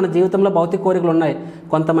కానీ మన జీవితంలో భౌతిక కోరికలు ఉన్నాయి.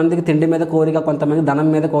 కొంతమందికి తిండి మీద కోరిక, కొంతమందికి ధనం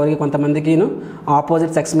మీద కోరిక, కొంతమందికి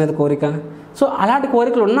ఆపోజిట్ సెక్స్ మీద కోరిక. సో అలాంటి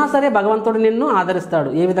కోరికలు ఉన్నా సరే భగవంతుడు నిన్ను ఆదరిస్తాడు.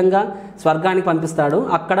 ఏ విధంగా? స్వర్గానికి పంపిస్తాడు,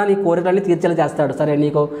 అక్కడ నీ కోరికలన్నీ తీర్చేలా చేస్తాడు. సరే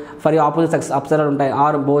నీకు ఫర్ ఆపోజిట్ సెక్స్ అప్సరాలు ఉంటాయి,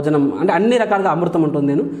 ఆరు భోజనం అంటే అన్ని రకాలుగా అమృతం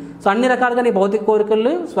ఉంటుంది. సో అన్ని రకాలుగా నీ భౌతిక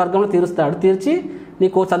కోరికలు స్వర్గంలో తీరుస్తాడు. తీర్చి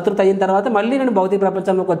నీకు సంతృప్తి అయిన తర్వాత మళ్ళీ నేను భౌతిక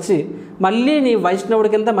ప్రపంచంలోకి వచ్చి మళ్ళీ నీ వైష్ణవుడి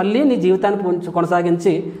కింద మళ్ళీ నీ జీవితాన్ని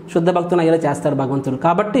కొనసాగించి శుద్ధ భక్తులు అయ్యేలా చేస్తాడు భగవంతుడు.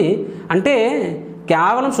 కాబట్టి అంటే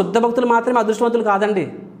కేవలం శుద్ధ భక్తులు మాత్రమే అదృష్టవంతులు కాదండి.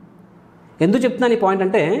 ఎందుకు చెప్తున్నాను ఈ పాయింట్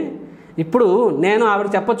అంటే, ఇప్పుడు నేను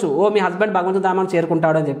ఆవిడకి చెప్పొచ్చు, ఓ మీ హస్బెండ్ భగవంతుడు ధామాన్ని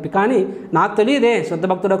చేరుకుంటాడు అని చెప్పి, కానీ నాకు తెలియదే శుద్ధ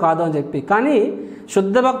భక్తుడో కాదు అని చెప్పి. కానీ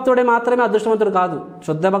శుద్ధ భక్తుడే మాత్రమే అదృష్టవంతుడు కాదు,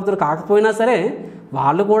 శుద్ధ భక్తుడు కాకపోయినా సరే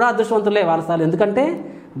వాళ్ళు కూడా అదృష్టవంతులే వాళ్ళ స్థాయి. ఎందుకంటే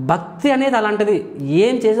భక్తి అనేది అలాంటిది,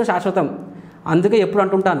 ఏం చేసే శాశ్వతం. అందుకే ఎప్పుడు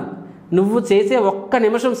అంటుంటాను, నువ్వు చేసే ఒక్క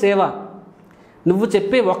నిమిషం సేవ, నువ్వు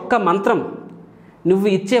చెప్పే ఒక్క మంత్రం, నువ్వు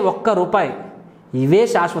ఇచ్చే ఒక్క రూపాయి, ఇవే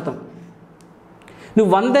శాశ్వతం. నువ్వు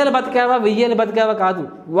 100 ఏళ్ళు బతికావా 1000 ఏళ్ళు బతికావా కాదు,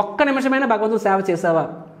 ఒక్క నిమిషమైనా భగవంతుడు సేవ చేసావా?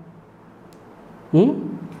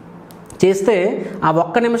 చేస్తే ఆ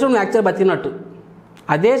ఒక్క నిమిషం నువ్వు యాక్చువల్ బతికినట్టు,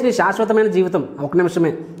 అదే నీ శాశ్వతమైన జీవితం. ఒక్క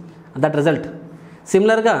నిమిషమే దట్ రిజల్ట్.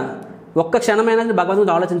 సిమిలర్గా ఒక్క క్షణమైనా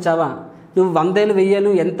భగవంతుడు ఆలోచించావా? నువ్వు 100 ఏళ్ళు 1000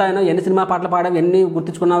 ఏళ్ళు ఎంత అయినా, ఎన్ని సినిమా పాటలు పాడావు, ఎన్ని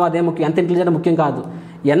గుర్తించుకున్నావా, అదే ముఖ్యం. ఎంత ఇంటెలిజెంట్ ముఖ్యం కాదు,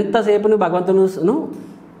 ఎంతసేపు నువ్వు భగవంతును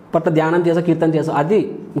పట్ల ధ్యానం చేసావు, కీర్తన చేసావు, అది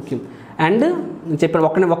ముఖ్యం. అండ్ చెప్పిన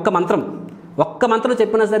ఒక్క మంత్రం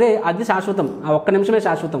చెప్పినా సరే అది శాశ్వతం, ఆ ఒక్క నిమిషమే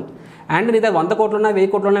శాశ్వతం. అండ్ నీ దగ్గర 100 కోట్లు ఉన్నాయి 1000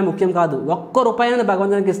 కోట్లు ఉన్నాయి ముఖ్యం కాదు, ఒక్క రూపాయిని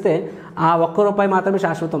భగవంతునికి ఇస్తే ఆ ఒక్క రూపాయి మాత్రమే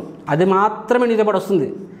శాశ్వతం, అది మాత్రమే నీతో పాటు వస్తుంది.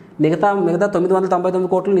 మిగతా 999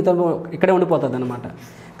 కోట్లు నీతో ఇక్కడే ఉండిపోతుంది అన్నమాట.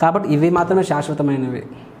 కాబట్టి ఇవి మాత్రమే శాశ్వతమైనవి.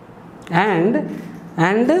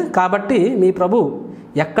 అండ్ కాబట్టి మీ ప్రభు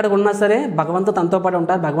ఎక్కడ ఉన్నా సరే భగవంతుడు తనతో పాటు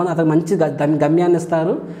ఉంటారు, భగవంతుడు అతను మంచి గమ్యాన్ని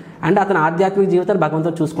ఇస్తారు, అండ్ అతని ఆధ్యాత్మిక జీవితాన్ని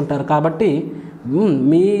భగవంతుడు చూసుకుంటారు. కాబట్టి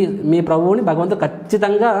మీ ప్రభువుని భగవంతుడు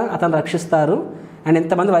ఖచ్చితంగా అతను రక్షిస్తారు. అండ్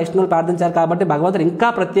ఎంతమంది వైష్ణవులు ప్రార్థించారు కాబట్టి భగవంతుడు ఇంకా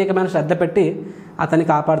ప్రత్యేకమైన శ్రద్ధ పెట్టి అతన్ని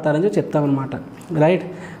కాపాడతారని చెప్తామన్నమాట. రైట్,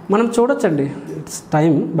 మనం చూడొచ్చండి, ఇట్స్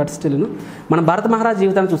టైం బట్ స్టిల్. మనం భరత మహారాజ్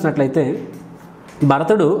జీవితాన్ని చూసినట్లయితే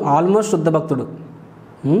భరతుడు ఆల్మోస్ట్ శుద్ధ భక్తుడు.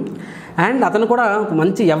 అండ్ అతను కూడా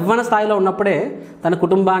మంచి యవ్వన స్థాయిలో ఉన్నప్పుడే తన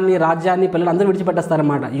కుటుంబాన్ని, రాజ్యాన్ని, పిల్లలు అందరూ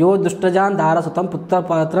విడిచిపెట్టేస్తారన్నమాట. యో దుష్టజాన్ దారసుతం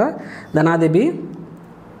పుత్రపాత్ర ధనాదిభి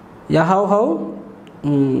యహౌహౌ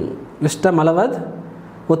ఇష్టమలవద్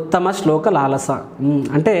ఉత్తమ శ్లోక లాలస.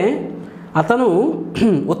 అంటే అతను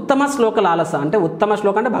ఉత్తమ శ్లోక లాలస అంటే ఉత్తమ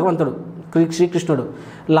శ్లోక అంటే భగవంతుడు శ్రీకృష్ణుడు,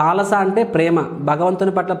 లాలస అంటే ప్రేమ,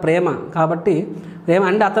 భగవంతుని పట్ల ప్రేమ. కాబట్టి ప్రేమ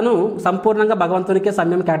అంటే అతను సంపూర్ణంగా భగవంతునికే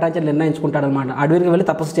సమయం కేటాయించి నిర్ణయించుకుంటాడనమాట. అడవికి వెళ్ళి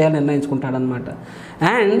తపస్సు చేయాలని నిర్ణయించుకుంటాడనమాట.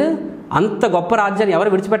 అండ్ అంత గొప్ప రాజ్యాన్ని ఎవరు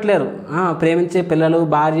విడిచిపెట్టలేరు. ప్రేమించే పిల్లలు,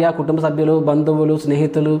 భార్య, కుటుంబ సభ్యులు, బంధువులు,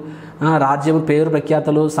 స్నేహితులు, రాజ్యం, పేరు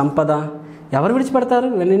ప్రఖ్యాతలు, సంపద ఎవరు విడిచిపెడతారు?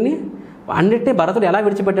 ఇవన్నీ అన్నిటినీ భరతుడు ఎలా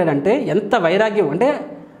విడిచిపెట్టాడంటే ఎంత వైరాగ్యం అంటే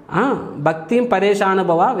భక్తిం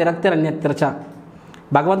పరేషానుభవ విరక్తిరన్యత్రచ.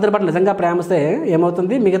 భగవంతుడి పట్ల నిజంగా ప్రేమిస్తే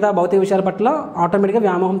ఏమవుతుంది, మిగతా భౌతిక విషయాల పట్ల ఆటోమేటిక్గా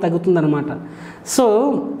వ్యామోహం తగ్గుతుందన్నమాట. సో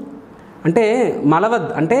అంటే మలవద్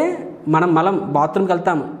అంటే మలం బాత్రూమ్కి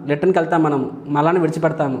వెళ్తాము, లెట్రిన్కి వెళ్తాము, మనం మలాన్ని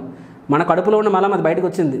విడిచిపెడతాము. మన కడుపులో ఉన్న మలం అది బయటకు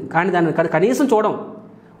వచ్చింది, కానీ దాన్ని కనీసం చూడం.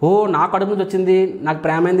 నా కడుపు నుంచి వచ్చింది, నాకు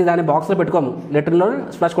ప్రేమైంది, దాన్ని బాక్స్లో పెట్టుకోము, లెట్రిన్లో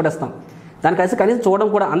స్ప్లాష్ కొట్టేస్తాం. దాన్ని కనీసం చూడడం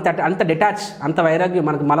కూడా అంత డిటాచ్, అంత వైరాగ్యం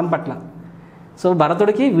మనకు మలం పట్ల. సో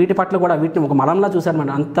భరతుడికి వీటి పట్ల కూడా వీటిని ఒక మలంలా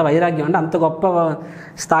చూశారనమాట. అంత వైరాగ్యం అంటే అంత గొప్ప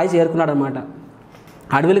స్థాయి చేరుకున్నాడు అనమాట.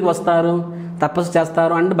 అడవులకి వస్తారు, తపస్సు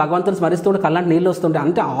చేస్తారు, అండ్ భగవంతుని స్మరిస్తూ కళ్ళంటి నీళ్ళు వస్తుంటాయి.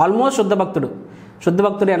 అంటే ఆల్మోస్ట్ శుద్ధ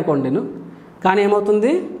భక్తుడే అనుకోండి నేను. కానీ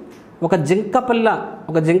ఏమవుతుంది, ఒక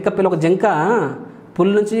జింక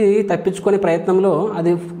పుల్ నుంచి తప్పించుకునే ప్రయత్నంలో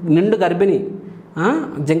అది నిండు గర్భిణి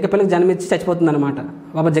జింక పిల్లకి జన్మించి చచ్చిపోతుంది అనమాట.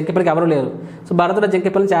 జింకపిల్లకి ఎవరు లేరు. సో భరతుడు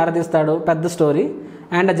జింకపిల్లని చేరదీస్తాడు, పెద్ద స్టోరీ.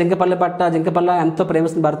 అండ్ ఆ జింకపిల్ల ఎంతో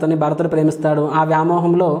ప్రేమిస్తుంది భరతుడు ప్రేమిస్తాడు. ఆ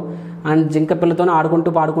వ్యామోహంలో అండ్ జింకపిల్లతోనే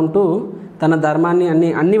పాడుకుంటూ తన ధర్మాన్ని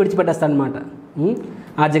అన్నీ విడిచిపెట్టేస్తాడు అనమాట.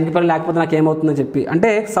 ఆ జింకపిల్ల లేకపోతే నాకేమవుతుందని చెప్పి, అంటే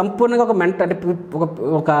సంపూర్ణంగా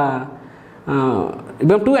ఒక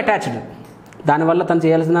టూ అటాచ్డ్. దానివల్ల తను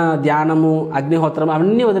చేయాల్సిన ధ్యానము, అగ్నిహోత్రం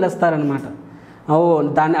అవన్నీ వదిలేస్తారనమాట.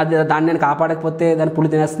 దాన్ని నేను కాపాడకపోతే దాన్ని పులి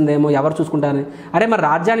తినేస్తుందేమో, ఎవరు చూసుకుంటారని. అరే మరి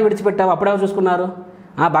రాజ్యాన్ని విడిచిపెట్టావు, అప్పుడెవరు చూసుకున్నారు?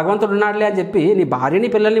 భగవంతుడు ఉన్నాడులే అని చెప్పి నీ భార్యని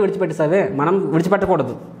పిల్లల్ని విడిచిపెట్టేసావే, మనం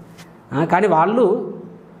విడిచిపెట్టకూడదు. కానీ వాళ్ళు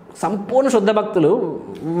సంపూర్ణ శుద్ధ భక్తులు,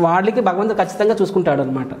 వాళ్ళకి భగవంతుడు ఖచ్చితంగా చూసుకుంటాడు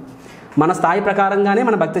అనమాట. మన స్థాయి ప్రకారంగానే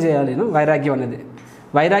మనం భక్తి చేయాలి.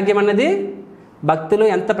 వైరాగ్యం అనేది భక్తులు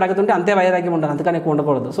ఎంత ప్రగతి ఉంటే అంతే వైరాగ్యం ఉండాలి, అంతకని ఎక్కువ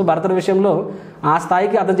ఉండకూడదు. సో భరతుడి విషయంలో ఆ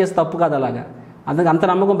స్థాయికి అతను చేసే తప్పు కాదు. అలాగా అంత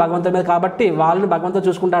నమ్మకం భగవంతుడి మీద కాబట్టి వాళ్ళని భగవంతుడు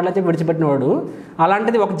చూసుకుంటాడని చెప్పి విడిచిపెట్టినవాడు.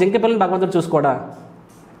 అలాంటిది ఒక జింక పిల్లని భగవంతుడు చూసుకోడా?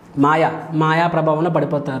 మాయా ప్రభావంలో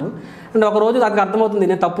పడిపోతారు. అండ్ ఒకరోజు అతనికి అర్థమవుతుంది,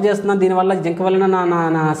 నేను తప్పు చేస్తున్నాను, దీనివల్ల జింక వల్ల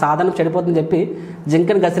నా సాధన చెడిపోతుందని చెప్పి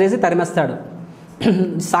జింకని గసిరేసి తరిమేస్తాడు.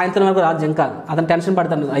 సాయంత్రం వరకు రాదు జింక. అతను టెన్షన్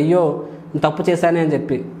పడతాడు, అయ్యో తప్పు చేశానే అని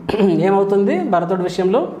చెప్పి. ఏమవుతుంది, భరతుడి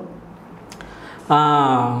విషయంలో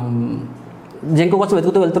జింక కోసం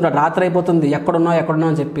వెతుకుతూ వెళ్తుంటాడు. రాత్రి అయిపోతుంది, ఎక్కడున్నావు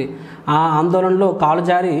అని చెప్పి. ఆ ఆందోళనలో కాలు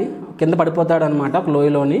జారి కింద పడిపోతాడు అనమాట ఒక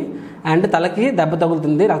లోయలోని. అండ్ తలకి దెబ్బ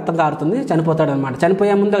తగులుతుంది, రక్తం కారుతుంది, చనిపోతాడు అనమాట.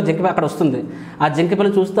 చనిపోయే ముందు ఒక జింక అక్కడ వస్తుంది. ఆ జింక పిల్ల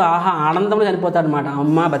చూస్తూ ఆనందంలో చనిపోతాడు అనమాట.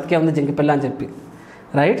 అమ్మ బతికే ఉంది జింక పిల్ల అని చెప్పి.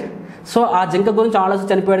 రైట్. సో ఆ జింక గురించి ఆలోచించి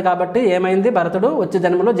చనిపోయాడు కాబట్టి ఏమైంది, భరతుడు వచ్చే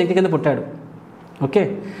జన్మలో జింక కింద పుట్టాడు. ఓకే.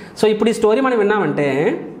 సో ఇప్పుడు ఈ స్టోరీ మనం విన్నామంటే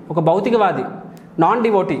ఒక భౌతికవాది, నాన్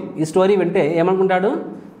డివోటీ ఈ స్టోరీ వింటే ఏమనుకుంటాడు,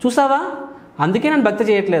 చూసావా అందుకే నేను భక్తి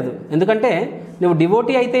చేయట్లేదు. ఎందుకంటే నువ్వు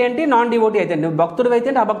డివోటీ అయితే ఏంటి, నాన్ డివోటీ అయితే ఏంటి, నువ్వు భక్తుడు అయితే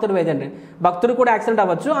ఏంటి, అభక్తుడు అయితే ఏంటి. భక్తుడు కూడా యాక్సిడెంట్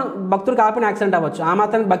అవ్వచ్చు, భక్తుడు కాకపోయినా యాక్సిడెంట్ అవ్వచ్చు. ఆ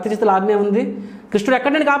మాత్రానికి భక్తి చేస్తే లాభమే ఉంది. కృష్ణుడు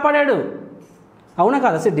ఎక్కడ నేను కాపాడాడు, అవునా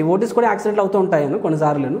కాదు? అసలు డివోటీస్ కూడా యాక్సిడెంట్లు అవుతూ ఉంటాయను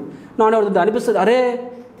కొన్నిసార్లు నాన్ అవుతుంది అనిపిస్తుంది. అరే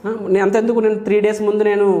నేను అంతెందుకు, నేను 3 days ముందు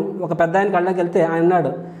నేను ఒక పెద్ద ఆయన కళ్ళకి వెళ్తే ఆయన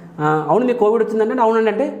అన్నాడు, అవును మీకు కోవిడ్ వచ్చిందంటే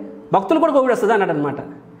అవునండి, అంటే భక్తులు కూడా కోవిడ్ వస్తుంది అన్నాడు అనమాట.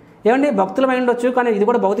 ఏమండి భక్తులు అయి ఉండొచ్చు, కానీ ఇది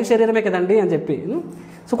కూడా భౌతిక శరీరమే కదండి అని చెప్పి.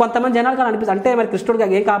 సో కొంతమంది జనాలు కానీ అనిపిస్తుంది, అంటే మరి కృష్ణుడిగా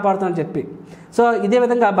ఏం కాపాడుతానని చెప్పి. సో ఇదే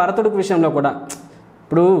విధంగా భరతుడి విషయంలో కూడా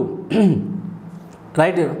ఇప్పుడు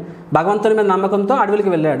రైట్, భగవంతుని మీద నమ్మకంతో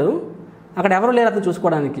అడవులకి వెళ్ళాడు, అక్కడ ఎవరు లేరు అతను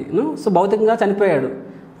చూసుకోవడానికి. సో భౌతికంగా చనిపోయాడు.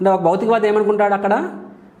 అంటే ఒక భౌతికవాది ఏమనుకుంటాడు అక్కడ,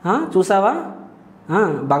 చూసావా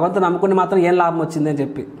భగవంతుని నమ్ముకుని మాత్రం ఏం లాభం వచ్చింది అని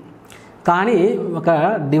చెప్పి. కానీ ఒక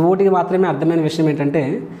డివోటీకి మాత్రమే అర్థమైన విషయం ఏంటంటే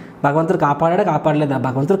భగవంతుడు కాపాడలేదా?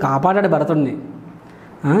 భగవంతుడు కాపాడాడు భరతుడిని.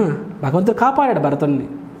 భగవంతుడు కాపాడాడు భరతుడిని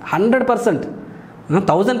 100%,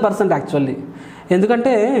 1000% యాక్చువల్లీ.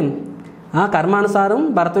 ఎందుకంటే కర్మానుసారం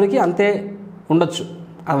భరతుడికి అంతే ఉండొచ్చు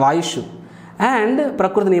ఆ వాయుష్యు. అండ్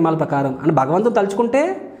ప్రకృతి నియమాల ప్రకారం అని భగవంతుడు తలుచుకుంటే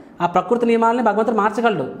ఆ ప్రకృతి నియమాలని భగవంతుడు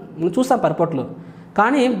మార్చగలడు. మనం చూస్తాం పర్పట్లో.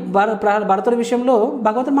 కానీ భరతుడి విషయంలో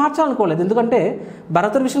భగవంతుడు మార్చాలనుకోలేదు. ఎందుకంటే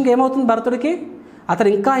భరతుడి విషయంకి ఏమవుతుంది, భరతుడికి అతను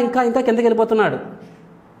ఇంకా ఇంకా ఇంకా కిందకి వెళ్ళిపోతున్నాడు.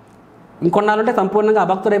 ఇంకొన్నాళ్ళంటే సంపూర్ణంగా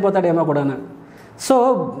అభక్తుడైపోతాడేమో కూడా. సో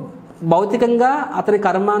భౌతికంగా అతని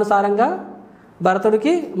కర్మానుసారంగా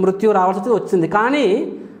భరతుడికి మృత్యు రావాల్సి వచ్చింది. కానీ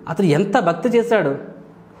అతను ఎంత భక్తి చేశాడు.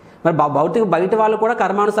 మరి బయట వాళ్ళు కూడా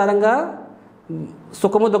కర్మానుసారంగా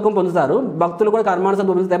సుఖము దుఃఖం పొందుతారు, భక్తులు కూడా కర్మానుసారం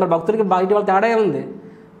పొందుతారు. మరి భక్తులకి బయట వాళ్ళు తేడా ఉంది.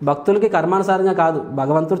 భక్తులకి కర్మానుసారంగా కాదు,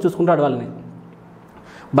 భగవంతుడు చూసుకుంటాడు వాళ్ళని.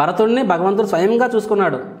 భరతుడిని భగవంతుడు స్వయంగా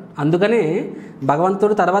చూసుకున్నాడు. అందుకని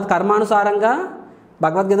భగవంతుడు తర్వాత కర్మానుసారంగా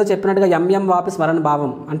భగవద్గీత చెప్పినట్టుగా ఎం వాపి స్మరణ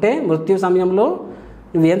భావం, అంటే మృత్యు సమయంలో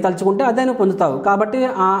నువ్వేం తలుచుకుంటే అదే నువ్వు పొందుతావు. కాబట్టి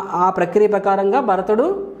ఆ ప్రక్రియ ప్రకారంగా భరతుడు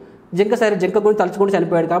జింక గురించి తలుచుకుంటూ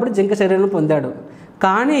చనిపోయాడు కాబట్టి జింక శరీరం పొందాడు.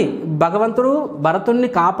 కానీ భగవంతుడు భరతుడిని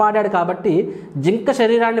కాపాడాడు కాబట్టి జింక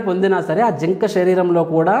శరీరాన్ని పొందినా సరే ఆ జింక శరీరంలో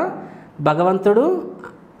కూడా భగవంతుడు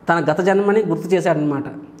తన గత జన్మని గుర్తు చేశాడనమాట.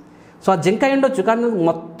 సో ఆ జింక అయ్యుండొచ్చు, కానీ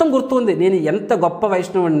మొత్తం గుర్తు ఉంది, నేను ఎంత గొప్ప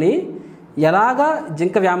వైష్ణవుడిని, ఎలాగా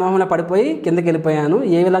జింక వ్యామోహంలో పడిపోయి కిందకి వెళ్ళిపోయాను,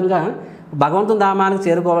 ఏ విధంగా భగవంతుని ధామానికి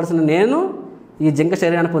చేరుకోవాల్సిన నేను ఈ జింక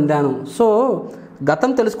శరీరాన్ని పొందాను. సో గతం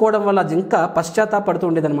తెలుసుకోవడం వల్ల జింక పశ్చాత్తాపడుతూ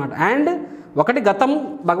ఉండేదన్నమాట. అండ్ ఒకటి గతం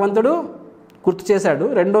భగవంతుడు గుర్తు చేశాడు,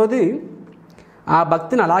 రెండోది ఆ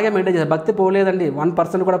భక్తిని అలాగే మెయింటైన్ చేశాడు. భక్తి పోలేదండి,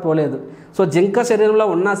 1% కూడా పోలేదు. సో జింక శరీరంలో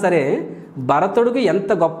ఉన్నా సరే భరతుడికి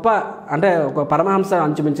ఎంత గొప్ప అంటే ఒక పరమహంస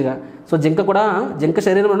అంచుమించుగా. సో జింక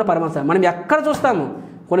శరీరంలో ఉన్న పరమహంస. మనం ఎక్కడ చూస్తాము,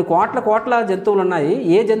 కొన్ని కోట్ల జంతువులు ఉన్నాయి.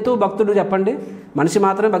 ఏ జంతువు భక్తుడు చెప్పండి? మనిషి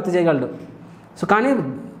మాత్రమే భక్తి చేయగలడు. సో కానీ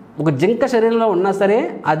ఒక జింక శరీరంలో ఉన్నా సరే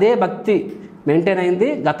అదే భక్తి మెయింటైన్ అయింది,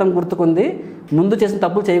 గతం గుర్తుకుంది, ముందు చేసిన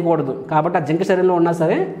తప్పులు చేయకూడదు. కాబట్టి ఆ జింక శరీరంలో ఉన్నా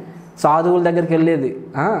సరే సాధువుల దగ్గరికి వెళ్ళేది,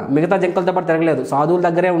 మిగతా జింకలతో పాటు తిరగలేదు, సాధువుల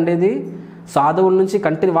దగ్గరే ఉండేది. సాధువుల నుంచి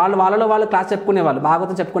వాళ్ళలో వాళ్ళు క్లాస్ చెప్పుకునేవాళ్ళు,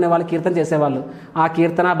 భాగవతం చెప్పుకునేవాళ్ళు, కీర్తన చేసేవాళ్ళు. ఆ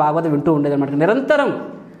కీర్తన భాగవతం వింటూ ఉండేది అనమాట నిరంతరం.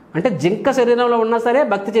 అంటే జింక శరీరంలో ఉన్నా సరే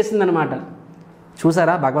భక్తి చేసిందనమాట.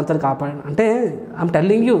 చూసారా భగవంతుని కాపాడు అంటే ఐమ్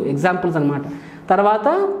టెల్లింగ్ యూ ఎగ్జాంపుల్స్ అనమాట. తర్వాత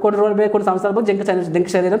కొన్ని సంవత్సరాలు జింక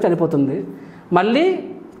శరీరం చనిపోతుంది, మళ్ళీ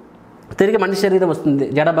తిరిగి మనిషి శరీరం వస్తుంది,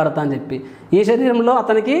 జడ భరత అని చెప్పి. ఈ శరీరంలో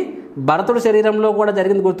అతనికి భరతుడి శరీరంలో కూడా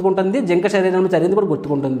జరిగింది గుర్తుకుంటుంది, జింక శరీరంలో జరిగింది కూడా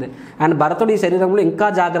గుర్తుకుంటుంది. అండ్ భరతుడు ఈ శరీరంలో ఇంకా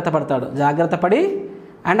జాగ్రత్త పడి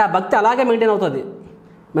అండ్ ఆ భక్తి అలాగే మెయింటైన్ అవుతుంది.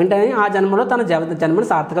 మెయింటైన్ అయ్యి ఆ జన్మలో తన జన్మని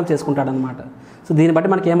సార్థకం చేసుకుంటాడనమాట. సో దీన్ని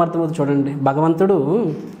బట్టి మనకి ఏమర్థమవుతుంది చూడండి. భగవంతుడు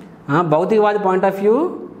భౌతికవాది పాయింట్ ఆఫ్ వ్యూ,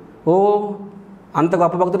 అంత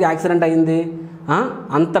గొప్ప భక్తుడికి యాక్సిడెంట్ అయింది,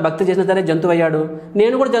 అంత భక్తి చేసినా సరే జంతువు అయ్యాడు.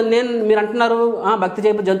 మీరు అంటున్నారు భక్తి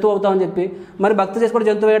చేయకపోతే జంతువు అవుతామని చెప్పి, మరి భక్తి చేసి కూడా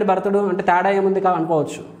జంతువు అయ్యాడు భరతుడు అంటే తేడా ఏముంది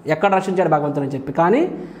అనుకోవచ్చు, ఎక్కడ రక్షించాడు భగవంతుడు అని చెప్పి. కానీ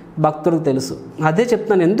భక్తుడికి తెలుసు. అదే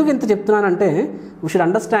చెప్తున్నాను. ఎందుకు ఇంత చెప్తున్నానంటే వీ షుడ్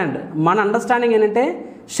అండర్స్టాండ్. మన అండర్స్టాండింగ్ ఏంటంటే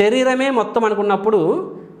శరీరమే మొత్తం అనుకున్నప్పుడు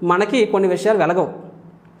మనకి కొన్ని విషయాలు వెలగవు.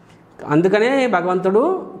 అందుకనే భగవంతుడు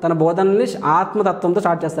తన బోధనల్ని ఆత్మతత్వంతో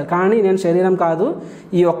స్టార్ట్ చేస్తారు. కానీ నేను శరీరం కాదు,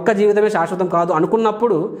 ఈ ఒక్క జీవితమే శాశ్వతం కాదు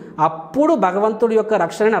అనుకున్నప్పుడు అప్పుడు భగవంతుడి యొక్క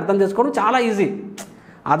రక్షణని అర్థం చేసుకోవడం చాలా ఈజీ.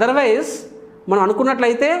 అదర్వైజ్ మనం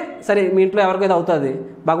అనుకున్నట్లయితే సరే మీ ఇంట్లో ఎవరికైతే అవుతుంది,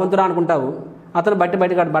 భగవంతుడు అనుకుంటావు, అతను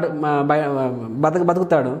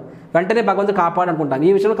బతుకుతాడు, వెంటనే భగవంతుడు కాపాడు అనుకుంటాం.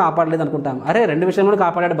 ఈ విషయంలో కాపాడలేదు అనుకుంటాం. అరే 2 విషయంలో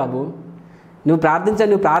కాపాడాడు బాబు. నువ్వు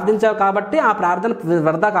ప్రార్థించావు కాబట్టి ఆ ప్రార్థన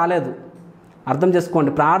వృధా కాలేదు. అర్థం చేసుకోండి,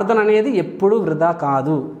 ప్రార్థన అనేది ఎప్పుడూ వృధా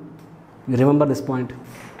కాదు. Remember this point.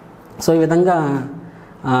 సో ఈ విధంగా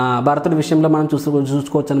భరతుడి విషయంలో మనం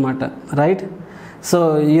చూసుకోవచ్చు అనమాట. రైట్. సో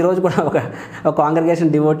ఈరోజు కూడా ఒక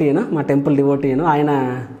కాంగ్రిగేషన్ డివోటీను, మా టెంపుల్ డివోటీను, ఆయన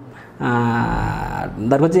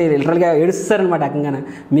దగ్గర వచ్చి లిటరల్గా ఏడుస్తారనమాట. ఏకంగానే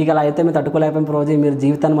మీకు అలా అయితే మీరు తట్టుకోలేకపోయిన రోజు మీరు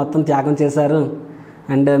జీవితాన్ని మొత్తం త్యాగం చేశారు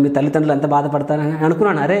అండ్ మీ తల్లిదండ్రులు ఎంత బాధపడతారని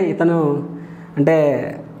అనుకున్నాను. అరే ఇతను అంటే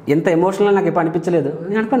ఎంత ఎమోషనల్ నాకు ఎప్పుడు అనిపించలేదు.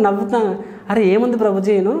 నేను అనుకుని నవ్వుతాను, అరే ఏముంది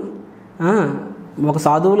ప్రభుజీను, ఒక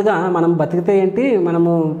సాధువులుగా మనం బతికితే ఏంటి,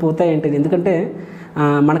 మనము పోతే ఏంటి, ఎందుకంటే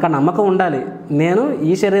మనకు ఆ నమ్మకం ఉండాలి. నేను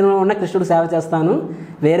ఈ శరీరంలో ఉన్న కృష్ణుడు సేవ చేస్తాను,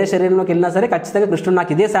 వేరే శరీరంలోకి వెళ్ళినా సరే ఖచ్చితంగా కృష్ణుడు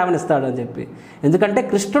నాకు ఇదే సేవనిస్తాడు అని చెప్పి. ఎందుకంటే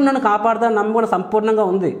కృష్ణుడు నన్ను కాపాడుతాను నమ్మకం సంపూర్ణంగా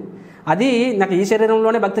ఉంది. అది నాకు ఈ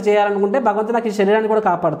శరీరంలోనే భక్తి చేయాలనుకుంటే భగవంతుడు నాకు ఈ శరీరాన్ని కూడా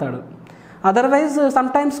కాపాడుతాడు. అదర్వైజ్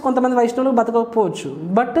సమ్టైమ్స్ కొంతమంది వైష్ణవులు బతకకపోవచ్చు,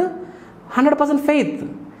 బట్ 100% ఫెయిత్.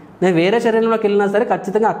 నేను వేరే శరీరంలోకి వెళ్ళినా సరే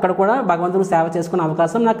ఖచ్చితంగా అక్కడ కూడా భగవంతుడు సేవ చేసుకునే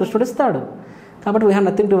అవకాశం నాకు కృష్ణుడు ఇస్తాడు. కాబట్టి we have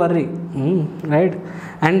nothing to worry, right.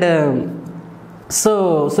 And so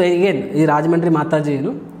again ఈ రాజమండ్రి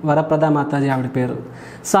మాతాజీను, వరప్రద మాతాజీ ఆవిడ పేరు.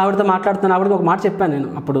 సో ఆవిడతో మాట్లాడుతున్న ఆవిడకి ఒక మాట చెప్పాను నేను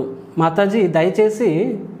అప్పుడు, మాతాజీ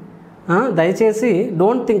దయచేసి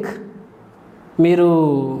డోంట్ థింక్ మీరు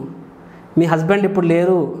మీ హస్బెండ్ ఇప్పుడు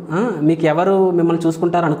లేరు, మీకు ఎవరు మిమ్మల్ని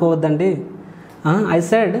చూసుకుంటారు అనుకోవద్దండి. ఐ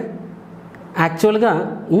సెడ్ యాక్చువల్గా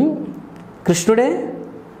కృష్ణుడే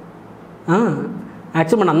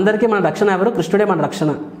యాక్చువల్ మన అందరికీ మన రక్షణ ఎవరు, కృష్ణుడే మన రక్షణ,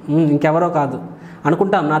 ఇంకెవరో కాదు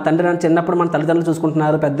అనుకుంటాం. నా తండ్రి నన్ను చిన్నప్పుడు మన తల్లిదండ్రులు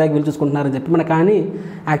చూసుకుంటున్నారు, పెద్దగా వీళ్ళు చూసుకుంటున్నారు అని చెప్పి మన, కానీ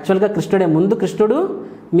యాక్చువల్గా కృష్ణుడే. ముందు కృష్ణుడు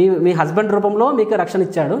మీ హస్బెండ్ రూపంలో మీకు రక్షణ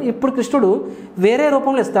ఇచ్చాడు, ఇప్పుడు కృష్ణుడు వేరే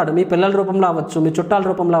రూపంలో ఇస్తాడు. మీ పిల్లల రూపంలో అవ్వచ్చు, మీ చుట్టాల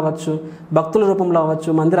రూపంలో అవ్వచ్చు, భక్తుల రూపంలో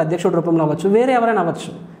అవ్వచ్చు, మందిర అధ్యక్షుడి రూపంలో అవ్వచ్చు, వేరే ఎవరైనా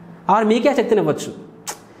అవ్వచ్చు, ఆరు మీకే శక్తిని ఇవ్వచ్చు.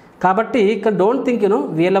 కాబట్టి ఇక్కడ డోంట్ థింక్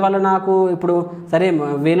వీళ్ళ వల్ల నాకు ఇప్పుడు సరే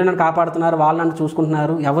వీళ్ళు నన్ను కాపాడుతున్నారు, వాళ్ళు నన్ను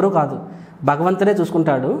చూసుకుంటున్నారు, ఎవరూ కాదు, భగవంతుడే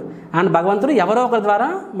చూసుకుంటాడు. అండ్ భగవంతుడు ఎవరో ఒకరి ద్వారా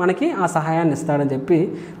మనకి ఆ సహాయాన్ని ఇస్తాడని చెప్పి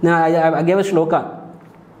నేను గేవ్ శ్లోక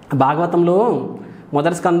భాగవతంలో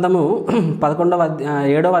మొదటి స్కందము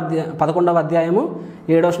 11వ అధ్యాయము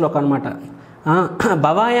 7వ శ్లోకం అనమాట.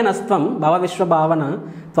 భవాయ నస్త్వం భవ విశ్వభావన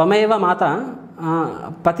త్వమేవ మాత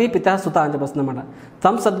పతి పిత సుత అని చెప్పొస్తుంది అనమాట.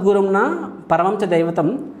 త్వం సద్గురుంన పరమంచ దైవతం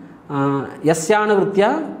యస్యానువృత్య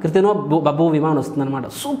కృతినో బభూవిమ అని వస్తుంది అనమాట.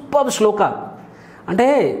 సూపర్ శ్లోక. అంటే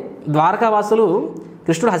ద్వారకావాసులు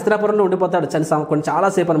కృష్ణుడు హస్తినాపురంలో ఉండిపోతాడు కొన్ని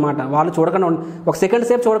చాలాసేపు అనమాట. వాళ్ళు చూడకుండా ఒక సెకండ్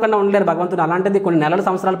సేపు చూడకుండా ఉండలేరు భగవంతుడు. అలాంటిది కొన్ని నెలల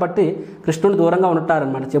సంవత్సరాలు పట్టి కృష్ణుడు దూరంగా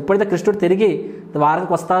ఉంటారనమాట. ఎప్పుడైతే కృష్ణుడు తిరిగి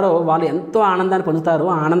ద్వారకకు వస్తారో వాళ్ళు ఎంతో ఆనందాన్ని పొందుతారు.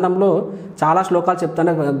 ఆ ఆనందంలో చాలా శ్లోకాలు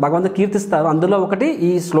చెప్తారు, భగవంతుడు కీర్తిస్తారు. అందులో ఒకటి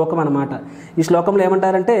ఈ శ్లోకం అనమాట. ఈ శ్లోకంలో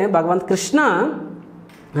ఏమంటారంటే భగవంత్ కృష్ణ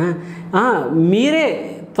మీరే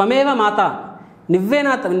త్వమేవ మాత, నువ్వే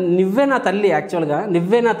నా తల్లి, యాక్చువల్గా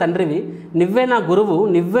నువ్వే నా తండ్రివి, నువ్వే నా గురువు,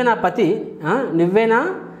 నువ్వే నా పతి, నువ్వే నా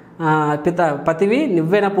పతివి,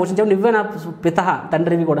 నువ్వే నా పోషించవు, నువ్వే నా పిత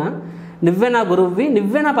తండ్రివి కూడా, నువ్వే నా గురువువి,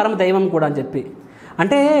 నువ్వే నా పరమ దైవం కూడా అని చెప్పి.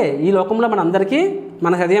 అంటే ఈ లోకంలో మన అందరికీ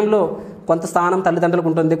మన హృదయంలో కొంత స్థానం తల్లిదండ్రులకు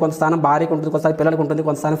ఉంటుంది, కొంత స్థానం భార్యకు ఉంటుంది, కొంతసారి పిల్లలకు ఉంటుంది,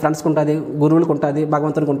 కొంత స్థానం ఫ్రెండ్స్కి ఉంటుంది, గురువులకు ఉంటుంది,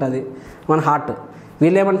 భగవంతునికి ఉంటుంది, మన హార్ట్.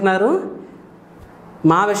 వీళ్ళు ఏమంటున్నారు,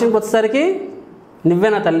 మా విషయంకి వచ్చేసరికి నువ్వే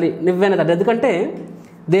నా తల్లి, నువ్వే నా తండ్రి. ఎందుకంటే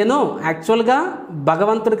దేనో యాక్చువల్గా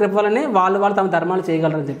భగవంతుడి కృప వల్లనే వాళ్ళు తమ ధర్మాలు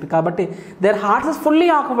చేయగలరని చెప్పి. కాబట్టి their heart is fully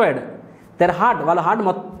occupied, వాళ్ళ హార్ట్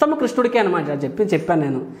మొత్తం కృష్ణుడికే అనమాట చెప్పాను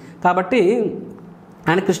నేను. కాబట్టి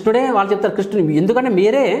ఆయన కృష్ణుడే, వాళ్ళు చెప్తారు కృష్ణుడు, ఎందుకంటే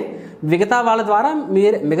మీరే మిగతా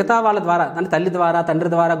వాళ్ళ ద్వారా అంటే తల్లి ద్వారా,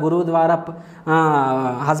 తండ్రి ద్వారా, గురువు ద్వారా,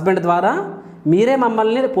 హస్బెండ్ ద్వారా మీరే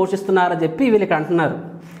మమ్మల్ని పోషిస్తున్నారని చెప్పి వీళ్ళు ఇక్కడ అంటున్నారు.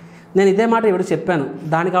 నేను ఇదే మాట ఇవిడికి చెప్పాను.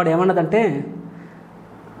 దానికి ఆవిడ ఏమన్నదంటే,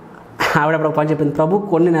 ఆవిడ అప్పుడు ఒక పని చెప్పింది, ప్రభు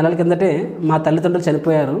కొన్ని నెలల కిందటే మా తల్లిదండ్రులు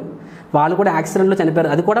చనిపోయారు, వాళ్ళు కూడా యాక్సిడెంట్లో చనిపోయారు,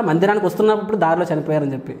 అది కూడా మందిరానికి వస్తున్నప్పుడు దారిలో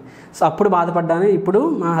చనిపోయారని చెప్పి. సో అప్పుడు బాధపడ్డాను, ఇప్పుడు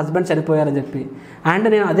మా హస్బెండ్ చనిపోయారని చెప్పి. అండ్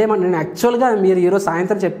నేను యాక్చువల్గా మీరు ఈరోజు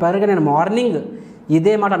సాయంత్రం చెప్పారు, నేను మార్నింగ్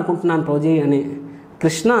ఇదే మాట అనుకుంటున్నాను రోజీ అని.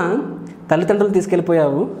 కృష్ణ తల్లిదండ్రులు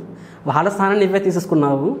తీసుకెళ్ళిపోయావు, వాళ్ళ స్థానాన్ని నువ్వే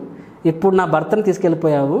తీసేసుకున్నావు, ఇప్పుడు నా భర్తను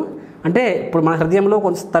తీసుకెళ్ళిపోయావు. అంటే ఇప్పుడు మన హృదయంలో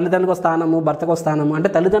కొంచెం తల్లిదండ్రులకు స్థానము, భర్తకు స్థానము, అంటే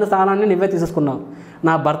తల్లిదండ్రుల స్థానాన్ని నువ్వే తీసేసుకున్నావు,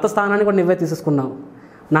 నా భర్త స్థానాన్ని కూడా నువ్వే తీసేసుకున్నావు,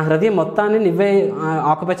 నా హృదయం మొత్తాన్ని నువ్వే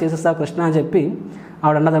ఆక్యుపై చేసేస్తావు కృష్ణ అని చెప్పి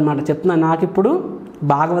ఆవిడ అన్నదన్నమాట. చెప్తున్నాను, నాకు ఇప్పుడు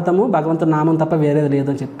భగవంతుడి నామం తప్ప వేరేది లేదు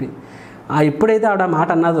అని చెప్పి. ఎప్పుడైతే ఆవిడ మాట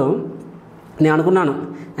అన్నదో నేను అనుకున్నాను,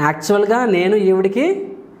 యాక్చువల్గా నేను ఈవిడికి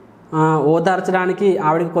ఓదార్చడానికి,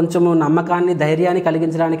 ఆవిడకి కొంచెము నమ్మకాన్ని, ధైర్యాన్ని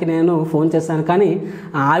కలిగించడానికి నేను ఫోన్ చేశాను. కానీ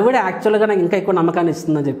ఆవిడ యాక్చువల్గా నాకు ఇంకా ఎక్కువ నమ్మకాన్ని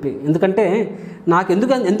ఇస్తుందని చెప్పి. ఎందుకంటే నాకు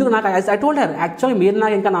నాకు ఐ టోల్డ్ హర్, యాక్చువల్గా మీరు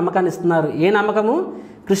నాకు ఇంకా నమ్మకాన్ని ఇస్తున్నారు. ఏ నమ్మకము?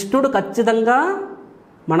 కృష్ణుడు ఖచ్చితంగా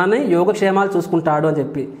మనని యోగక్షేమాలు చూసుకుంటాడు అని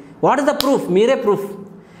చెప్పి. What is the proof? మీరే ప్రూఫ్.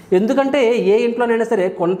 ఎందుకంటే ఏ ఇంట్లోనైనా సరే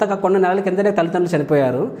కొన్ని నెలల కిందనే తల్లిదండ్రులు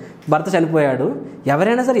చనిపోయారు, భర్త చనిపోయాడు,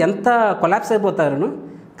 ఎవరైనా సరే ఎంత కొలాప్స్ అయిపోతారు.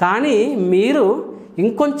 కానీ మీరు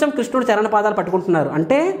ఇంకొంచెం కృష్ణుడు చరణ పాదాలు పట్టుకుంటున్నారు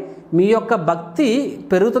అంటే మీ యొక్క భక్తి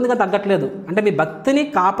పెరుగుతుంది కానీ తగ్గట్లేదు. అంటే మీ భక్తిని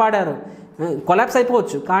కాపాడారు. కొలాప్స్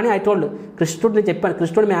అయిపోవచ్చు, కానీ ఐ టోల్డ్ కృష్ణుడిని చెప్పాను,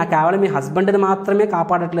 కృష్ణుడు కేవలం మీ హస్బెండ్ని మాత్రమే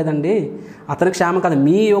కాపాడట్లేదండి, అతని క్షేమం కాదు,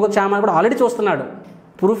 మీ యోగ క్షేమాన్ని కూడా ఆల్రెడీ చూస్తున్నాడు.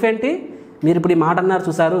 ప్రూఫ్ ఏంటి? మీరు ఇప్పుడు ఈ మాట అన్నారు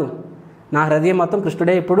చూసారు, నా హృదయం మొత్తం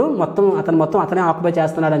కృష్ణుడే ఇప్పుడు మొత్తం అతనే ఆక్యుపై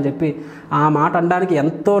చేస్తున్నాడని చెప్పి ఆ మాట అనడానికి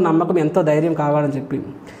ఎంతో నమ్మకం, ఎంతో ధైర్యం కావాలని చెప్పి.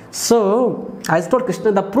 So I told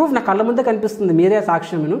Krishna the proof నా కళ్ళ ముందే కనిపిస్తుంది, మీరే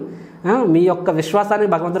సాక్ష్యమును, మీ యొక్క విశ్వాసాన్ని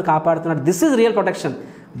భగవంతుడు కాపాడుతున్నాడు. This is real protection.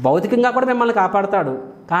 భౌతికంగా కూడా మిమ్మల్ని కాపాడుతాడు,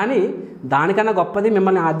 కానీ దానికన్నా గొప్పది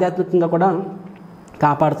మిమ్మల్ని ఆధ్యాత్మికంగా కూడా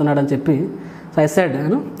కాపాడుతున్నాడు అని చెప్పి. సో ఐ సెడ్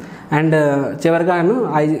అండ్ చివరిగా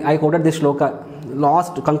I coated the Shloka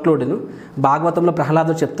last conclude. భాగవతంలో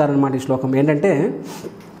ప్రహ్లాదుడు చెప్తారనమాట ఈ శ్లోకం ఏంటంటే,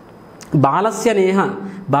 బాలస్య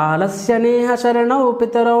నేహ శరణౌ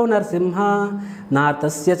పితరౌ నరసింహ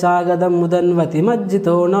నాతస్య చాగదం ముదన్వతి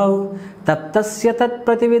మజ్జితో నౌ తప్తస్య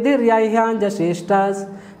తత్ప్రతివిధిర్యాహ్యాంజ శ్రేష్టాస్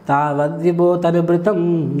తావద్విభూతనుభృతం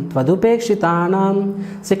త్వదుపేక్షితానాం.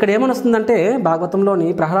 సో ఇక్కడ ఏమనొస్తుందంటే భాగవతంలోని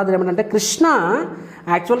ప్రహ్లాదుడు ఏమంటే, కృష్ణ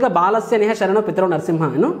యాక్చువల్గా బాలస్య నేహ శరణౌ పితరౌ నరసింహ,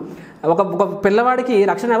 ఒక పిల్లవాడికి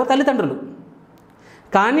రక్షణ ఎవరు? తల్లిదండ్రులు.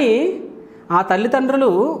 కానీ ఆ తల్లిదండ్రులు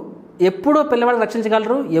ఎప్పుడు పిల్లవాడిని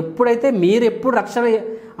రక్షించగలరు? ఎప్పుడైతే మీరు ఎప్పుడు రక్షణ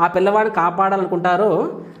ఆ పిల్లవాడిని కాపాడాలనుకుంటారో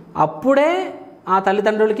అప్పుడే ఆ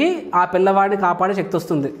తల్లిదండ్రులకి ఆ పిల్లవాడిని కాపాడే శక్తి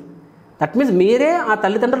వస్తుంది. దట్ మీన్స్ మీరే ఆ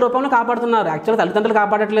తల్లిదండ్రుల రూపంలో కాపాడుతున్నారు. యాక్చువల్గా తల్లిదండ్రులు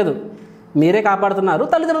కాపాడట్లేదు, మీరే కాపాడుతున్నారు,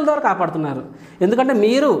 తల్లిదండ్రుల ద్వారా కాపాడుతున్నారు. ఎందుకంటే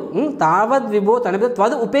మీరు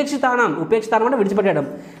త్వద్ ఉపేక్షితానం అంటే విడిచిపెట్టడం.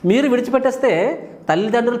 మీరు విడిచిపెట్టేస్తే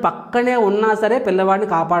తల్లిదండ్రులు పక్కనే ఉన్నా సరే పిల్లవాడిని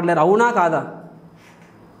కాపాడలేరు. అవునా కాదా?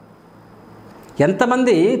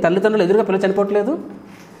 ఎంతమంది తల్లిదండ్రులు ఎదురుగా పిల్లలు చనిపోవట్లేదు?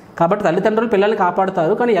 కాబట్టి తల్లిదండ్రులు పిల్లల్ని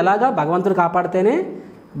కాపాడుతారు, కానీ ఎలాగా? భగవంతుడు కాపాడితేనే.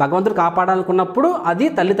 భగవంతుడు కాపాడాలనుకున్నప్పుడు అది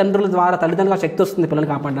తల్లిదండ్రుల శక్తి వస్తుంది పిల్లల్ని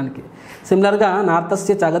కాపాడడానికి. సిమిలర్గా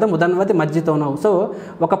నార్తస్య చగద ముదన్వతి మజ్జితోనవు. సో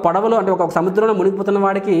ఒక పొడవలో అంటే ఒక సముద్రంలో మునిగిపోతున్న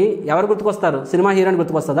వాడికి ఎవరు గుర్తుకొస్తారు? సినిమా హీరోని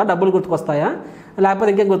గుర్తుకొస్తుందా? డబ్బులు గుర్తుకొస్తాయా? లేకపోతే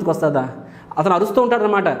ఇంకేం గుర్తుకొస్తుందా? అతను అరుస్తూ ఉంటాడు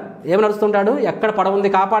అనమాట. ఏమని అరుస్తుంటాడు? ఎక్కడ పొడవ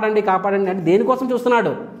ఉంది, కాపాడండి కాపాడండి అంటే దేనికోసం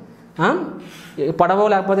చూస్తున్నాడు? పొడవ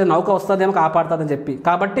లేకపోతే నౌక వస్తుందేమో కాపాడుతుందని చెప్పి.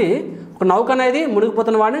 కాబట్టి ఒక నౌక అనేది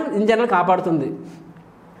మునిగిపోతున్న వాడిని ఇన్ జనరల్ కాపాడుతుంది.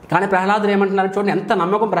 కానీ ప్రహ్లాదుడు ఏమంటున్నారు చూడండి, ఎంత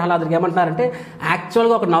నమ్మకం ప్రహ్లాదుడికి. ఏమంటున్నారంటే,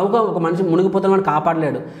 యాక్చువల్గా ఒక నౌక ఒక మనిషి మునిగిపోతున్న వాడిని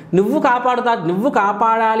కాపాడలేడు. నువ్వు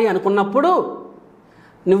కాపాడాలి అనుకున్నప్పుడు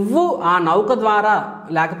నువ్వు ఆ నౌక ద్వారా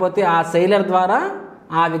లేకపోతే ఆ సెయిలర్ ద్వారా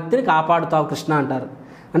ఆ వ్యక్తిని కాపాడుతావు కృష్ణ అంటారు.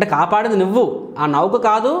 అంటే కాపాడేది నువ్వు, ఆ నౌక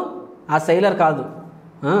కాదు, ఆ సెయిలర్ కాదు.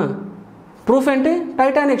 ప్రూఫ్ ఏంటి?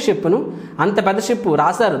 టైటానిక్ షిప్ను, అంత పెద్ద షిప్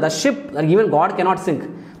రాశారు, the ship even God cannot sync.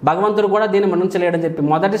 భగవంతుడు కూడా దీన్ని మన్నించలేడని చెప్పి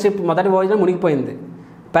మొదటి భోజనం మునిగిపోయింది.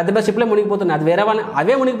 పెద్ద షిప్లే మునిగిపోతున్నాయి, అది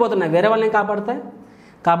అవే మునిగిపోతున్నాయి, వేరే వాళ్ళని కాపాడుతాయి.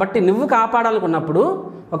 కాబట్టి నువ్వు కాపాడాలనుకున్నప్పుడు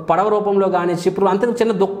ఒక పడవ రూపంలో కానీ షిప్ అంత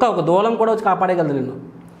చిన్న ఒక దూలం కూడా వచ్చి కాపాడగలదు నిన్ను.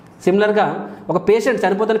 సిమిలర్గా ఒక పేషెంట్,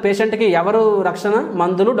 చనిపోతున్న పేషెంట్కి ఎవరు రక్షణ?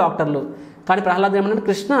 మందులు, డాక్టర్లు. కానీ ప్రహ్లాద్ ఏమంటే,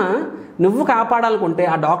 కృష్ణ నువ్వు కాపాడాలనుకుంటే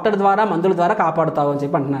ఆ డాక్టర్ ద్వారా మందుల ద్వారా కాపాడుతావు అని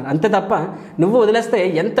చెప్పి అంటున్నారు. అంతే తప్ప నువ్వు వదిలేస్తే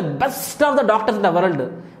ఎంత best of the doctors in the world,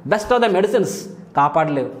 best of the medicines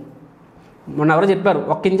కాపాడలేవు. మొన్న ఎవరో చెప్పారు,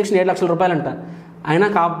 ఒక్క ఇంజక్షన్ 7 లక్షల రూపాయలంట, అయినా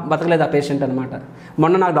బతకలేదు ఆ పేషెంట్ అనమాట.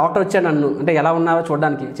 మొన్న నాకు డాక్టర్ వచ్చాడు నన్ను అంటే ఎలా ఉన్నారో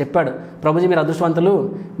చూడడానికి, చెప్పాడు, ప్రభుజీ మీరు అదృష్టవంతులు,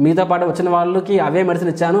 మీతో పాటు వచ్చిన వాళ్ళకి అవే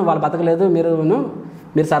మెడిసిన్ ఇచ్చాను, వాళ్ళు బతకలేదు,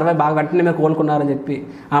 మీరు సర్వే బాగా వెంటనే మీరు కోలుకున్నారని చెప్పి.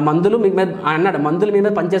 ఆ మందులు మీకు మీద అన్నాడు, మందులు మీ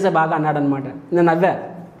మీద పనిచేసే బాగా అన్నాడు అనమాట. నేను నవ్వా,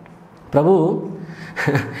 ప్రభు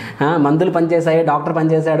మందులు పనిచేసాయి, డాక్టర్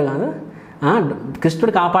పనిచేశాడు కాదు,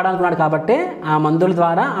 కృష్ణుడు కాపాడాలనుకున్నాడు కాబట్టి ఆ మందుల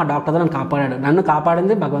ద్వారా ఆ డాక్టర్ నన్ను కాపాడాడు, నన్ను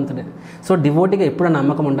కాపాడింది భగవంతుడే. సో డివోటీగా ఎప్పుడూ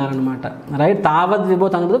నమ్మకం ఉండాలన్నమాట. రైట్? తావద్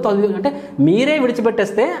విభూత అంటే మీరే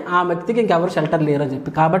విడిచిపెట్టేస్తే ఆ వ్యక్తికి ఇంకెవరు షెల్టర్ లేరు అని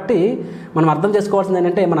చెప్పి. కాబట్టి మనం అర్థం చేసుకోవాల్సింది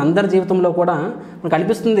ఏంటంటే, మన అందరి జీవితంలో కూడా మనకు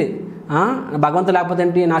అనిపిస్తుంది భగవంతుడు లేకపోతే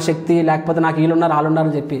ఏంటి, నా శక్తి లేకపోతే నాకు వీళ్ళున్నారు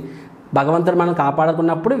వాళ్ళున్నారని చెప్పి. భగవంతుడు మనం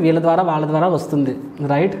కాపాడుకున్నప్పుడు వీళ్ళ ద్వారా వాళ్ళ ద్వారా వస్తుంది.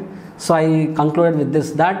 Right? So I concluded with this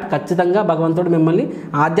that ఖచ్చితంగా భగవంతుడు మిమ్మల్ని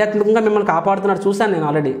ఆధ్యాత్మికంగా మిమ్మల్ని కాపాడుతున్నాడు, చూశాను నేను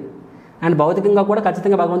ఆల్రెడీ. అండ్ భౌతికంగా కూడా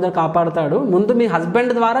ఖచ్చితంగా భగవంతుడు కాపాడుతాడు. ముందు మీ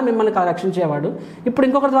హస్బెండ్ ద్వారా మిమ్మల్ని రక్షించేవాడు, ఇప్పుడు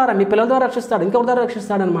ఇంకొకరి ద్వారా, మీ పిల్లల ద్వారా రక్షిస్తాడు, ఇంకొకరి ద్వారా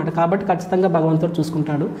రక్షిస్తాడు అనమాట. కాబట్టి ఖచ్చితంగా భగవంతుడు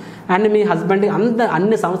చూసుకుంటాడు. అండ్ మీ హస్బెండ్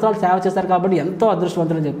అన్ని సంవత్సరాలు సేవ చేశారు కాబట్టి ఎంతో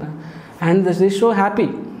అదృష్టవంతులని చెప్పాను. And this is so happy.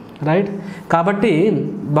 Right? కాబట్టి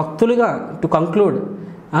భక్తులుగా టు కంక్లూడ్,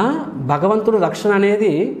 భగవంతుడు రక్షణ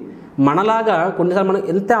అనేది మనలాగా కొన్నిసార్లు మనం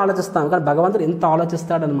ఎంత ఆలోచిస్తాం, కానీ భగవంతుడు ఎంత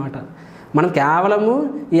ఆలోచిస్తాడనమాట. మనం కేవలము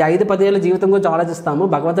ఈ 5-10 ఏళ్ళ జీవితం గురించి ఆలోచిస్తాము,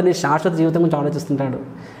 భగవంతుడు శాశ్వత జీవితం గురించి ఆలోచిస్తుంటాడు.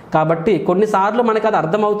 కాబట్టి కొన్నిసార్లు మనకి అది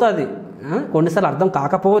అర్థం అవుతుంది, కొన్నిసార్లు అర్థం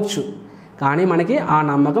కాకపోవచ్చు, కానీ మనకి ఆ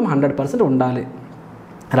నమ్మకం 100% ఉండాలి.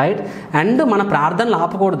 రైట్? అండ్ మన ప్రార్థనలు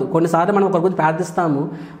ఆపకూడదు. కొన్నిసార్లు మనం ఒకరి గురించి ప్రార్థిస్తాము,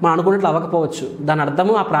 మనం అనుకున్నట్లు అవ్వకపోవచ్చు, దాని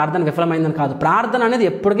అర్థము ఆ ప్రార్థన విఫలమైందని కాదు. ప్రార్థన అనేది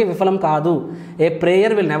ఎప్పటికీ విఫలం కాదు. A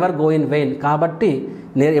prayer will never go in vein. కాబట్టి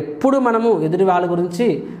ఎప్పుడు మనము ఎదుటి వాళ్ళ గురించి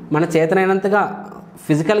మన చేతనైనంతగా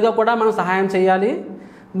ఫిజికల్గా కూడా మనం సహాయం చేయాలి,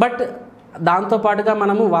 బట్ దాంతోపాటుగా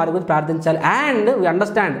మనము వారి గురించి ప్రార్థించాలి. అండ్ వి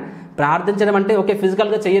అండర్స్టాండ్ ప్రార్థించడం అంటే ఓకే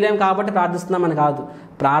ఫిజికల్గా చేయలేము కాబట్టి ప్రార్థిస్తున్నామని కాదు.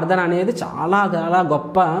 ప్రార్థన అనేది చాలా చాలా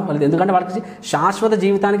గొప్ప వాళ్ళది, ఎందుకంటే వాళ్ళకి శాశ్వత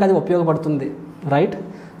జీవితానికి అది ఉపయోగపడుతుంది, right?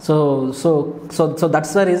 So so so so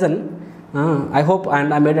that's the reason. I hope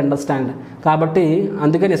and I made understand. కాబట్టి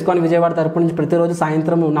అందుకని ISKCON విజయవాడ తరపు నుంచి ప్రతిరోజు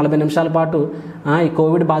సాయంత్రం 40 నిమిషాల పాటు ఈ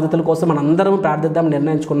కోవిడ్ బాధితుల కోసం మనందరం ప్రార్థిద్దాం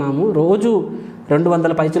నిర్ణయించుకున్నాము. రోజు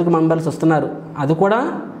 200 పైచులకు మెంబర్స్ వస్తున్నారు. అది కూడా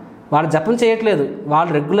వాళ్ళు జపం చేయట్లేదు,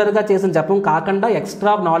 వాళ్ళు రెగ్యులర్గా చేసిన జపం కాకుండా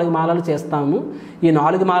ఎక్స్ట్రా 4 మాలలు చేస్తాము. ఈ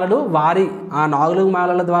 4 మాలలు ఆ 4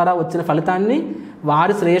 మాలల ద్వారా వచ్చిన ఫలితాన్ని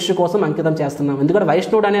వారి శ్రేయస్సు కోసం అంకితం చేస్తున్నాం. ఎందుకంటే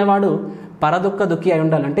వైష్ణవుడు అనేవాడు పరదుఃఖ దుఃఖి అయి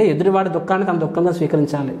ఉండాలి, అంటే ఎదుటివాడి దుఃఖాన్ని తన దుఃఖంగా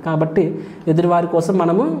స్వీకరించాలి. కాబట్టి ఎదుటివారి కోసం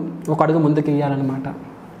మనము ఒక అడుగు ముందుకు వేయాలన్నమాట,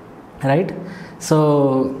 రైట్? సో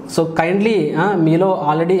సో కైండ్లీ మీలో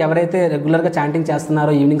ఆల్రెడీ ఎవరైతే రెగ్యులర్గా చాంటింగ్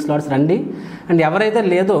చేస్తున్నారో ఈవినింగ్ స్లాట్స్ రండి. అండ్ ఎవరైతే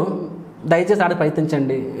లేదో దయచేసి ఆడ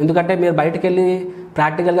ప్రయత్నించండి. ఎందుకంటే మీరు బయటకు వెళ్ళి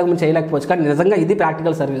ప్రాక్టికల్గా మేము చేయలేకపోవచ్చు, కానీ నిజంగా ఇది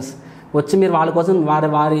ప్రాక్టికల్ సర్వీస్. వచ్చి మీరు వాళ్ళ కోసం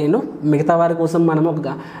మిగతా వారి కోసం మనం ఒక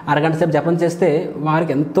అరగంట సేపు జపం చేస్తే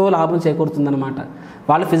వారికి ఎంతో లాభం చేకూరుతుందన్నమాట.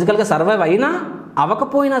 వాళ్ళు ఫిజికల్గా సర్వైవ్ అయినా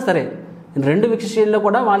అవ్వకపోయినా సరే 2 విషయాల్లో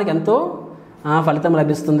కూడా వాళ్ళకి ఎంతో ఫలితం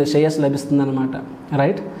లభిస్తుంది, శ్రేయస్సు లభిస్తుంది అనమాట,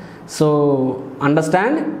 రైట్? సో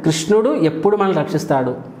అండర్స్టాండ్, కృష్ణుడు ఎప్పుడు మనల్ని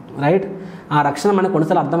రక్షిస్తాడు, రైట్? ఆ రక్షణ మనకు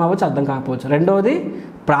కొన్నిసార్లు అర్థం అవ్వచ్చు, అర్థం కాకపోవచ్చు. రెండవది,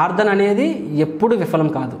 ప్రార్థన అనేది ఎప్పుడు విఫలం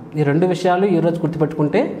కాదు. ఈ 2 విషయాలు ఈరోజు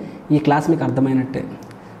గుర్తుపెట్టుకుంటే ఈ క్లాస్ మీకు అర్థమైనట్టే.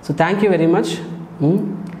 So thank you very much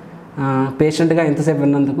పేషెంట్గా ఎంతసేపు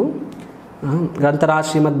విన్నందుకు. గ్రంథరాజ్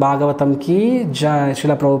శ్రీమద్ భాగవతం కీ జై,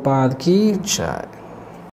 శ్రీల ప్రభుపాద్ కీ జై.